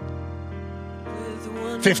 1963.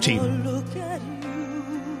 15.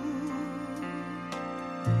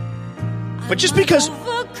 But just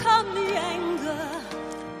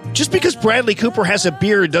because Bradley Cooper has a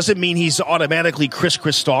beard doesn't mean he's automatically Chris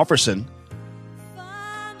Christopherson.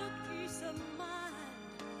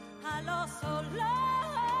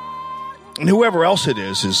 And whoever else it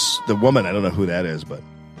is the woman. I don't know who that is, but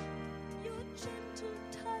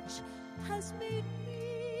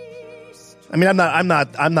I mean, I'm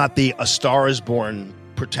not the A Star is Born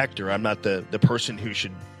protector. I'm not the person who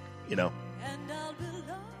should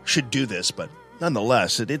do this, but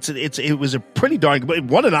nonetheless, it was a pretty darn good. It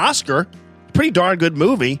won an Oscar, pretty darn good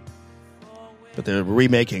movie. But they're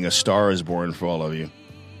remaking A Star is Born for all of you.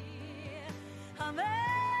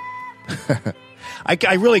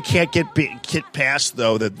 I really can't get past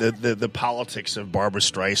though the politics of Barbara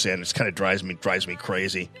Streisand. It kind of drives me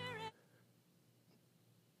crazy.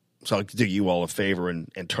 So I'll do you all a favor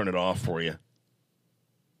and turn it off for you.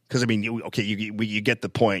 Because I mean, you get the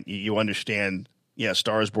point. You understand. Yeah,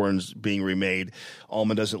 Star is Born's being remade.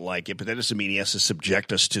 Alma doesn't like it, but that doesn't mean he has to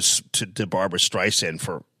subject us to Barbara Streisand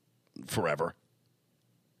for forever.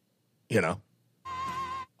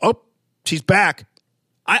 Oh, she's back.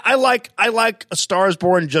 I like A Star is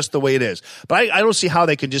Born just the way it is, but I don't see how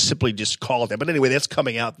they can just simply call it that. But anyway, that's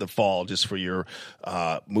coming out in the fall just for your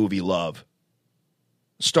movie love.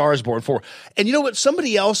 Star is Born 4. And you know what?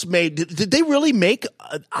 Somebody else made, did they really make,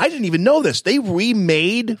 I didn't even know this. They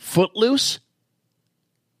remade Footloose?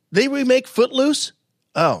 They remake Footloose?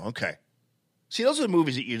 Oh, okay. See, those are the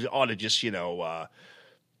movies that you ought to just, you ought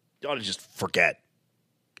to just forget.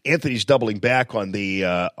 Anthony's doubling back on the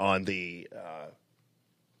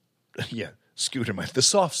Scooter, the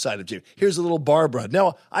soft side of Jimmy. Here's a little Barbara.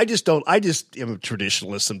 No, I just am a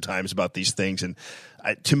traditionalist sometimes about these things. And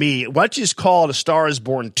to me, why don't you just call it A Star is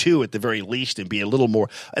Born 2 at the very least and be a little more.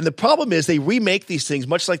 And the problem is they remake these things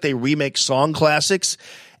much like they remake song classics.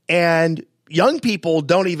 And young people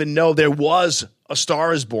don't even know there was A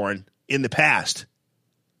Star is Born in the past.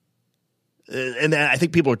 And I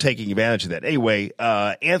think people are taking advantage of that. Anyway,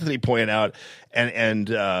 Anthony pointed out, and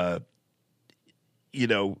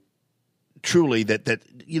truly that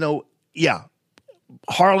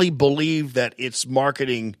Harley believed that its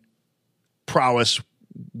marketing prowess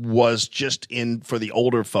was just in for the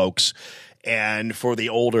older folks and for the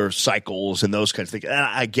older cycles and those kinds of things. And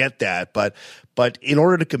I get that, but in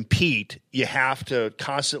order to compete, you have to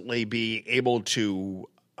constantly be able to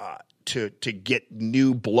get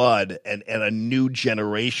new blood and a new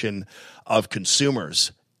generation of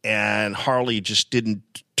consumers. And Harley just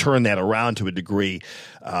didn't turn that around to a degree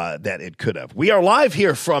that it could have. We are live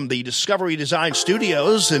here from the Discovery Design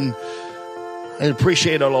Studios, and I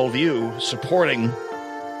appreciate all of you supporting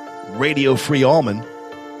Radio Free Allman.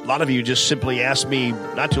 A lot of you just simply asked me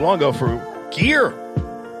not too long ago for gear.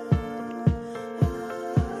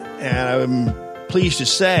 And I'm pleased to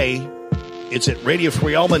say it's at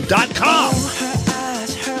RadioFreeAllman.com.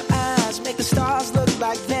 Her eyes make the stars look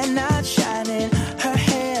like they're not shining. Her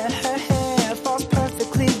hair falls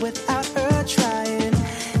perfectly without her trying.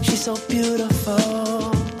 She's so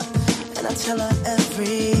beautiful, and I tell her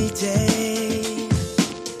every day.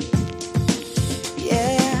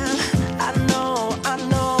 Yeah, I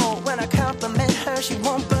know, when I compliment her, she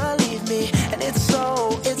won't believe me. And it's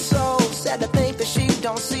so sad to think that she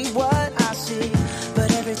don't see what I see.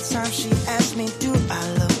 But every time she asks me, do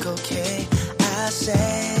I look okay? I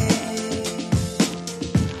say,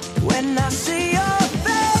 when I see your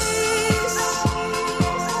face,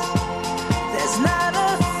 there's not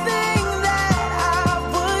a thing that I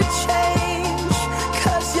would change.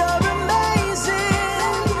 'Cause you're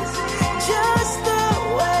amazing, just the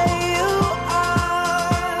way you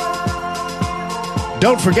are.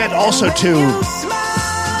 Don't forget also to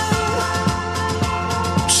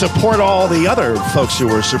support all the other folks who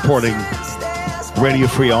are supporting Radio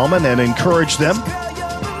Free Allman and encourage them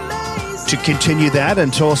to continue that.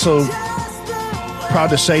 And to also proud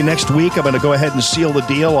to say next week I'm going to go ahead and seal the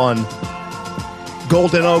deal on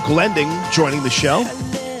Golden Oak Lending joining the show.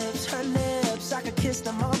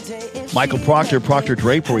 Michael Proctor, Proctor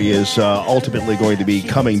Drapery, is ultimately going to be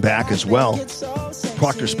coming back as well.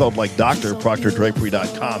 Proctor spelled like doctor,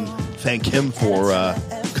 proctordrapery.com. Thank him for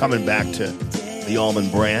coming back to the Allman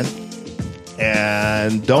brand.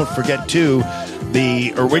 And don't forget, too,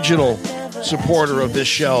 the original supporter of this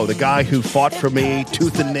show, the guy who fought for me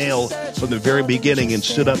tooth and nail from the very beginning and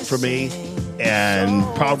stood up for me, and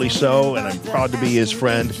proudly so, and I'm proud to be his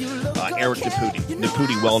friend, Eric Naputi,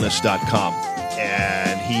 NaputiWellness.com.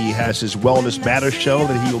 And he has his Wellness Matters show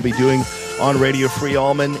that he will be doing on Radio Free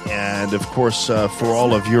Allman. And, of course, for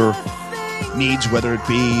all of your needs, whether it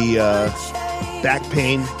be back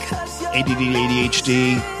pain, ADD,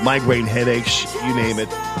 ADHD, migraine headaches, you name it,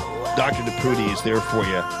 Dr. Naputi is there for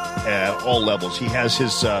you at all levels. He has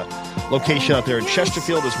his location out there in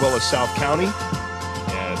Chesterfield as well as South County.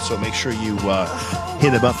 And so make sure you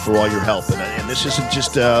hit him up for all your help. And this isn't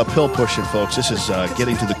just pill pushing, folks. This is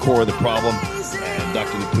getting to the core of the problem. And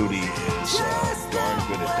Dr. Naputi is darn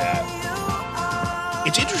good at that.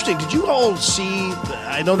 It's interesting. Did you all see,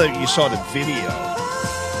 I know that you saw the video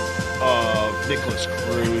of Nicholas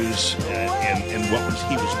Cruz and what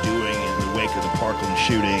he was doing in the wake of the Parkland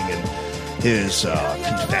shooting and his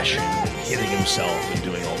confession, hitting himself and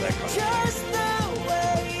doing all that kind of thing.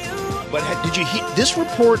 But did you hear, this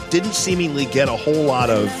report didn't seemingly get a whole lot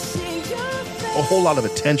of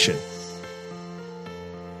attention,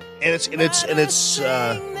 and it's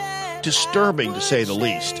disturbing to say the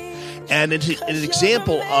least, and it's an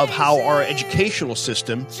example of how our educational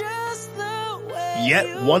system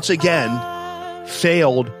yet once again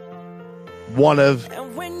failed one of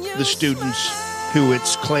the students who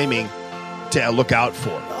it's claiming to look out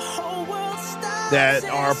for. That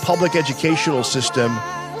our public educational system,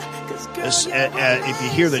 if you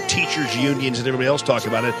hear the teachers' unions and everybody else talk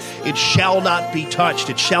about it, it shall not be touched.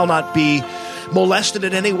 It shall not be molested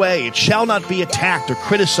in any way. It shall not be attacked or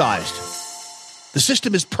criticized. The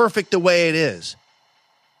system is perfect the way it is.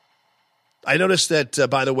 I noticed that,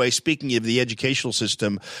 by the way, speaking of the educational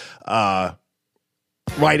system, right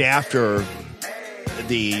after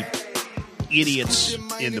the idiots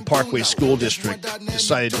in the Parkway School District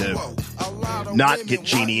decided to not get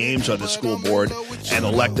Jeannie Ames on the school board and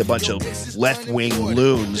elect a bunch of left-wing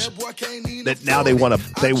loons, that now they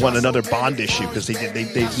want another bond issue because they're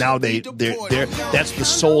that's the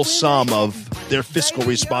sole sum of their fiscal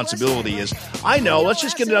responsibility is, I know, let's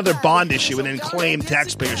just get another bond issue and then claim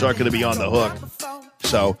taxpayers aren't going to be on the hook.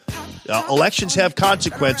 So elections have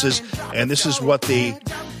consequences, and this is what the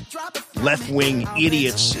left-wing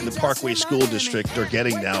idiots in the Parkway School District are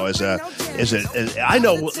getting now as a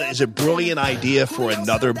brilliant idea for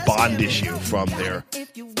another bond issue from their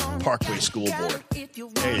Parkway School Board.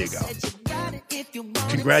 There you go.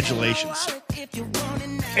 Congratulations.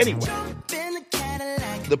 Anyway,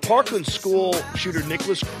 the Parkland school shooter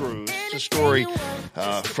Nicholas Cruz, it's a story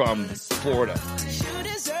from Florida,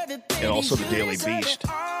 and also the Daily Beast.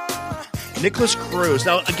 Nicholas Cruz.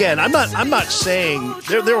 Now, again, I'm not saying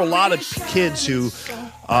there are a lot of kids who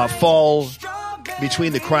fall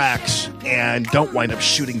between the cracks and don't wind up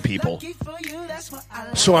shooting people.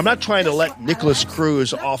 So I'm not trying to let Nicholas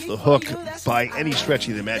Cruz off the hook by any stretch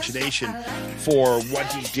of the imagination for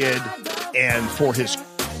what he did and for his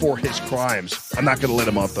crimes. I'm not going to let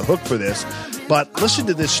him off the hook for this. But listen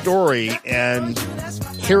to this story and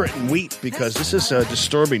hear it and weep, because this is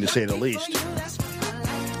disturbing to say the least.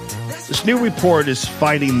 This new report is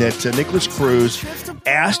finding that Nicholas Cruz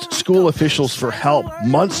asked school officials for help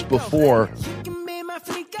months before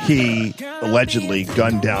he allegedly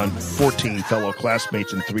gunned down 14 fellow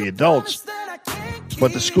classmates and 3 adults,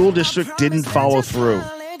 but the school district didn't follow through.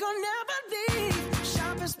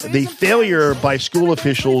 The failure by school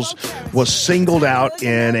officials was singled out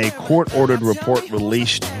in a court-ordered report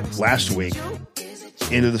released last week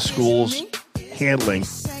into the school's handling,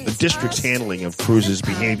 the district's handling of Cruz's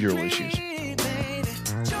behavioral issues.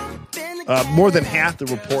 More than half the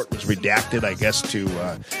report was redacted, I guess, to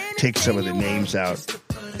take some of the names out.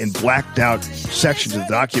 And blacked out sections of the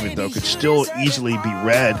document, though, could still easily be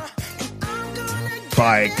read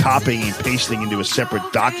by copying and pasting into a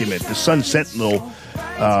separate document. The Sun Sentinel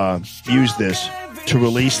used this to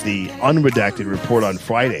release the unredacted report on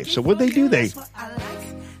Friday. So what they do, they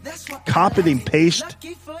copied and pasted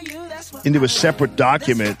into a separate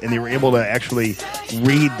document, and they were able to actually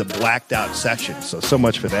read the blacked out section. So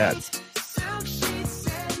much for that.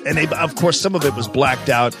 And they, of course, some of it was blacked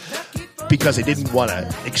out because they didn't want to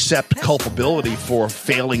accept culpability for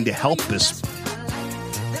failing to help this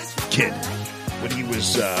kid when he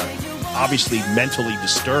was obviously mentally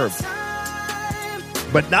disturbed.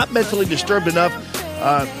 But not mentally disturbed enough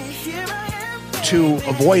to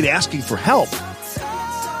avoid asking for help.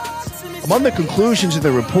 Among the conclusions of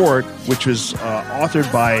the report, which was authored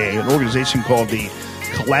by an organization called the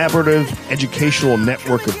Collaborative Educational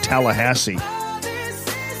Network of Tallahassee,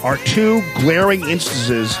 are 2 glaring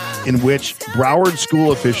instances in which Broward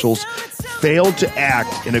school officials failed to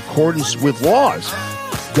act in accordance with laws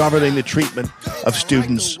governing the treatment of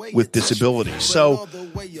students with disabilities. So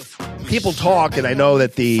people talk, and I know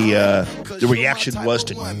that the reaction was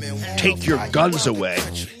to take your guns away.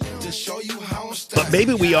 But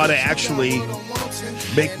maybe we ought to actually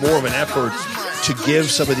make more of an effort to give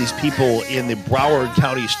some of these people in the Broward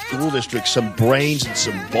County School District some brains and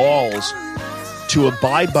some balls to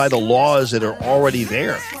abide by the laws that are already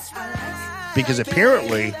there. Because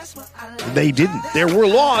apparently they didn't. There were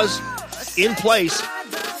laws in place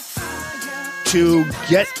to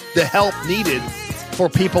get the help needed for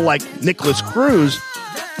people like Nicholas Cruz,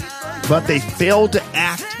 but they failed to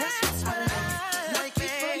act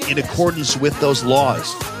in accordance with those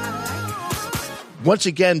laws. Once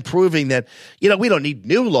again, proving that, we don't need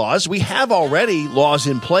new laws. We have already laws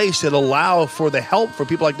in place that allow for the help for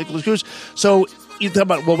people like Nicholas Cruz. So you talk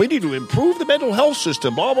about, well, we need to improve the mental health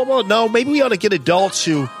system, blah, blah, blah. No, maybe we ought to get adults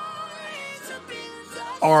who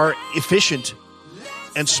are efficient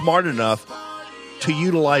and smart enough to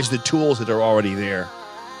utilize the tools that are already there.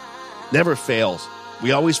 Never fails.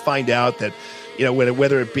 We always find out that,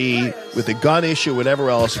 whether it be with the gun issue or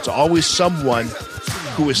whatever else, it's always someone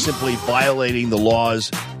who is simply violating the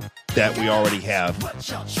laws that we already have.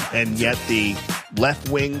 And yet the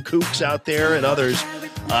left-wing kooks out there and others,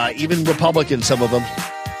 even Republicans, some of them,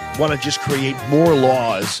 want to just create more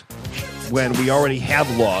laws when we already have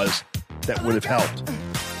laws that would have helped.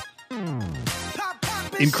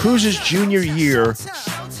 In Cruz's junior year,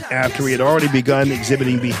 after he had already begun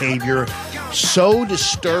exhibiting behavior so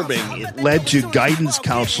disturbing it led to guidance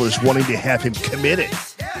counselors wanting to have him committed.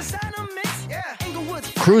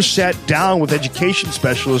 Cruz sat down with education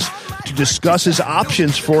specialists to discuss his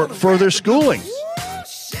options for further schooling.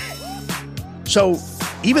 So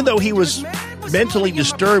even though he was mentally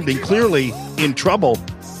disturbed and clearly in trouble,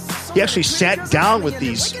 he actually sat down with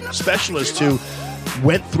these specialists who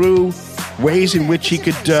went through ways in which he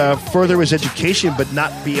could further his education but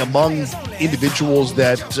not be among individuals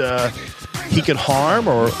that he could harm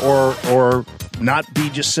or not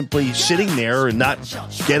be just simply sitting there and not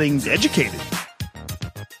getting educated.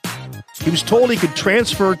 He was told he could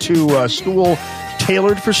transfer to a school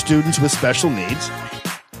tailored for students with special needs.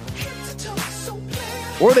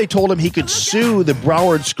 Or they told him he could sue the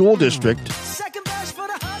Broward School District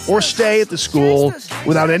or stay at the school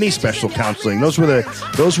without any special counseling. Those were the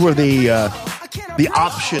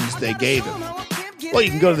options they gave him. Well,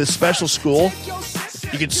 you can go to this special school,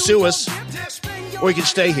 you can sue us, or you can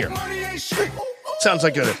stay here. Sounds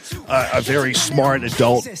like a very smart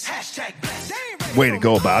adult way to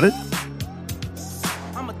go about it.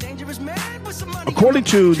 According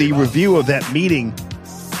to the review of that meeting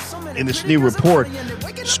in this new report,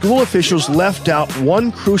 school officials left out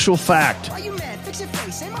one crucial fact.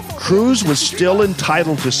 Cruz was still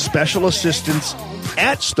entitled to special assistance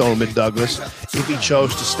at Stoneman Douglas if he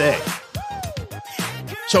chose to stay.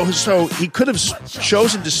 So he could have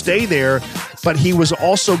chosen to stay there, but he was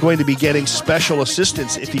also going to be getting special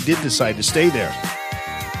assistance if he did decide to stay there.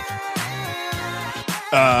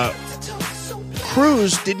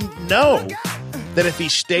 Cruz didn't know that if he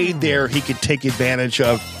stayed there, he could take advantage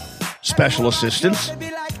of special assistance.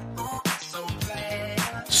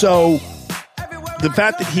 So the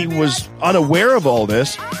fact that he was unaware of all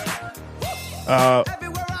this,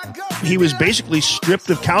 he was basically stripped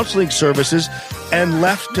of counseling services and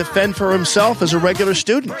left to fend for himself as a regular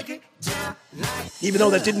student, even though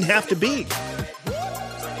that didn't have to be.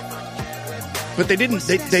 But they didn't.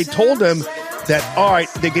 They told him that, all right,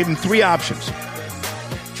 they gave him three options.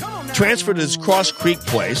 Transfer to this Cross Creek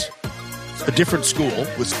place, a different school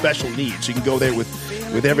with special needs. You can go there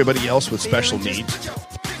with everybody else with special needs.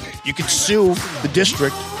 You can sue the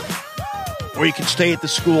district, or you can stay at the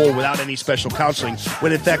school without any special counseling,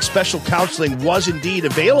 when in fact special counseling was indeed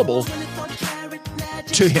available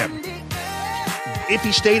to him. If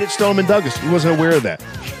he stayed at Stoneman Douglas, he wasn't aware of that.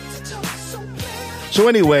 So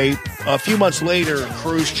anyway, a few months later,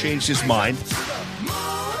 Cruz changed his mind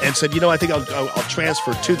and said, I think I'll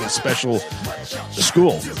transfer to this special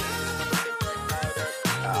school.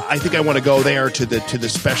 I think I want to go there to the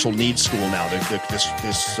special needs school now.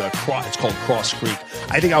 It's called Cross Creek.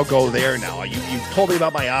 I think I'll go there now. You told me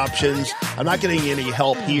about my options. I'm not getting any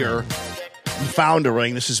help here. I'm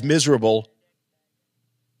foundering. This is miserable.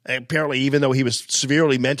 And apparently, even though he was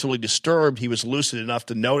severely mentally disturbed, he was lucid enough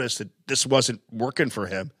to notice that this wasn't working for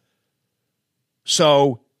him.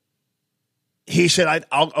 So he said,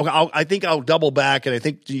 I think I'll double back, and I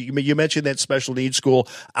think you mentioned that special needs school.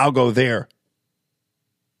 I'll go there.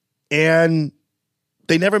 And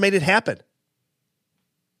they never made it happen.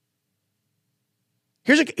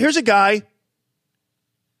 Here's a guy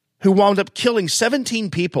who wound up killing 17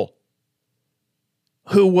 people,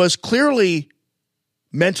 who was clearly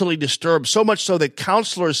mentally disturbed, so much so that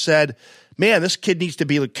counselors said, man, this kid needs to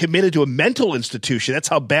be committed to a mental institution. That's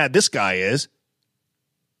how bad this guy is.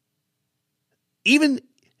 Even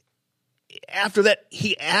after that,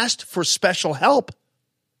 he asked for special help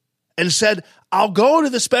and said, I'll go to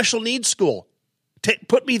the special needs school.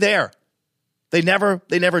 Put me there. They never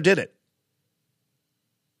did it.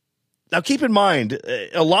 Now, keep in mind,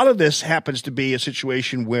 a lot of this happens to be a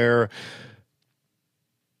situation where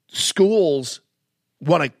schools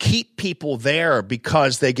want to keep people there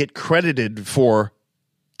because they get credited for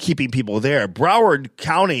keeping people there. Broward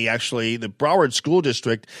County, actually, the Broward School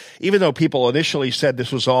District, even though people initially said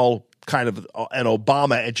this was all kind of an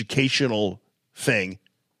Obama educational thing,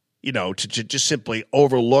 to just simply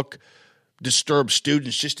overlook disturbed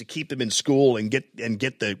students just to keep them in school and get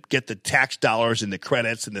the tax dollars and the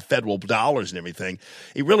credits and the federal dollars and everything.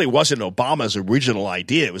 It really wasn't Obama's original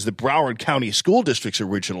idea. It was the Broward County School District's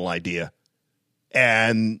original idea.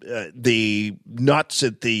 And the nuts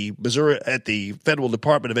at the Federal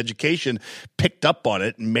Department of Education picked up on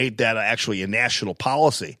it and made that actually a national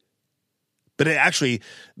policy. But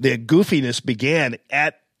the goofiness began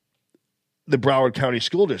at the Broward County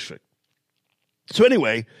School District. So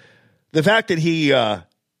anyway, the fact that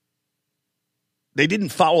they didn't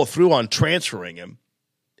follow through on transferring him,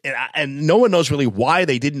 and no one knows really why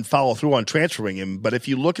they didn't follow through on transferring him, but if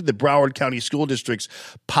you look at the Broward County School District's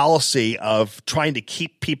policy of trying to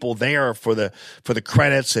keep people there for the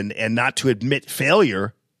credits and not to admit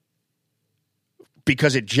failure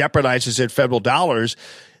because it jeopardizes their federal dollars,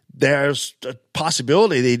 there's a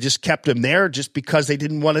possibility they just kept him there just because they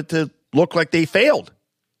didn't want it to look like they failed.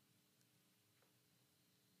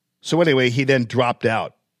 So anyway, he then dropped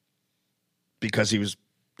out because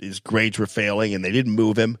his grades were failing and they didn't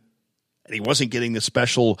move him. And he wasn't getting the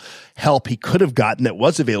special help he could have gotten that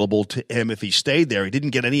was available to him if he stayed there. He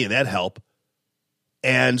didn't get any of that help.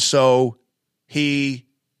 And so he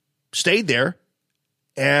stayed there,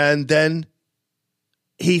 and then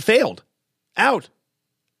he failed out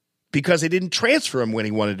because they didn't transfer him when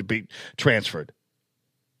he wanted to be transferred.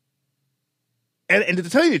 And to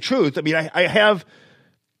tell you the truth, I mean, I have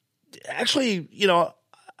actually,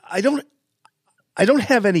 I don't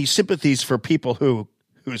have any sympathies for people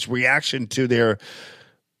whose reaction to their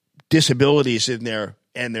disabilities and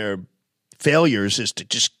their failures is to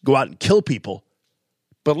just go out and kill people.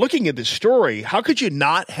 But looking at this story, how could you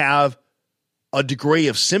not have a degree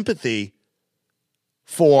of sympathy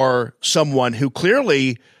for someone who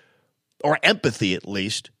clearly, or empathy at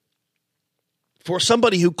least, for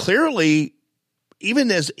somebody who clearly,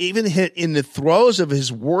 even in the throes of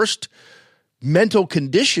his worst mental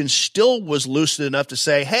condition, still was lucid enough to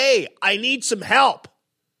say, "Hey, I need some help.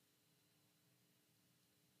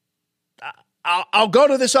 I'll go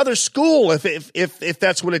to this other school if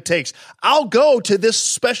that's what it takes. I'll go to this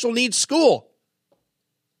special needs school."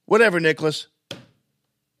 Whatever, Nicholas.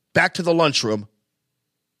 Back to the lunchroom.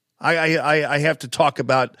 I have to talk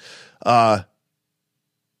about how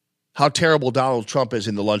terrible Donald Trump is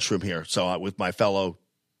in the lunchroom here. So with my fellow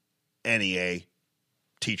NEA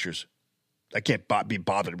teachers, I can't be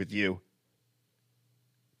bothered with you.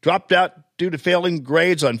 Dropped out due to failing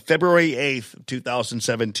grades on February 8th,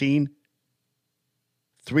 2017.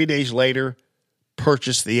 3 days later,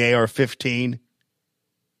 purchased the AR-15.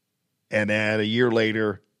 And then a year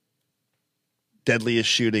later, deadliest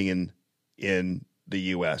shooting in the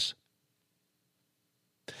U.S.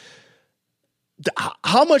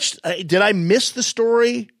 How much did I miss the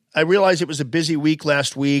story? I realized it was a busy week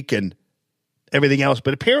last week and everything else,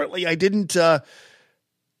 but apparently I didn't.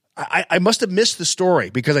 I must have missed the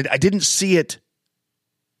story because I didn't see it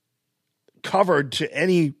covered to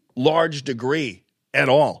any large degree at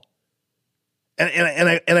all.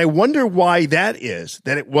 And I wonder why that is,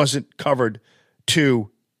 that it wasn't covered to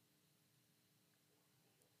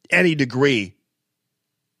any degree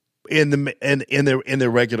in the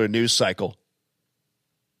regular news cycle.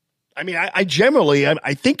 I mean, I generally,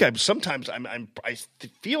 I think I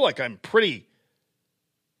feel like I'm pretty.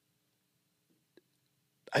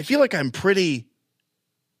 I feel like I'm pretty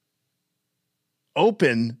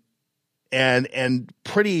open and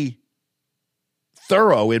pretty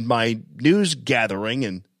thorough in my news gathering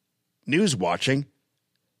and news watching.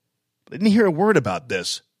 I didn't hear a word about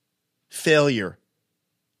this failure.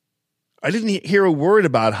 I didn't hear a word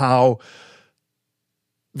about how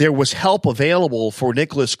there was help available for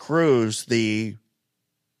Nicholas Cruz, the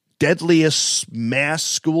deadliest mass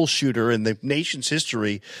school shooter in the nation's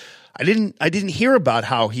history. I didn't hear about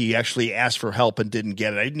how he actually asked for help and didn't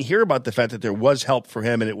get it. I didn't hear about the fact that there was help for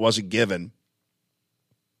him and it wasn't given.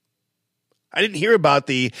 I didn't hear about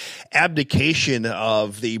the abdication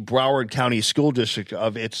of the Broward County School District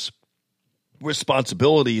of its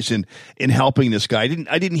responsibilities in helping this guy.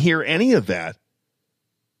 I didn't hear any of that.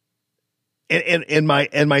 And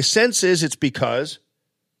my sense is it's because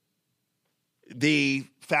the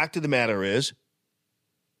fact of the matter is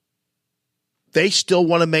they still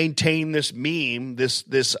want to maintain this meme,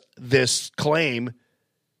 this claim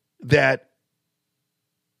that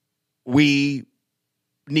we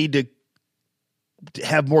need to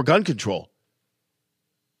have more gun control,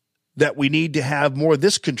 that we need to have more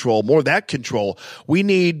this control, more that control. We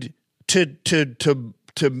need to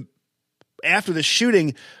after the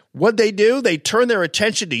shooting, what they do, they turn their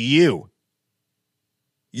attention to you,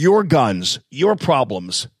 your guns, your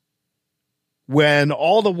problems, when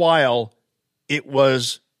all the while it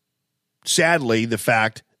was sadly the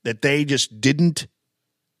fact that they just didn't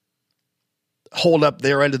hold up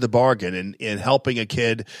their end of the bargain in helping a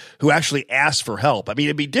kid who actually asked for help. I mean,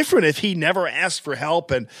 it'd be different if he never asked for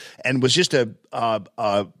help and was just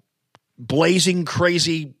a blazing,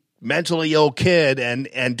 crazy, mentally ill kid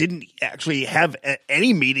and didn't actually have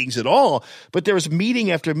any meetings at all. But there was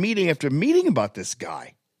meeting after meeting after meeting about this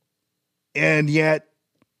guy, and yet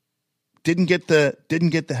didn't get the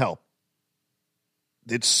help.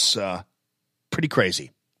 It's pretty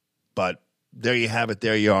crazy, but there you have it.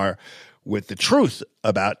 There you are with the truth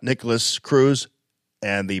about Nicholas Cruz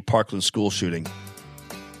and the Parkland school shooting.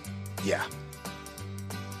 Yeah,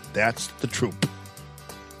 that's the truth.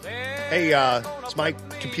 Hey, is my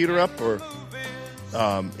computer up or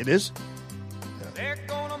it is? They're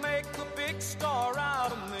gonna make a big star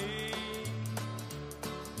out of me.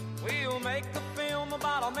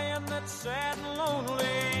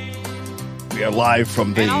 We are live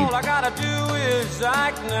from the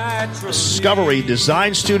Discovery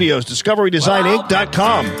Design Studios,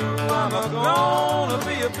 discoverydesigninc.com.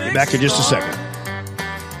 Be back in just a second.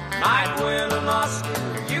 Might win an Oscar,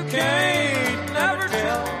 you can't never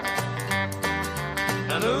tell.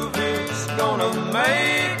 The movie's gonna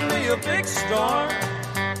make me a big star,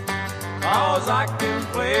 'cause I can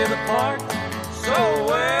play the part so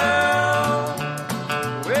well.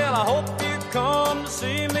 Well, I hope you come to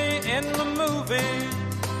see me in the movie.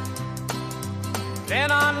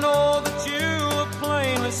 Then I know that you will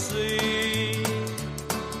plainly see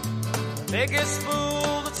the biggest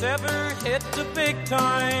fool that's ever hit the big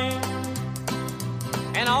time.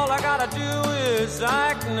 And all I gotta do is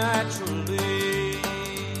act naturally.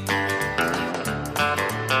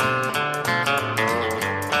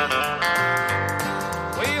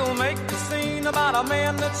 We'll make the scene about a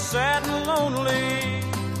man that's sad and lonely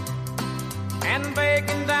and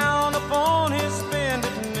begging down upon his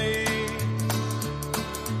bended knee.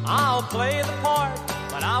 I'll play the part,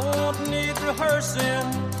 but I won't need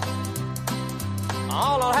rehearsing.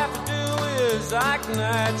 All I'll have to do is act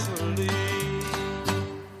naturally.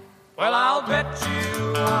 Well, I'll bet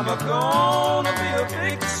you I'm gonna be a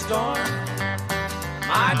big star.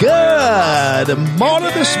 Good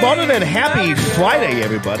morning this morning and happy Friday,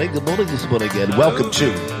 everybody. Good morning this morning again. Welcome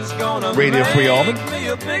to Radio Free Almond.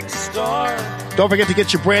 Don't forget to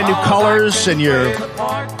get your brand new colors and your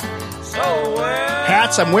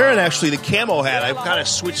hats. I'm wearing actually the camo hat. I've kind of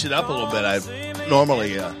switched it up a little bit. I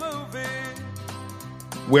normally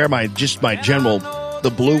wear my general,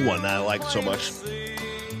 the blue one that I like so much.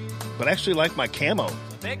 But I actually like my camo.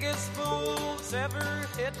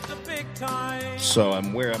 So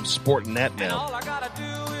I'm sporting that now.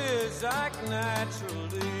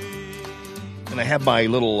 And I have my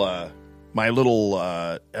little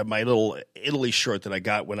Italy shirt that I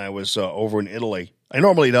got when I was over in Italy. I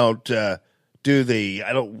normally don't I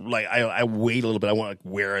wait a little bit. I want to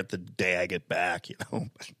wear it the day I get back, you know.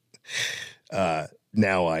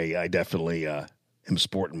 Now I definitely am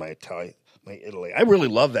sporting my Italy. I really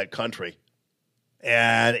love that country.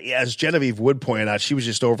 And as Genevieve Wood pointed out, she was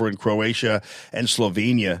just over in Croatia and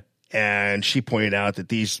Slovenia, and she pointed out that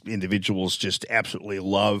these individuals just absolutely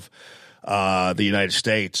love the United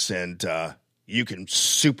States, and you can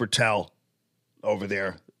super tell over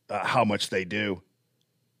there how much they do.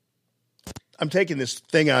 I'm taking this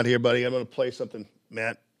thing out here, buddy. I'm going to play something,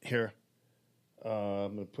 Matt, here.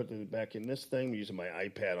 I'm going to put it back in this thing. I'm using my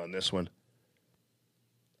iPad on this one.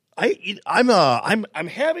 I'm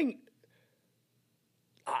having.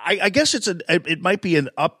 I guess it might be an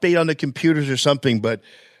update on the computers or something, but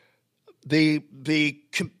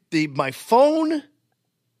my phone,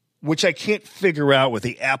 which I can't figure out with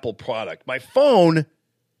the Apple product. My phone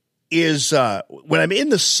is when I'm in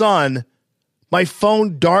the sun, my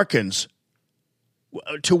phone darkens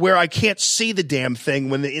to where I can't see the damn thing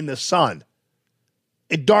when they're in the sun.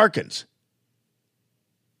 It darkens.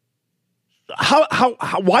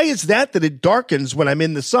 Why is that it darkens when I'm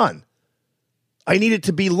in the sun? I need it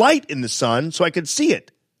to be light in the sun so I can see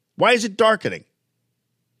it. Why is it darkening?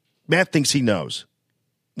 Matt thinks he knows.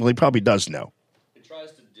 Well, he probably does know. It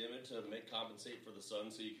tries to dim it to compensate for the sun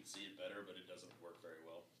so you can see it better, but it doesn't work very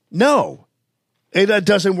well. No, it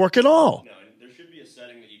doesn't work at all. No, there should be a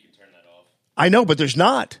setting that you can turn that off. I know, but there's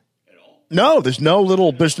not. At all? No,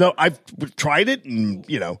 I've tried it and,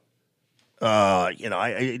 it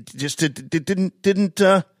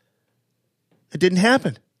didn't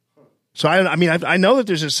happen. So I know that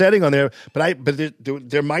there's a setting on there, but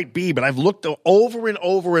there might be. But I've looked over and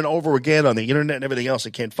over and over again on the internet and everything else. I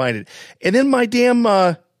can't find it. And then my damn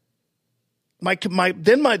my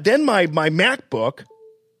MacBook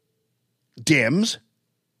dims.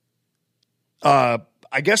 I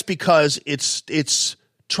guess because it's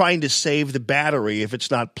trying to save the battery if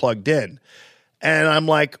it's not plugged in, and I'm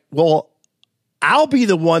like, well, I'll be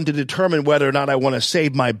the one to determine whether or not I want to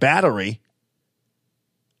save my battery.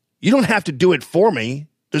 You don't have to do it for me.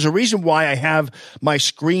 There's a reason why I have my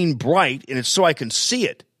screen bright, and it's so I can see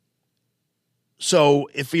it.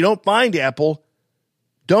 So if you don't mind, Apple,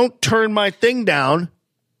 don't turn my thing down,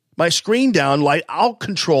 my screen down light. I'll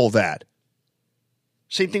control that.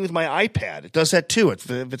 Same thing with my iPad. It does that too. If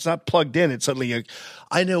it's not plugged in, it's suddenly,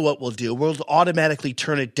 I know what we'll do. We'll automatically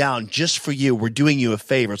turn it down just for you. We're doing you a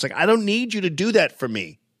favor. It's like, I don't need you to do that for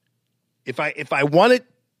me. If I want it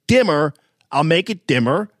dimmer, I'll make it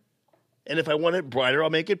dimmer. And if I want it brighter,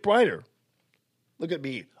 I'll make it brighter. Look at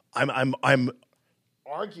me. I'm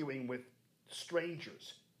arguing with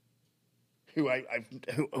strangers who I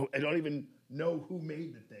don't even know who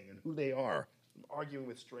made the thing and who they are. I'm arguing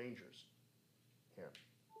with strangers. Here.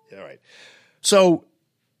 All right. So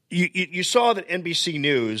you saw that NBC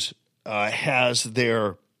News has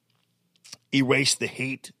their Erase the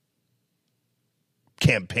Hate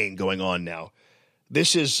campaign going on now.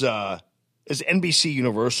 This is NBC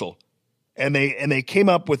Universal, and they came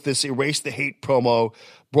up with this Erase the Hate promo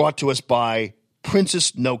brought to us by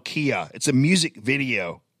Princess Nokia. It's a music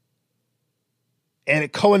video, and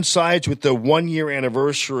it coincides with the 1-year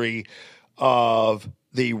anniversary of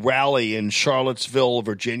the rally in Charlottesville,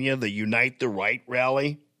 Virginia, the Unite the Right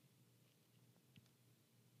rally.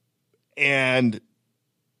 And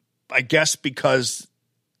I guess because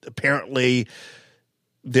apparently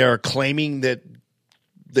they're claiming that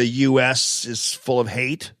the U.S. is full of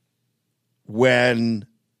hate, when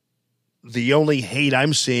the only hate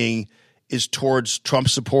I'm seeing is towards Trump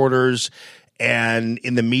supporters and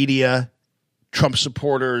in the media, Trump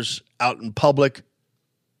supporters out in public,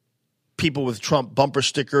 people with Trump bumper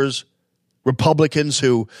stickers, Republicans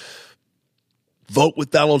who vote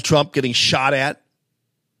with Donald Trump getting shot at,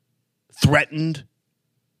 threatened.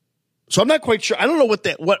 So I'm not quite sure. I don't know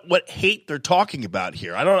what hate they're talking about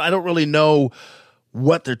here. I don't really know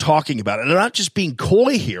what they're talking about. And they're not just being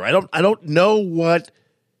coy here. I don't know what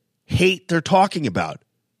hate they're talking about.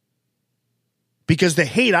 Because the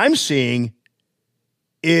hate I'm seeing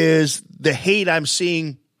is the hate I'm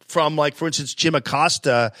seeing from, like, for instance, Jim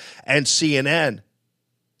Acosta and CNN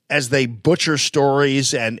as they butcher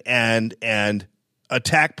stories and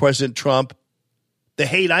attack President Trump. The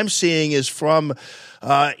hate I'm seeing is from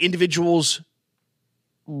individuals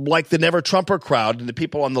like the Never Trumper crowd and the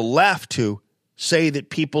people on the left who say that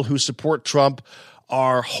people who support Trump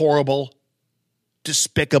are horrible,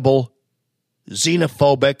 despicable,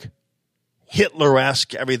 xenophobic,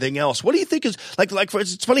 Hitler-esque, everything else. What do you think is like? For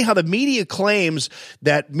instance, it's funny how the media claims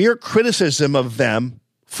that mere criticism of them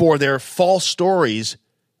for their false stories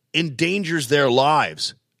endangers their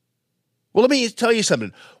lives. Well, let me tell you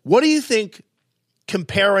something. What do you think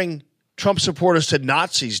comparing Trump supporters to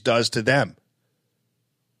Nazis does to them?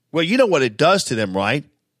 Well, you know what it does to them, right?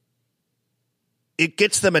 It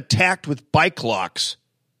gets them attacked with bike locks,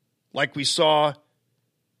 like we saw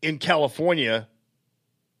in California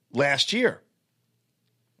last year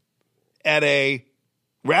at a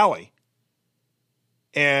rally.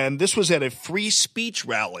 And this was at a free speech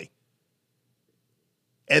rally.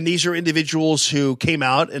 And these are individuals who came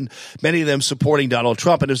out, and many of them supporting Donald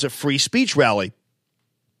Trump, and it was a free speech rally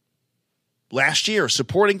last year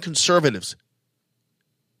supporting conservatives.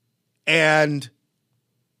 And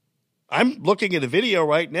I'm looking at a video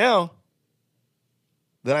right now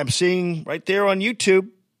that I'm seeing right there on YouTube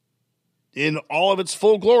in all of its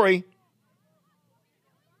full glory.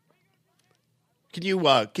 Can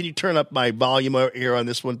you turn up my volume here on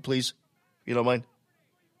this one, please? If you don't mind.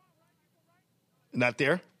 Not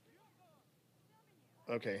there?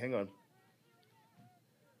 Okay, hang on.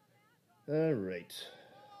 All right.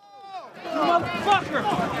 Motherfucker!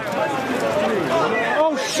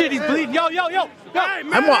 Oh shit, he's bleeding. Yo.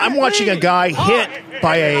 I'm watching a guy hit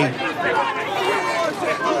by a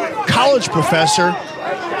college professor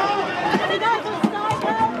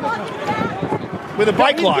with a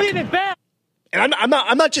bike lock. And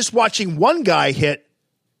I'm not just watching one guy hit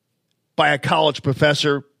by a college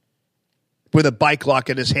professor with a bike lock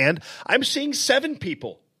in his hand. I'm seeing 7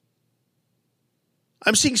 people.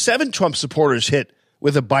 I'm seeing 7 Trump supporters hit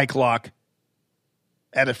with a bike lock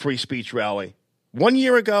at a free speech rally 1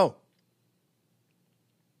 year ago.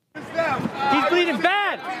 He's bleeding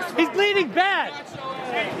bad. He's bleeding bad.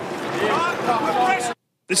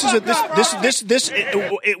 This is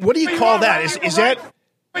what do you call that?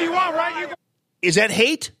 Is that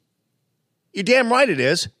hate? You're damn right it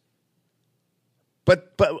is.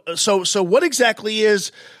 But so what exactly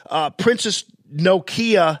is Princess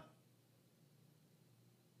Nokia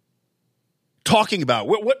talking about?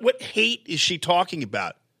 What hate is she talking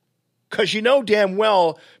about? Because you know damn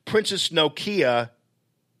well Princess Nokia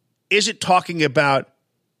isn't talking about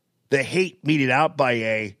the hate meted out by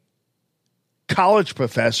a college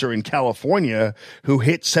professor in California who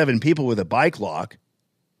hit 7 people with a bike lock.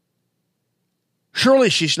 Surely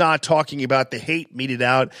she's not talking about the hate meted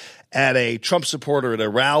out at a Trump supporter at a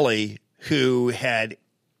rally who had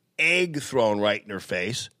egg thrown right in her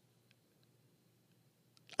face.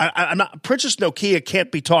 I'm not. Princess Nokia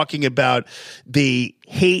can't be talking about the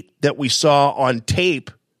hate that we saw on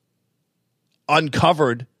tape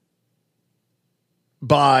uncovered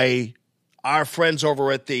by our friends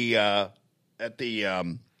over at the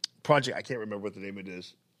project. I can't remember what the name of it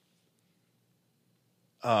is.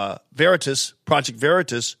 Veritas, Project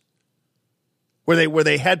Veritas, where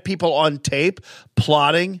they had people on tape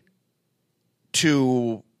plotting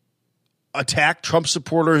to attack Trump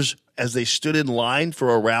supporters as they stood in line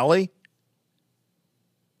for a rally?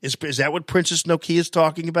 Is that what Princess Nokia is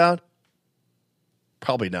talking about?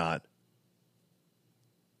 Probably not.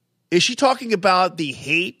 Is she talking about the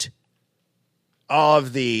hate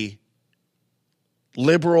of the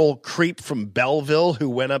liberal creep from Belleville who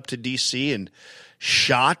went up to D.C. and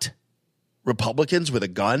shot Republicans with a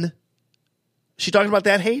gun? Is she talking about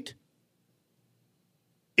that hate?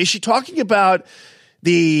 Is she talking about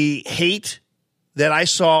the hate that I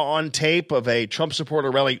saw on tape of a Trump supporter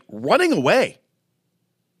rally running away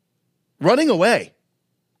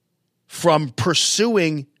from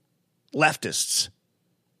pursuing leftists?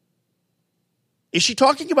 Is she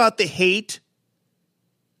talking about the hate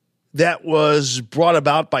that was brought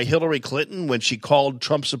about by Hillary Clinton when she called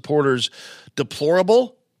Trump supporters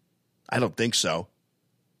deplorable? I don't think so.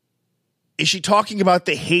 Is she talking about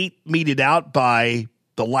the hate meted out by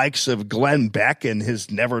the likes of Glenn Beck and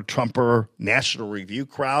his never-Trumper National Review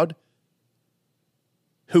crowd,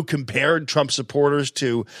 who compared Trump supporters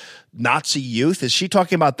to Nazi youth? Is she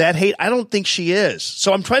talking about that hate? I don't think she is.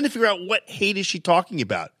 So I'm trying to figure out, what hate is she talking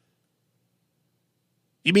about?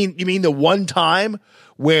 You mean the one time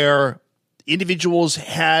where individuals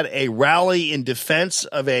had a rally in defense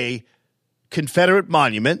of a Confederate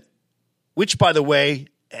monument, which, by the way,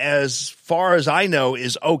 as far as I know,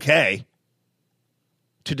 is okay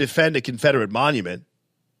to defend a Confederate monument,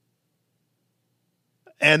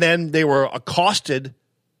 and then they were accosted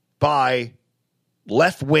by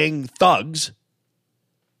left-wing thugs,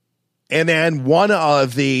 and then one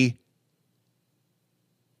of the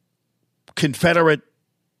Confederate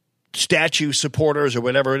statue supporters or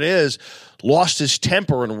whatever it is lost his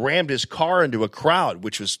temper and rammed his car into a crowd,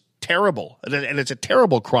 which was terrible. And it's a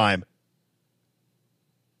terrible crime.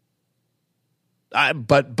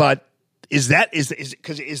 But is that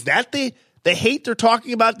the hate they're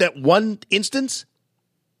talking about, that one instance?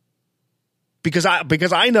 Because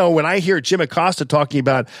I know when I hear Jim Acosta talking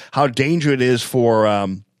about how dangerous it is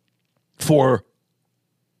for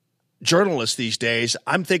journalists these days,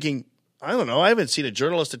 I'm thinking, I don't know, I haven't seen a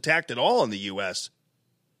journalist attacked at all in the U.S.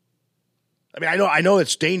 I mean, I know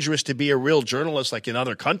it's dangerous to be a real journalist like in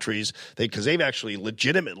other countries, because they've actually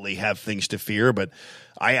legitimately have things to fear. But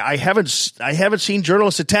I haven't seen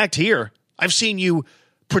journalists attacked here. I've seen you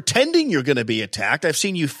pretending you're going to be attacked. I've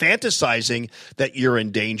seen you fantasizing that you're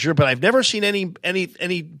in danger, but I've never seen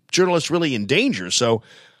any journalists really in danger. So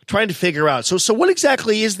trying to figure out. So what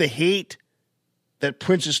exactly is the hate that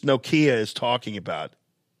Princess Nokia is talking about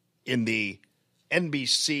in the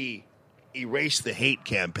NBC Erase the Hate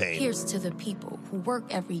campaign? Here's to the people who work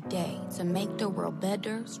every day to make the world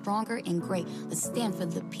better, stronger, and great. Let's stand for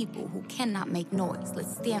the people who cannot make noise.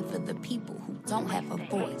 Let's stand for the people who don't have a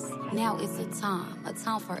voice. Now is a time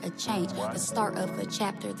for a change, the start of a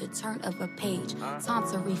chapter, the turn of a page. Time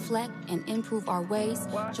to reflect and improve our ways.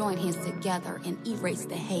 Join hands together and erase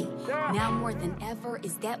the hate. Now more than ever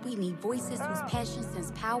is that we need voices whose passion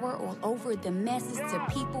sends power all over the masses, to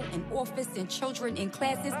people in office and children in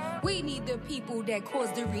classes. We need the people that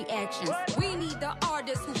cause the reactions. We need the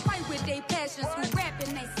artists who fight with their passions, who rap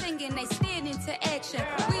and they sing and they stand into action.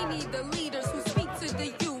 We need the leaders who speak to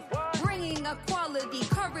the youth, bringing equality,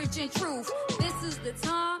 courage, and truth. This is the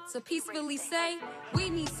time to peacefully say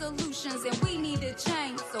we need solutions and we need a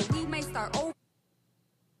change, so we may start over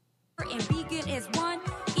and begin as one.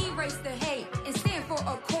 Erase the hate and stand for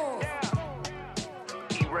a cause.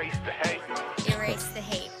 Erase the hate. Erase the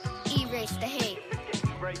hate. Erase the hate.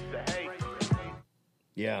 Erase the hate.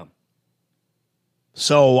 Yeah.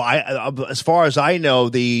 So as far as I know,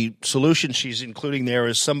 the solution she's including there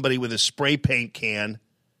is somebody with a spray paint can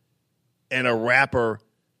and a rapper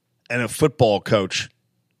and a football coach.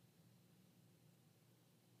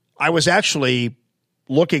 I was actually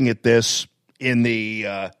looking at this in the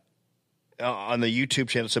on the YouTube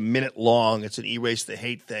channel. It's a minute long. It's an Erase the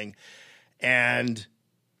Hate thing. And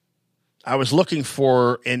I was looking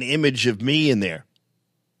for an image of me in there.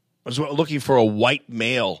 I was looking for a white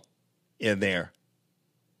male in there.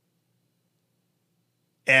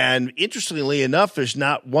 And interestingly enough, there's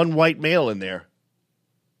not one white male in there.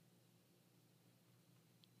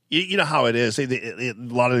 You know how it is. A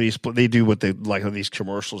lot of these, they do what they like. How these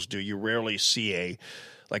commercials do. You rarely see a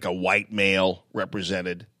white male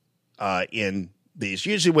represented in these.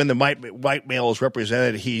 Usually, when the white male is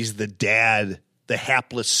represented, he's the dad, the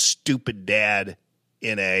hapless, stupid dad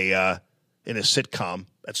in a sitcom.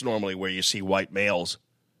 That's normally where you see white males.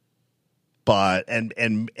 But and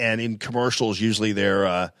in commercials, usually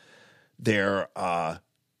they're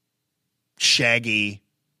shaggy,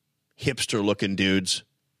 hipster looking dudes.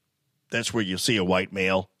 That's where you see a white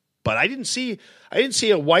male. But I didn't see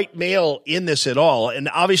a white male in this at all. And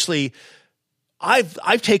obviously,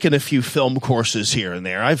 I've taken a few film courses here and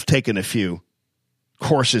there. I've taken a few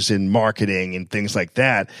courses in marketing and things like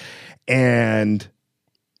that. And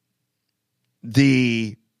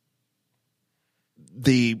the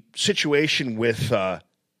situation with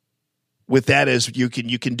that is you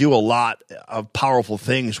can do a lot of powerful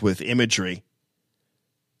things with imagery.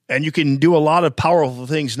 And you can do a lot of powerful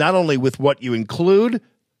things not only with what you include,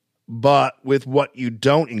 but with what you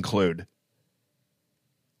don't include.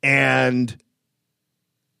 And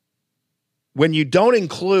when you don't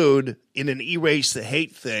include in an erase the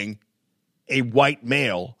hate thing a white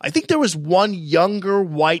male, I think there was one younger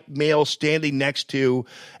white male standing next to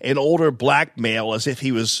an older black male as if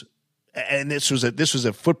he was, and this was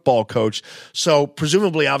a football coach. So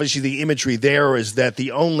presumably, obviously, the imagery there is that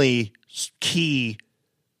the only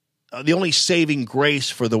saving grace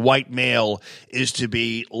for the white male is to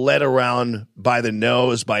be led around by the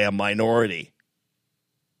nose by a minority.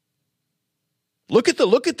 Look at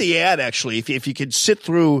the ad, actually. If you could sit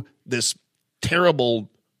through this terrible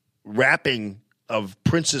rapping of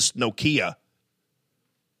Princess Nokia,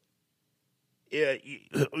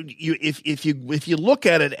 if you look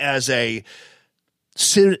at it as a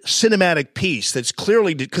cinematic piece, that's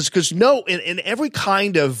clearly because in every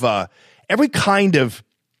kind of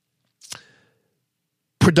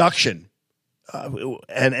production,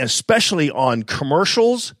 and especially on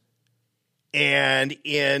commercials and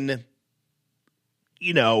in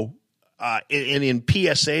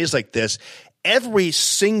PSAs like this, every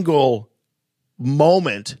single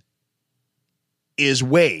moment is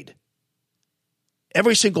weighed.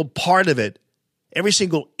 Every single part of it, every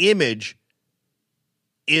single image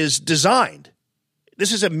is designed.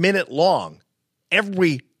 This is a minute long.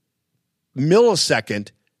 Every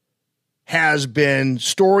millisecond has been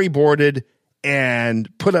storyboarded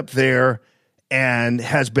and put up there and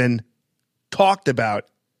has been talked about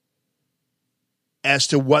as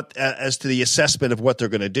to the assessment of what they're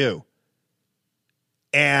going to do.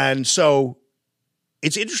 And so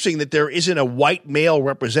it's interesting that there isn't a white male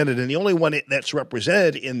represented, and the only one that's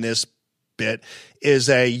represented in this bit is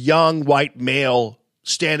a young white male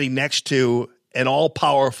standing next to an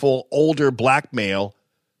all-powerful older black male,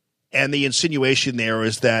 and the insinuation there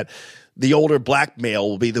is that the older black male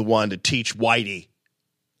will be the one to teach Whitey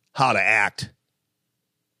how to act.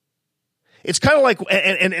 It's kind of like,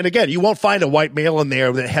 and again, you won't find a white male in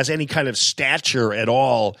there that has any kind of stature at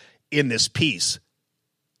all in this piece.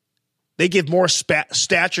 They give more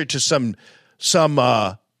stature to some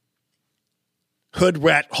hood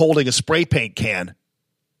rat holding a spray paint can.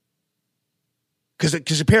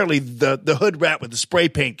 Because apparently the hood rat with the spray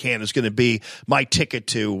paint can is going to be my ticket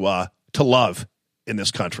to love in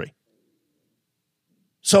this country.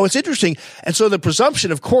 So it's interesting. And so the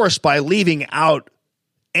presumption, of course, by leaving out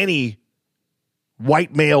any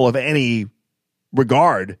white male of any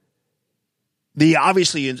regard, the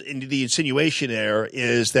insinuation there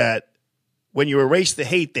is that when you erase the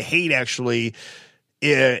hate actually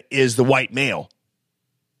is the white male.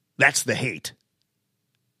 That's the hate.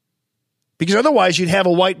 Because otherwise you'd have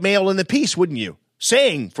a white male in the piece, wouldn't you?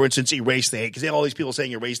 Saying, for instance, erase the hate, because they have all these people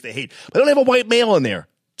saying erase the hate. But they don't have a white male in there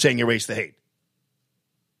saying erase the hate.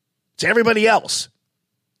 It's everybody else.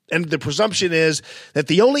 And the presumption is that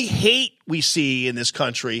the only hate we see in this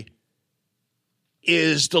country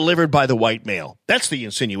is delivered by the white male. That's the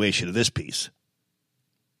insinuation of this piece.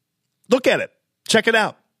 Look at it. Check it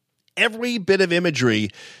out. Every bit of imagery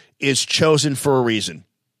is chosen for a reason.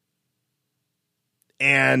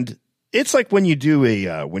 And it's like when you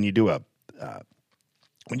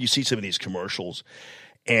see some of these commercials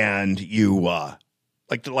and you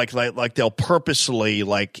like they'll purposely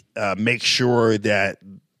make sure that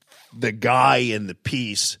the guy in the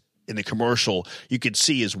piece in the commercial you could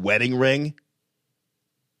see his wedding ring.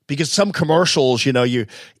 Because some commercials, you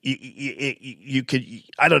could,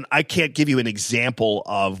 I can't give you an example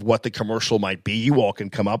of what the commercial might be. You all can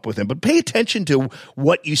come up with them, but pay attention to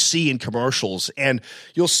what you see in commercials, and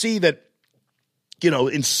you'll see that,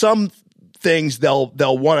 in some things they'll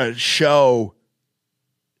want to show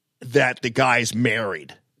that the guy's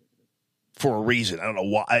married for a reason. I don't know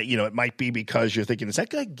why. It might be because you're thinking, is that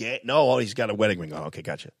guy gay? No, he's got a wedding ring on. Okay,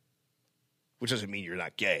 gotcha. Which doesn't mean you're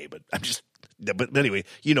not gay, but but anyway,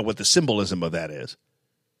 you know what the symbolism of that is.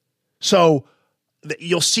 So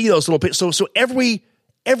you'll see those little bits. So every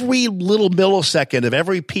little millisecond of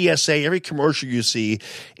every PSA, every commercial you see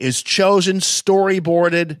is chosen,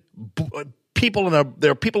 storyboarded.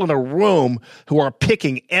 There are people in a room who are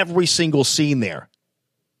picking every single scene there.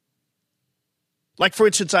 Like, for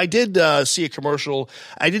instance, I did see a commercial.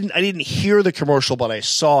 I didn't hear the commercial, but I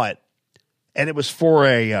saw it, and it was for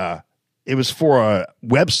a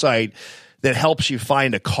website that helps you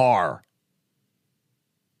find a car.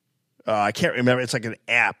 I can't remember. It's like an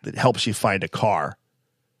app that helps you find a car.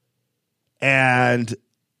 And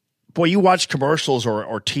boy, you watch commercials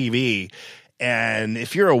or TV, and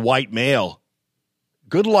if you're a white male,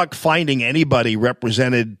 good luck finding anybody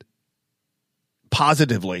represented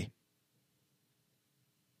positively.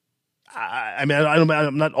 I mean,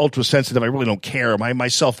 I'm not ultra sensitive. I really don't care. My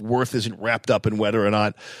self-worth isn't wrapped up in whether or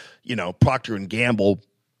not, Procter & Gamble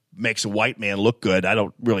makes a white man look good. I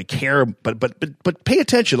don't really care, but pay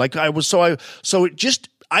attention. Like I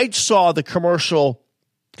saw the commercial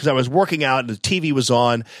because I was working out and the TV was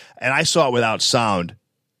on, and I saw it without sound.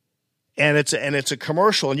 And it's a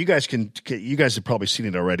commercial, and you guys have probably seen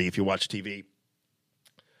it already if you watch TV.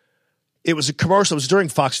 It was a commercial. It was during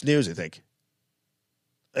Fox News, I think.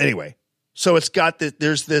 Anyway, so it's got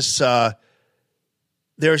there's this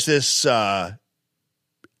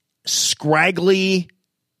scraggly,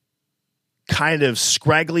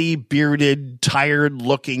 bearded,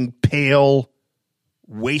 tired-looking, pale,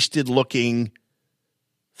 wasted-looking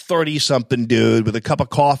 30-something dude with a cup of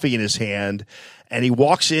coffee in his hand, and he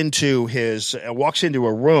walks into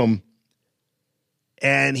a room,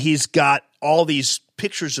 and he's got all these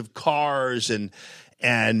pictures of cars and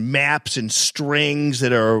maps and strings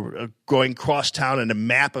that are going cross town and a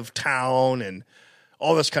map of town and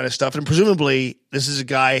all this kind of stuff. And presumably this is a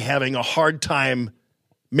guy having a hard time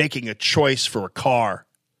making a choice for a car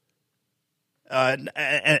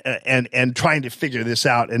and trying to figure this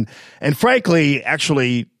out. And frankly,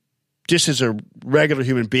 actually, just as a regular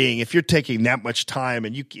human being, if you're taking that much time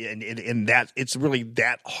and that it's really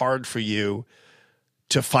that hard for you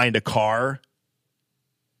to find a car,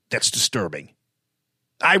 that's disturbing.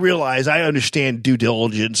 I realize I understand due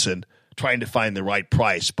diligence and trying to find the right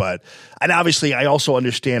price, and obviously I also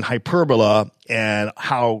understand hyperbole and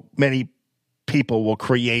how many people will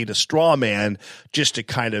create a straw man just to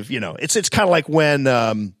kind of, it's kind of like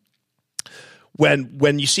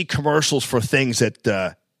when you see commercials for things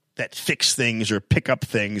that fix things or pick up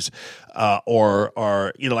things,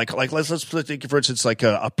 or like let's take for instance like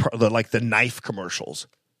the knife commercials,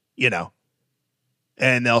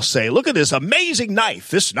 and they'll say, "Look at this amazing knife!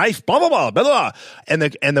 This knife, blah blah blah blah blah," and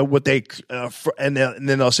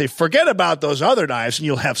then they'll say, "Forget about those other knives," and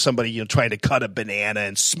you'll have somebody trying to cut a banana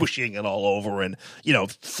and smooshing it all over and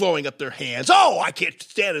throwing up their hands. Oh, I can't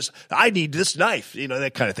stand this! I need this knife,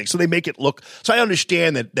 that kind of thing. So they make it look. So I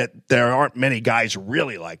understand that there aren't many guys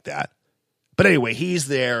really like that. But anyway, he's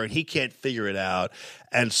there and he can't figure it out,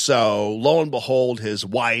 and so lo and behold, his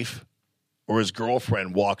wife or his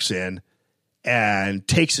girlfriend walks in and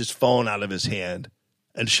takes his phone out of his hand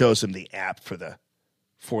and shows him the app for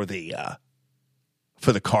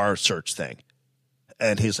the car search thing.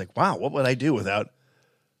 And he's like, wow, what would I do without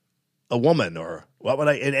a woman? Or what would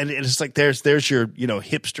I, and it's like, there's your,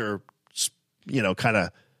 hipster, kind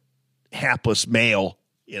of hapless male,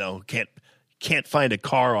 can't find a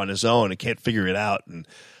car on his own and can't figure it out. And,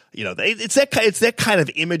 it's that kind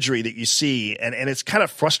of imagery that you see, and it's kind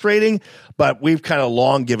of frustrating, but we've kind of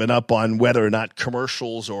long given up on whether or not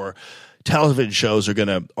commercials or television shows are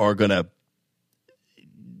gonna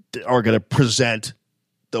present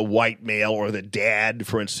the white male or the dad,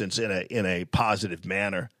 for instance, in a positive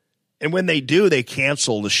manner. And when they do, they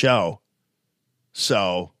cancel the show.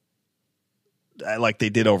 So, like they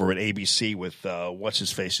did over at ABC with what's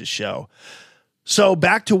his face's show. So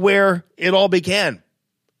back to where it all began.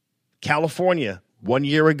 California, 1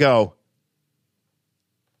 year ago,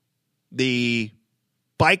 the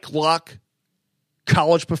bike lock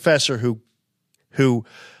college professor who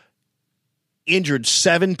injured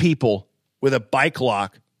 7 people with a bike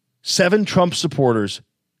lock, 7 Trump supporters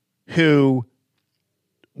who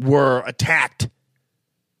were attacked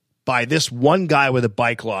by this one guy with a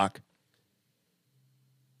bike lock.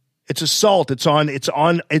 It's assault. It's on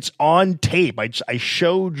tape. I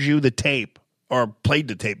showed you the tape. Or played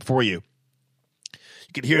the tape for you.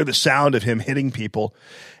 You could hear the sound of him hitting people.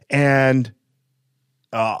 And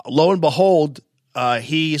lo and behold,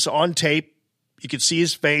 he's on tape. You could see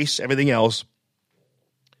his face, everything else.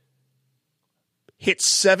 Hit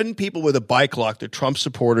 7 people with a bike lock, the Trump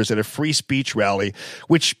supporters, at a free speech rally,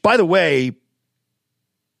 which, by the way,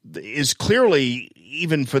 is clearly,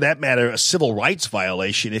 even for that matter, a civil rights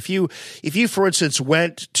violation. If you, for instance,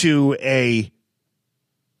 went to a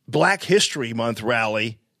Black History Month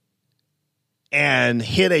rally and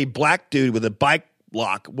hit a black dude with a bike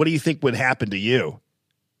lock, what do you think would happen to you?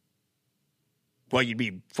 Well, you'd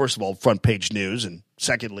be, first of all, front page news, and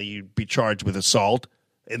secondly, you'd be charged with assault,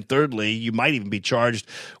 and thirdly, you might even be charged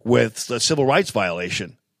with a civil rights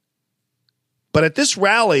violation. But at this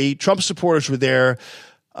rally, Trump supporters were there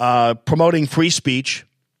promoting free speech,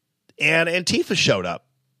 and Antifa showed up,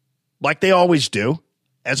 like they always do,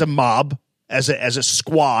 as a mob, as a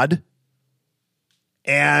squad.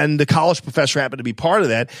 And the college professor happened to be part of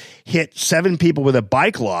that, hit 7 people with a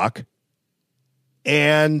bike lock,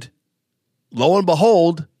 and lo and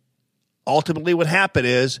behold, ultimately what happened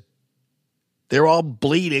is they're all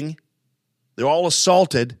bleeding, they're all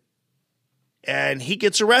assaulted, and he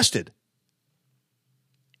gets arrested.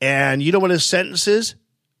 And you know what his sentence is?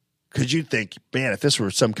 Because you'd think, man, if this were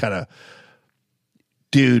some kind of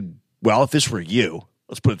dude, well, if this were you,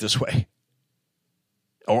 let's put it this way,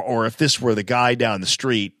 or if this were the guy down the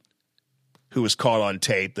street who was caught on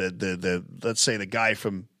tape, the let's say the guy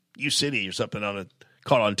from U-City or something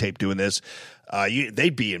caught on tape doing this,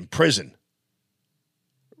 they'd be in prison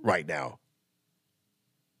right now.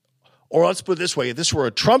 Or let's put it this way, if this were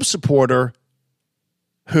a Trump supporter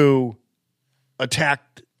who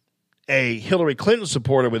attacked a Hillary Clinton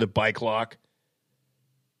supporter with a bike lock,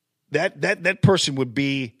 that person would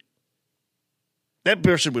be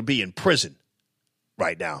in prison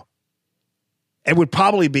right now, and would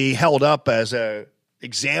probably be held up as an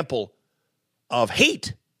example of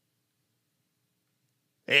hate.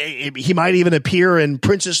 He might even appear in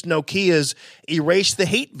Princess Nokia's Erase the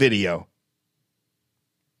Hate video.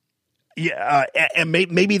 Yeah, and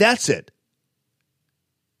maybe that's it.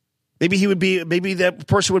 Maybe that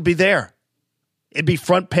person would be there. It'd be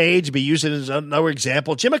front page, it'd be used as another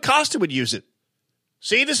example. Jim Acosta would use it.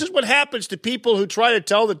 See, this is what happens to people who try to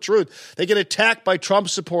tell the truth. They get attacked by Trump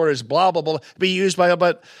supporters, blah, blah, blah, be used by,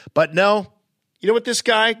 but no. You know what this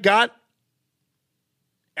guy got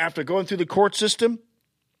after going through the court system?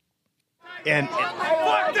 And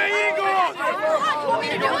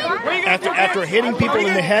after hitting people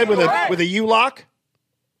in the head with a U-lock?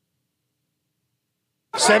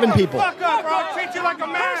 7 people. Fuck up, bro. Treat you like a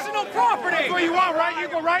man. Personal property. That's what you want, right? You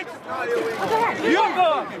go right. You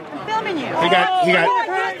go. I'm filming you. He got. You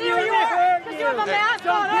have a mask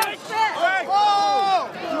on.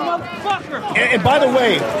 Motherfucker. And by the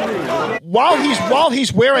way, while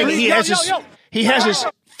he's wearing, he has his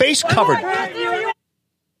face covered.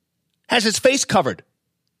 Has his face covered.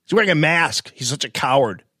 He's wearing a mask. He's such a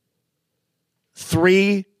coward.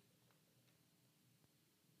 3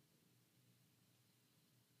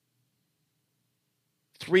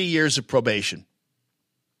 years of probation.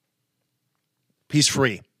 He's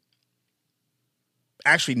free.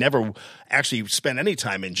 Never spent any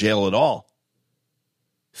time in jail at all.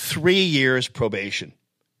 3 years probation.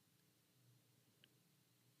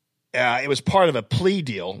 It was part of a plea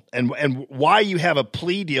deal. And why you have a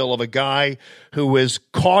plea deal of a guy who was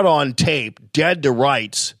caught on tape, dead to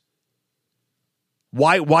rights,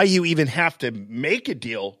 why you even have to make a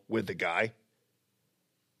deal with the guy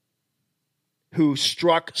who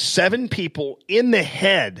struck 7 people in the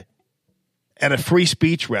head at a free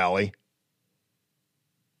speech rally.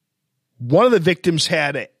 One of the victims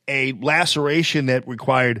had a laceration that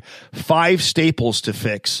required 5 staples to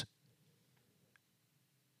fix.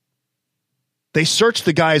 They searched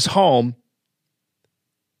the guy's home.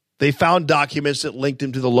 They found documents that linked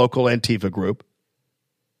him to the local Antifa group.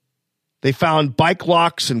 They found bike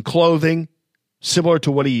locks and clothing similar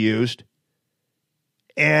to what he used.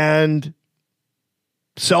 And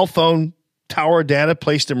cell phone tower data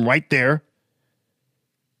placed him right there.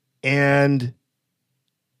 And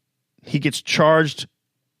he gets charged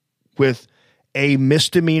with a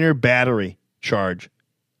misdemeanor battery charge.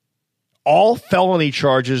 All felony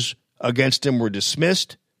charges against him were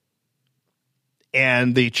dismissed.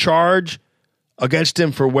 And the charge against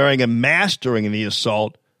him for wearing a mask during the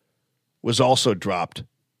assault was also dropped.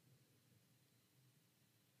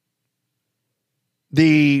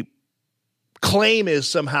 The claim is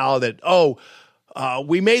somehow that,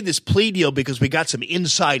 we made this plea deal because we got some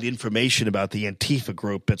inside information about the Antifa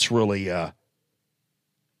group that's really going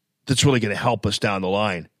to help us down the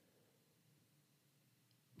line.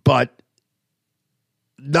 But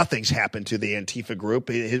nothing's happened to the Antifa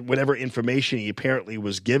group. Whatever information he apparently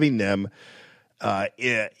was giving them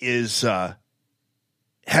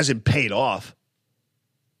hasn't paid off.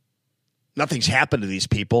 Nothing's happened to these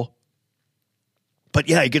people. But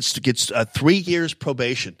yeah, he gets 3 years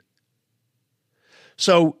probation.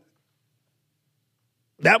 So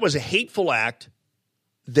that was a hateful act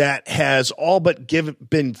that has all but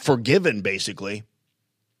been forgiven, basically.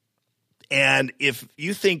 And if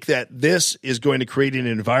you think that this is going to create an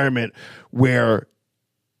environment where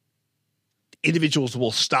individuals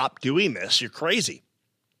will stop doing this. You're crazy.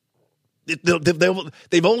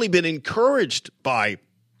 They've only been encouraged by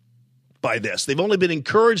this. They've only been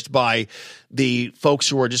encouraged by the folks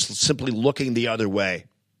who are just simply looking the other way.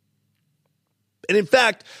 And in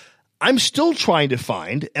fact, I'm still trying to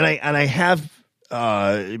find, and I have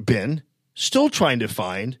been still trying to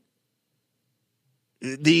find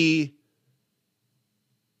the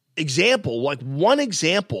example, like one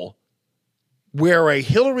example, where a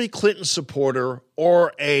Hillary Clinton supporter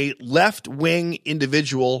or a left-wing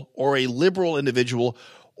individual or a liberal individual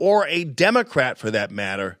or a Democrat, for that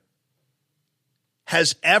matter,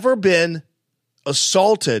 has ever been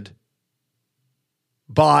assaulted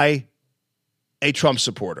by a Trump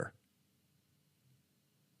supporter.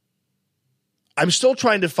 I'm still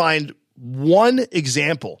trying to find one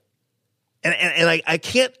example. And I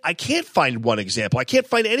can't find one example. I can't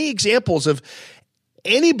find any examples of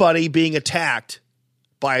anybody being attacked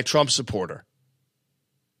by a Trump supporter.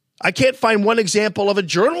 I can't find one example of a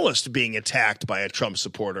journalist being attacked by a Trump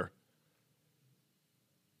supporter.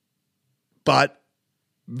 But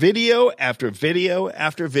video after video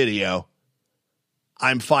after video,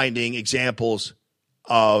 I'm finding examples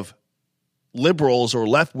of liberals or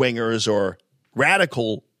left-wingers or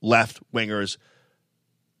radical left-wingers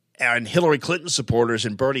and Hillary Clinton supporters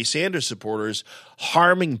and Bernie Sanders supporters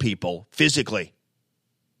harming people physically.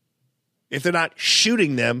 If they're not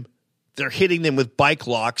shooting them, they're hitting them with bike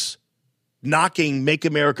locks, knocking Make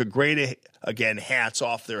America Great Again hats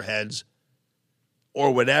off their heads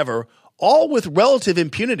or whatever, all with relative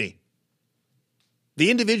impunity.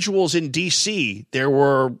 The individuals in D.C., there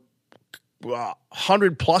were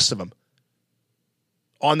 100 plus of them.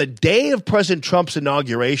 On the day of President Trump's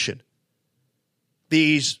inauguration,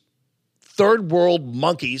 these third world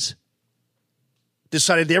monkeys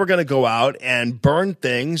decided they were going to go out and burn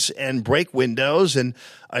things and break windows and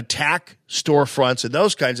attack storefronts and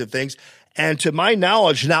those kinds of things. And to my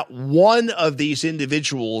knowledge, not one of these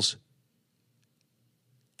individuals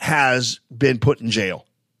has been put in jail.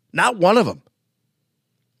 Not one of them.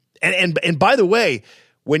 And by the way,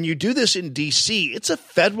 when you do this in D.C., it's a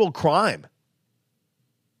federal crime.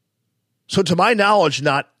 So to my knowledge,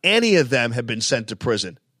 not any of them have been sent to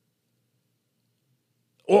prison.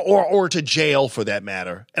 Or to jail, for that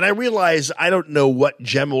matter. And I realize I don't know what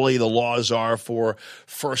generally the laws are for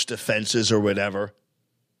first offenses or whatever.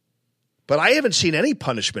 But I haven't seen any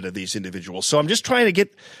punishment of these individuals. So I'm just trying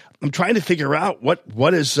to figure out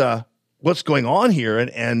what's going on here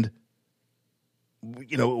and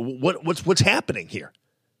you know, what's happening here.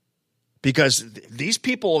 Because these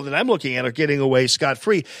people that I'm looking at are getting away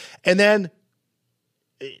scot-free. And then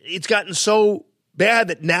it's gotten so bad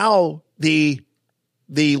that now the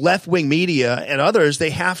left-wing media and others,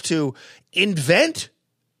 they have to invent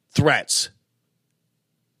threats.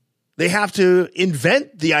 They have to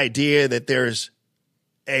invent the idea that there's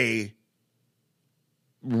a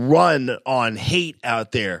run on hate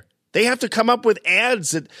out there. They have to come up with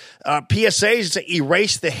ads that PSAs to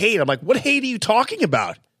erase the hate. I'm like, what hate are you talking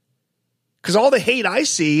about? Because all the hate I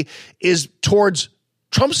see is towards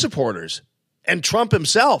Trump supporters and Trump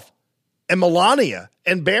himself and Melania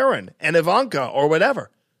and Barron and Ivanka or whatever.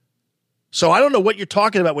 So I don't know what you're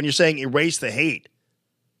talking about when you're saying erase the hate.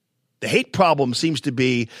 The hate problem seems to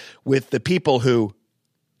be with the people who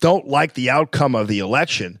don't like the outcome of the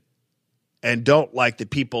election and don't like the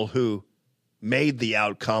people who made the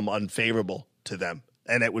outcome unfavorable to them.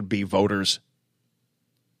 And it would be voters.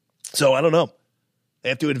 So I don't know. They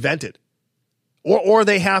have to invent it. Or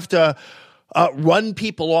they have to run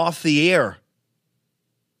people off the air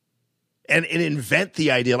and invent the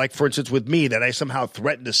idea, like, for instance, with me, that I somehow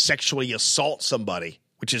threatened to sexually assault somebody,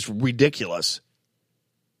 which is ridiculous,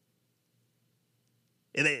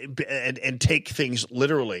 and take things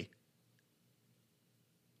literally.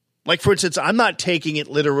 Like, for instance, I'm not taking it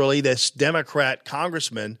literally, this Democrat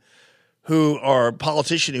congressman or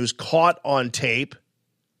politician who's caught on tape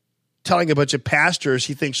telling a bunch of pastors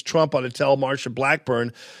he thinks Trump ought to tell Marsha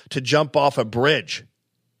Blackburn to jump off a bridge.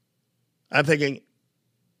 I'm thinking,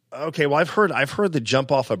 okay, well, I've heard the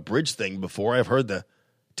jump off a bridge thing before. I've heard the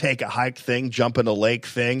take a hike thing, jump in a lake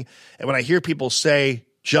thing. And when I hear people say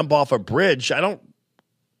jump off a bridge, I don't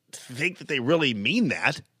think that they really mean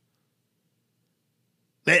that.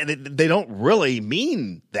 They don't really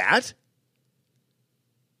mean that.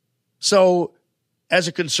 So as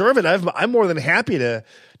a conservative, I'm more than happy to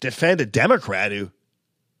defend a Democrat who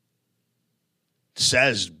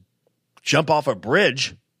says jump off a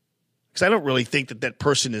bridge, because I don't really think that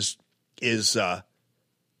person is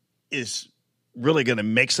really going to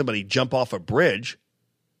make somebody jump off a bridge.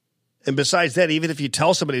 And besides that, even if you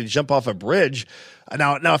tell somebody to jump off a bridge,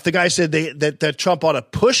 now if the guy said that Trump ought to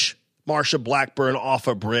push Marsha Blackburn off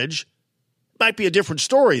a bridge, might be a different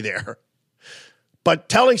story there. But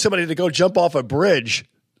telling somebody to go jump off a bridge,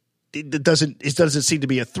 it doesn't seem to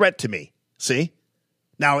be a threat to me. See?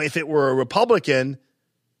 Now, if it were a Republican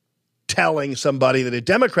telling somebody that a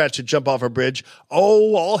Democrat should jump off a bridge,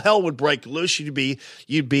 all hell would break loose. You'd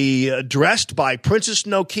be dressed by Princess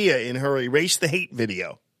Nokia in her Erase the Hate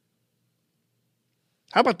video.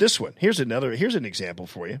 How about this one? Here's an example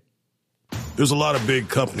for you. There's a lot of big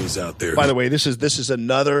companies out there. By the way, this is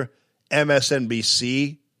another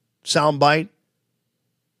MSNBC soundbite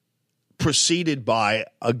preceded by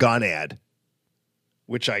a gun ad,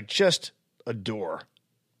 which I just adore.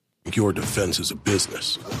 Your defense is a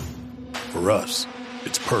business. For us,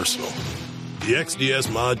 it's personal. The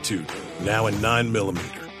XDS Mod 2, now in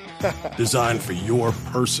 9mm, designed for your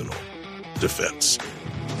personal defense.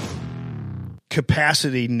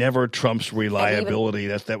 Capacity never trumps reliability.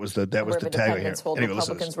 That was the tagline here. Hold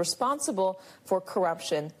Republicans responsible for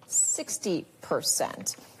corruption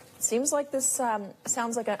 60%. Seems like this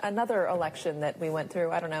sounds like another election that we went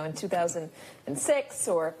through, I don't know, in 2006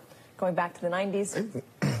 or going back to the 90s.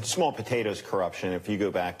 Small potatoes corruption, if you go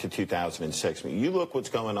back to 2006. I mean, you look what's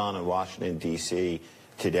going on in Washington, D.C.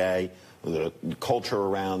 today, the culture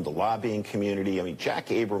around the lobbying community. I mean, Jack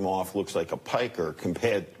Abramoff looks like a piker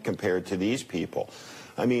compared to these people.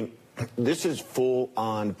 I mean, this is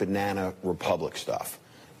full-on banana republic stuff.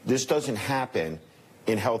 This doesn't happen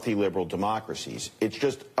in healthy liberal democracies. It's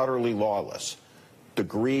just utterly lawless. The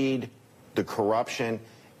greed, the corruption,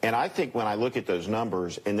 and I think when I look at those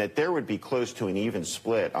numbers, and that there would be close to an even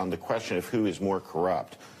split on the question of who is more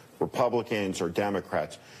corrupt, Republicans or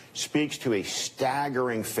Democrats, speaks to a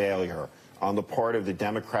staggering failure on the part of the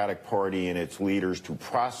Democratic Party and its leaders to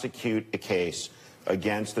prosecute a case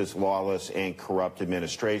against this lawless and corrupt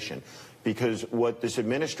administration. Because what this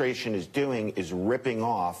administration is doing is ripping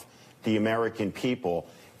off the American people,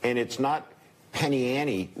 and it's not penny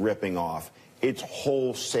ante ripping off, it's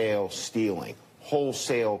wholesale stealing,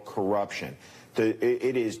 wholesale corruption.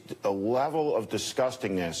 It is a level of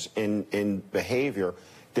disgustingness in behavior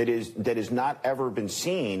that has not ever been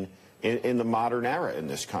seen in the modern era in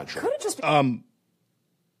this country. Could it just be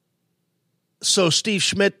So Steve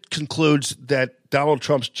Schmidt concludes that Donald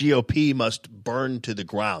Trump's GOP must burn to the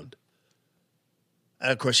ground.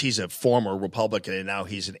 And, of course, he's a former Republican, and now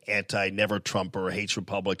he's an anti-never-Trumper, hates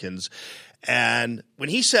Republicans. And when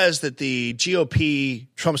he says that the GOP,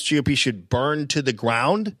 Trump's GOP, should burn to the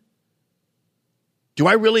ground, do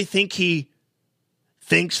I really think he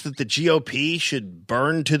thinks that the GOP should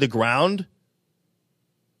burn to the ground?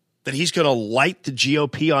 That he's going to light the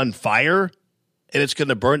GOP on fire and it's going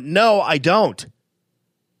to burn? No, I don't.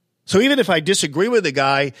 So even if I disagree with the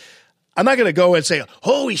guy, I'm not going to go and say,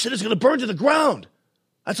 oh, he said it's going to burn to the ground.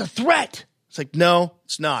 That's a threat. It's like, no,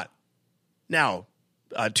 it's not. Now,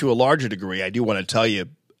 to a larger degree, I do want to tell you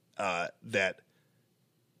that,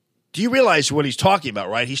 do you realize what he's talking about,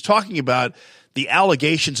 right? He's talking about the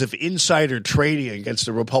allegations of insider trading against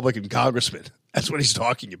a Republican congressman. That's what he's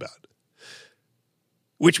talking about.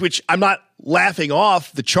 Which I'm not laughing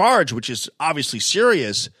off the charge, which is obviously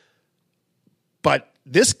serious, but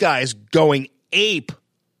this guy's going ape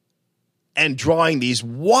and drawing these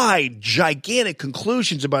wide, gigantic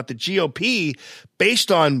conclusions about the GOP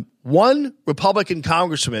based on one Republican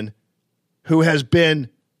congressman who has been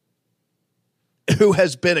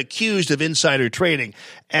accused of insider trading.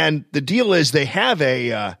 And the deal is they have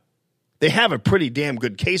a pretty damn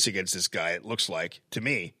good case against this guy, it looks like to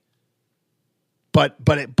me. But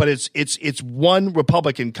it's one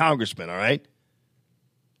Republican congressman, all right?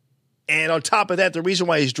 And on top of that, the reason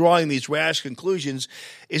why he's drawing these rash conclusions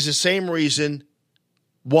is the same reason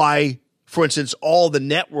why, for instance, all the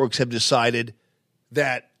networks have decided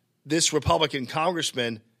that this Republican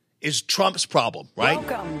congressman is Trump's problem, right?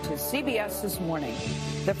 Welcome to CBS This Morning.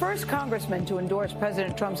 The first congressman to endorse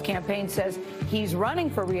President Trump's campaign says he's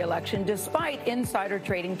running for re-election despite insider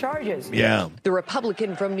trading charges. Yeah. The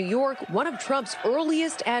Republican from New York, one of Trump's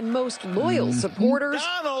earliest and most loyal supporters.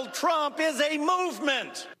 Donald Trump is a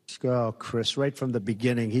movement. Oh, Chris, right from the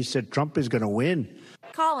beginning, he said Trump is going to win.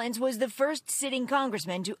 Collins was the first sitting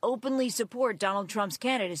congressman to openly support Donald Trump's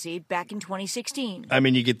candidacy back in 2016. I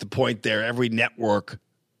mean, you get the point there. Every network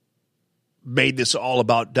made this all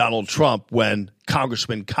about Donald Trump when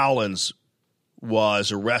Congressman Collins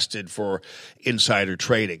was arrested for insider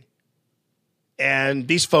trading. And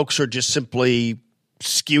these folks are just simply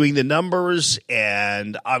skewing the numbers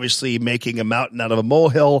and obviously making a mountain out of a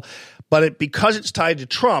molehill. But because it's tied to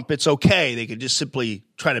Trump, it's okay. They could just simply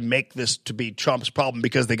try to make this to be Trump's problem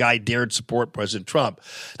because the guy dared support President Trump.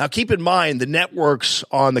 Now, keep in mind, the networks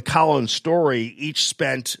on the Collins story each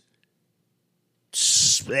spent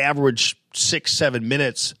average 6-7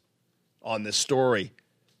 minutes on this story.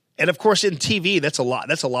 And, of course, in TV, that's a lot.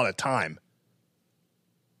 That's a lot of time.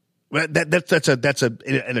 That's an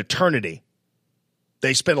eternity.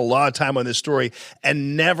 They spent a lot of time on this story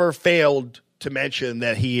and never failed to mention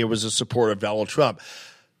that he was a supporter of Donald Trump.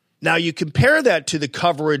 Now, you compare that to the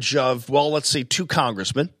coverage of, well, let's say 2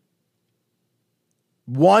 congressmen.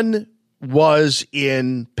 One was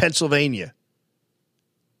in Pennsylvania.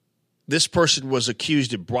 This person was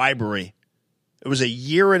accused of bribery. It was a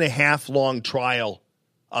 1.5-year-long trial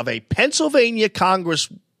of a Pennsylvania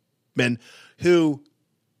congressman who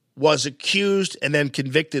was accused and then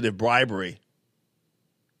convicted of bribery.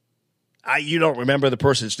 You don't remember the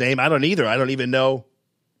person's name. I don't either. I don't even know.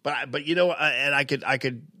 But you know, and I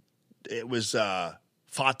could. It was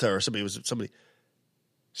Fata or somebody. It was somebody.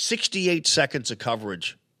 68 seconds of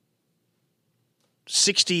coverage.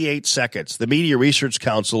 68 seconds. The Media Research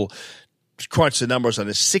Council crunched the numbers on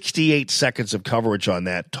this. 68 seconds of coverage on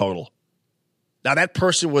that total. Now that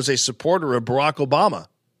person was a supporter of Barack Obama.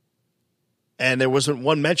 And there wasn't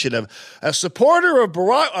one mention of a supporter of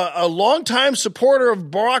a longtime supporter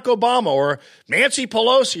of Barack Obama or Nancy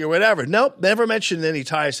Pelosi or whatever. Nope, never mentioned any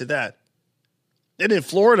ties to that. Then in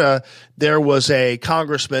Florida, there was a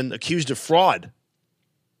congressman accused of fraud.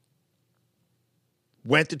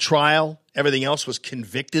 Went to trial. Everything else was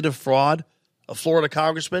convicted of fraud. A Florida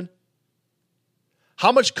congressman.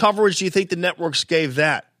 How much coverage do you think the networks gave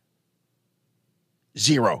that?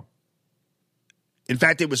 0. In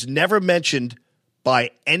fact, it was never mentioned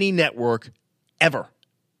by any network ever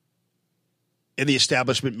in the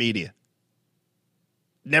establishment media.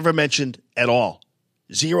 Never mentioned at all.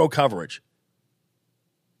 0 coverage.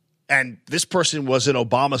 And this person was an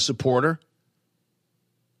Obama supporter.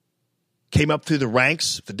 Came up through the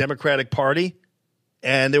ranks of the Democratic Party.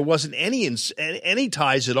 And there wasn't any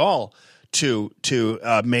ties at all to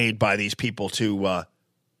made by these people to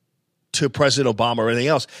President Obama or anything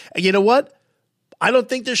else. And you know what? I don't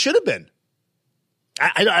think there should have been.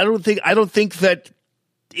 I don't think that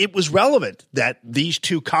it was relevant that these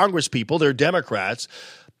 2 Congress people, they're Democrats,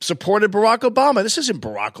 supported Barack Obama. This isn't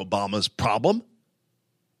Barack Obama's problem.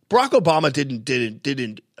 Barack Obama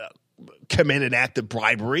didn't commit an act of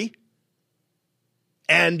bribery,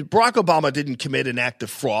 and Barack Obama didn't commit an act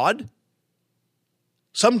of fraud.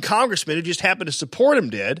 Some congressman who just happened to support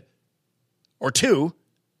him did, or 2.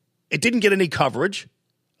 It didn't get any coverage,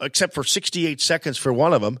 except for 68 seconds for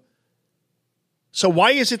one of them. So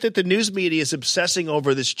why is it that the news media is obsessing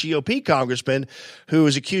over this GOP congressman who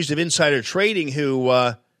is accused of insider trading, who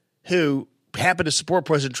happened to support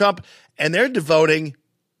President Trump, and they're devoting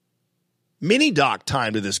mini-doc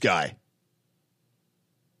time to this guy?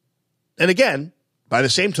 And again, by the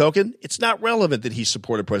same token, it's not relevant that he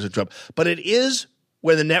supported President Trump, but it is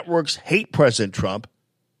when the networks hate President Trump,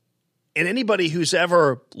 and anybody who's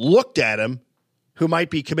ever looked at him who might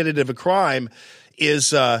be committed of a crime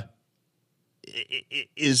is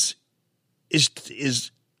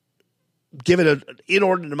given an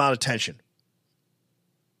inordinate amount of attention.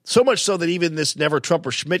 So much so that even this Never Trump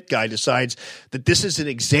or Schmidt guy decides that this is an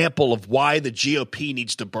example of why the GOP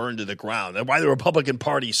needs to burn to the ground and why the Republican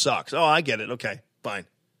Party sucks. Oh, I get it. Okay, fine.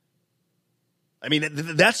 I mean,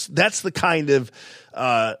 that's the kind of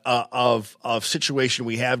situation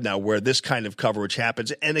we have now where this kind of coverage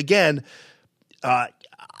happens. And again,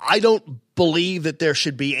 I don't believe that there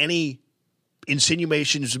should be any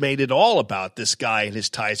insinuations made at all about this guy and his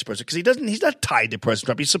ties to President, because he's not tied to President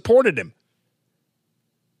Trump. He supported him.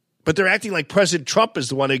 But they're acting like President Trump is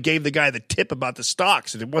the one who gave the guy the tip about the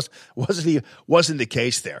stocks, and it wasn't the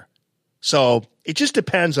case there. So it just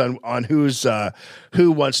depends on who they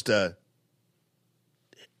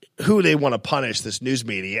want to punish, this news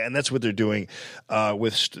media, and that's what they're doing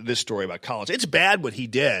with this story about Collins. It's bad what he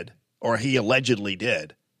did, or he allegedly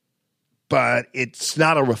did, but it's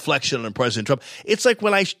not a reflection on President Trump. It's like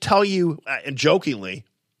when I tell you, and jokingly,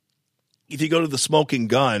 if you go to the Smoking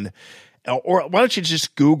Gun, or why don't you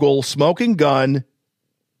just Google Smoking Gun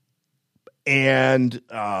and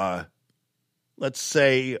let's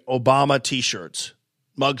say Obama T-shirts,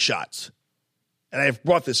 mugshots. And I've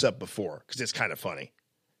brought this up before because it's kind of funny.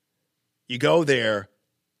 You go there,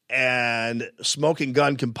 and Smoking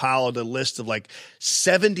Gun compiled a list of like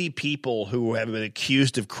 70 people who have been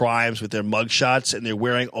accused of crimes with their mugshots, and they're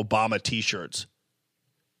wearing Obama T-shirts,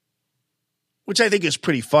 which I think is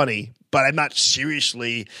pretty funny, but I'm not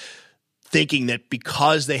seriously thinking that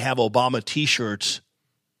because they have Obama T-shirts,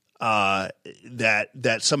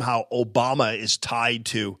 that somehow Obama is tied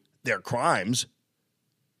to their crimes.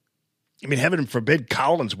 I mean, heaven forbid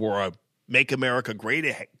Collins wore a Make America Great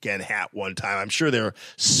Again hat one time. I'm sure they're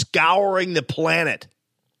scouring the planet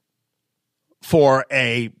for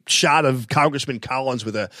a shot of Congressman Collins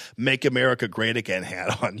with a Make America Great Again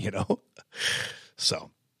hat on,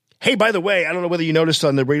 So, hey, by the way, I don't know whether you noticed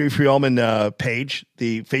on the Radio Free Allman page,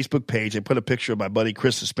 the Facebook page, I put a picture of my buddy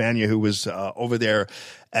Chris Espana, who was over there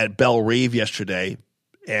at Belle Reve yesterday,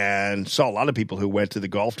 and saw a lot of people who went to the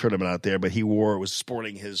golf tournament out there, but he was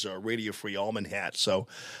sporting his Radio Free Allman hat. So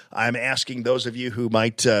I'm asking those of you who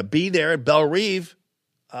might be there at Belle Reve,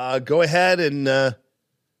 go ahead and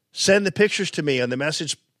send the pictures to me on the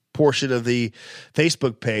message portion of the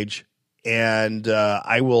Facebook page, and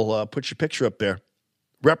I will put your picture up there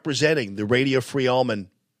representing the Radio Free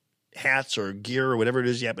Allman hats or gear or whatever it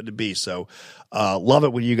is you happen to be. So love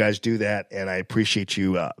it when you guys do that, and I appreciate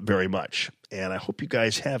you very much. And I hope you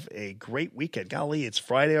guys have a great weekend. Golly, it's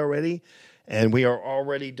Friday already, and we are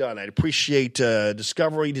already done. I appreciate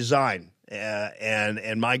Discovery Design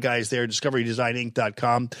and my guys there,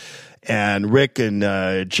 discoverydesigninc.com, and Rick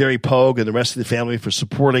and Jerry Pogue and the rest of the family for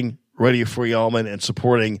supporting Radio Free Allman and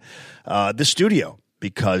supporting the studio,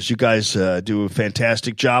 because you guys do a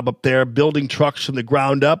fantastic job up there building trucks from the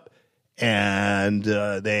ground up, and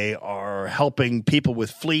they are helping people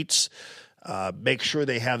with fleets make sure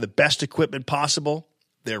they have the best equipment possible.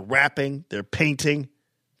 They're wrapping, they're painting,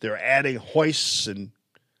 they're adding hoists and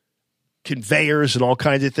conveyors and all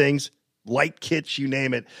kinds of things, light kits, you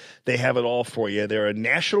name it. They have it all for you. They're a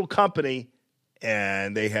national company,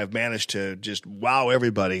 and they have managed to just wow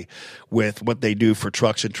everybody with what they do for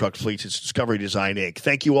trucks and truck fleets. It's Discovery Design Inc.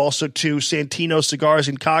 Thank you also to Santino Cigars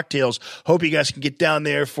and Cocktails. Hope you guys can get down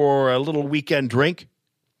there for a little weekend drink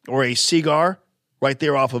or a cigar right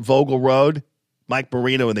there off of Vogel Road. Mike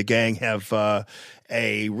Marino and the gang have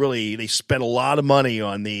they spent a lot of money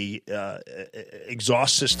on the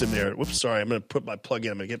exhaust system there. Whoops, sorry, I'm going to put my plug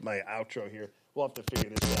in. I'm going to get my outro here. We'll have to figure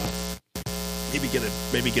this out. Maybe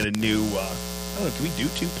get a new, I don't know, can we do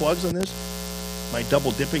 2 plugs on this? Am I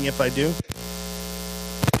double dipping if I do?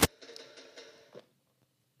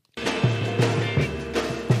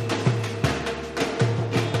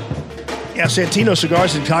 Yeah, Santino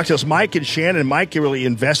Cigars and Cocktails. Mike and Shannon, Mike really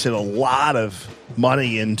invested a lot of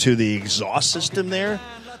money into the exhaust system there.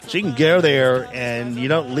 So you can go there and you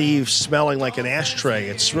don't leave smelling like an ashtray.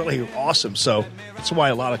 It's really awesome. So that's why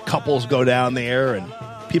a lot of couples go down there and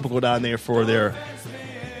people go down there for their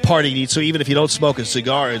party needs. So even if you don't smoke a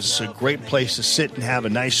cigar, it's a great place to sit and have a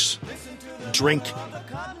nice drink,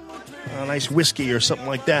 a nice whiskey or something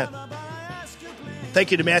like that.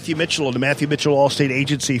 Thank you to Matthew Mitchell and the Matthew Mitchell Allstate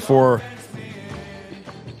Agency for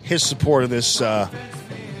his support of this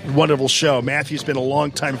wonderful show. Matthew's been a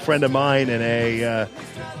longtime friend of mine and a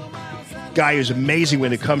guy who's amazing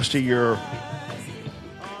when it comes to your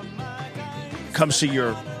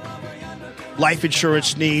life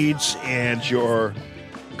insurance needs and your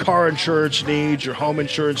car insurance needs, your home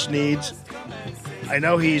insurance needs. I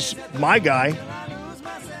know he's my guy,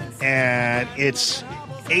 and it's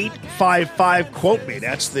 855-QUOTE-ME.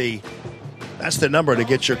 That's the number to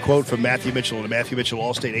get your quote from Matthew Mitchell and the Matthew Mitchell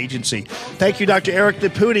Allstate Agency. Thank you, Dr. Eric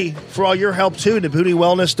Naputi, for all your help, too,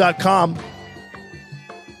 NaputiWellness.com.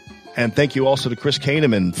 And thank you also to Chris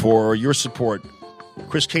Kahneman for your support.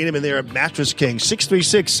 Chris Kahneman there at Mattress King,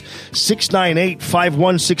 636-698-5167,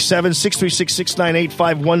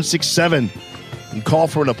 636-698-5167. You can call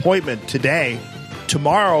for an appointment today.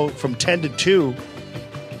 Tomorrow from 10 to 2,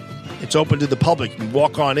 it's open to the public. You can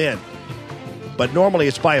walk on in. But normally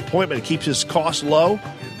it's by appointment. It keeps his costs low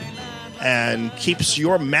and keeps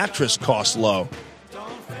your mattress costs low.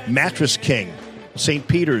 Mattress King, St.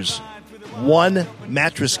 Peter's, One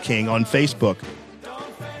Mattress King on Facebook.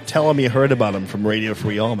 Tell him you heard about him from Radio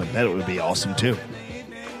Free Allman. That would be awesome, too.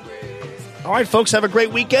 All right, folks, have a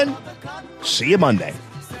great weekend. See you Monday.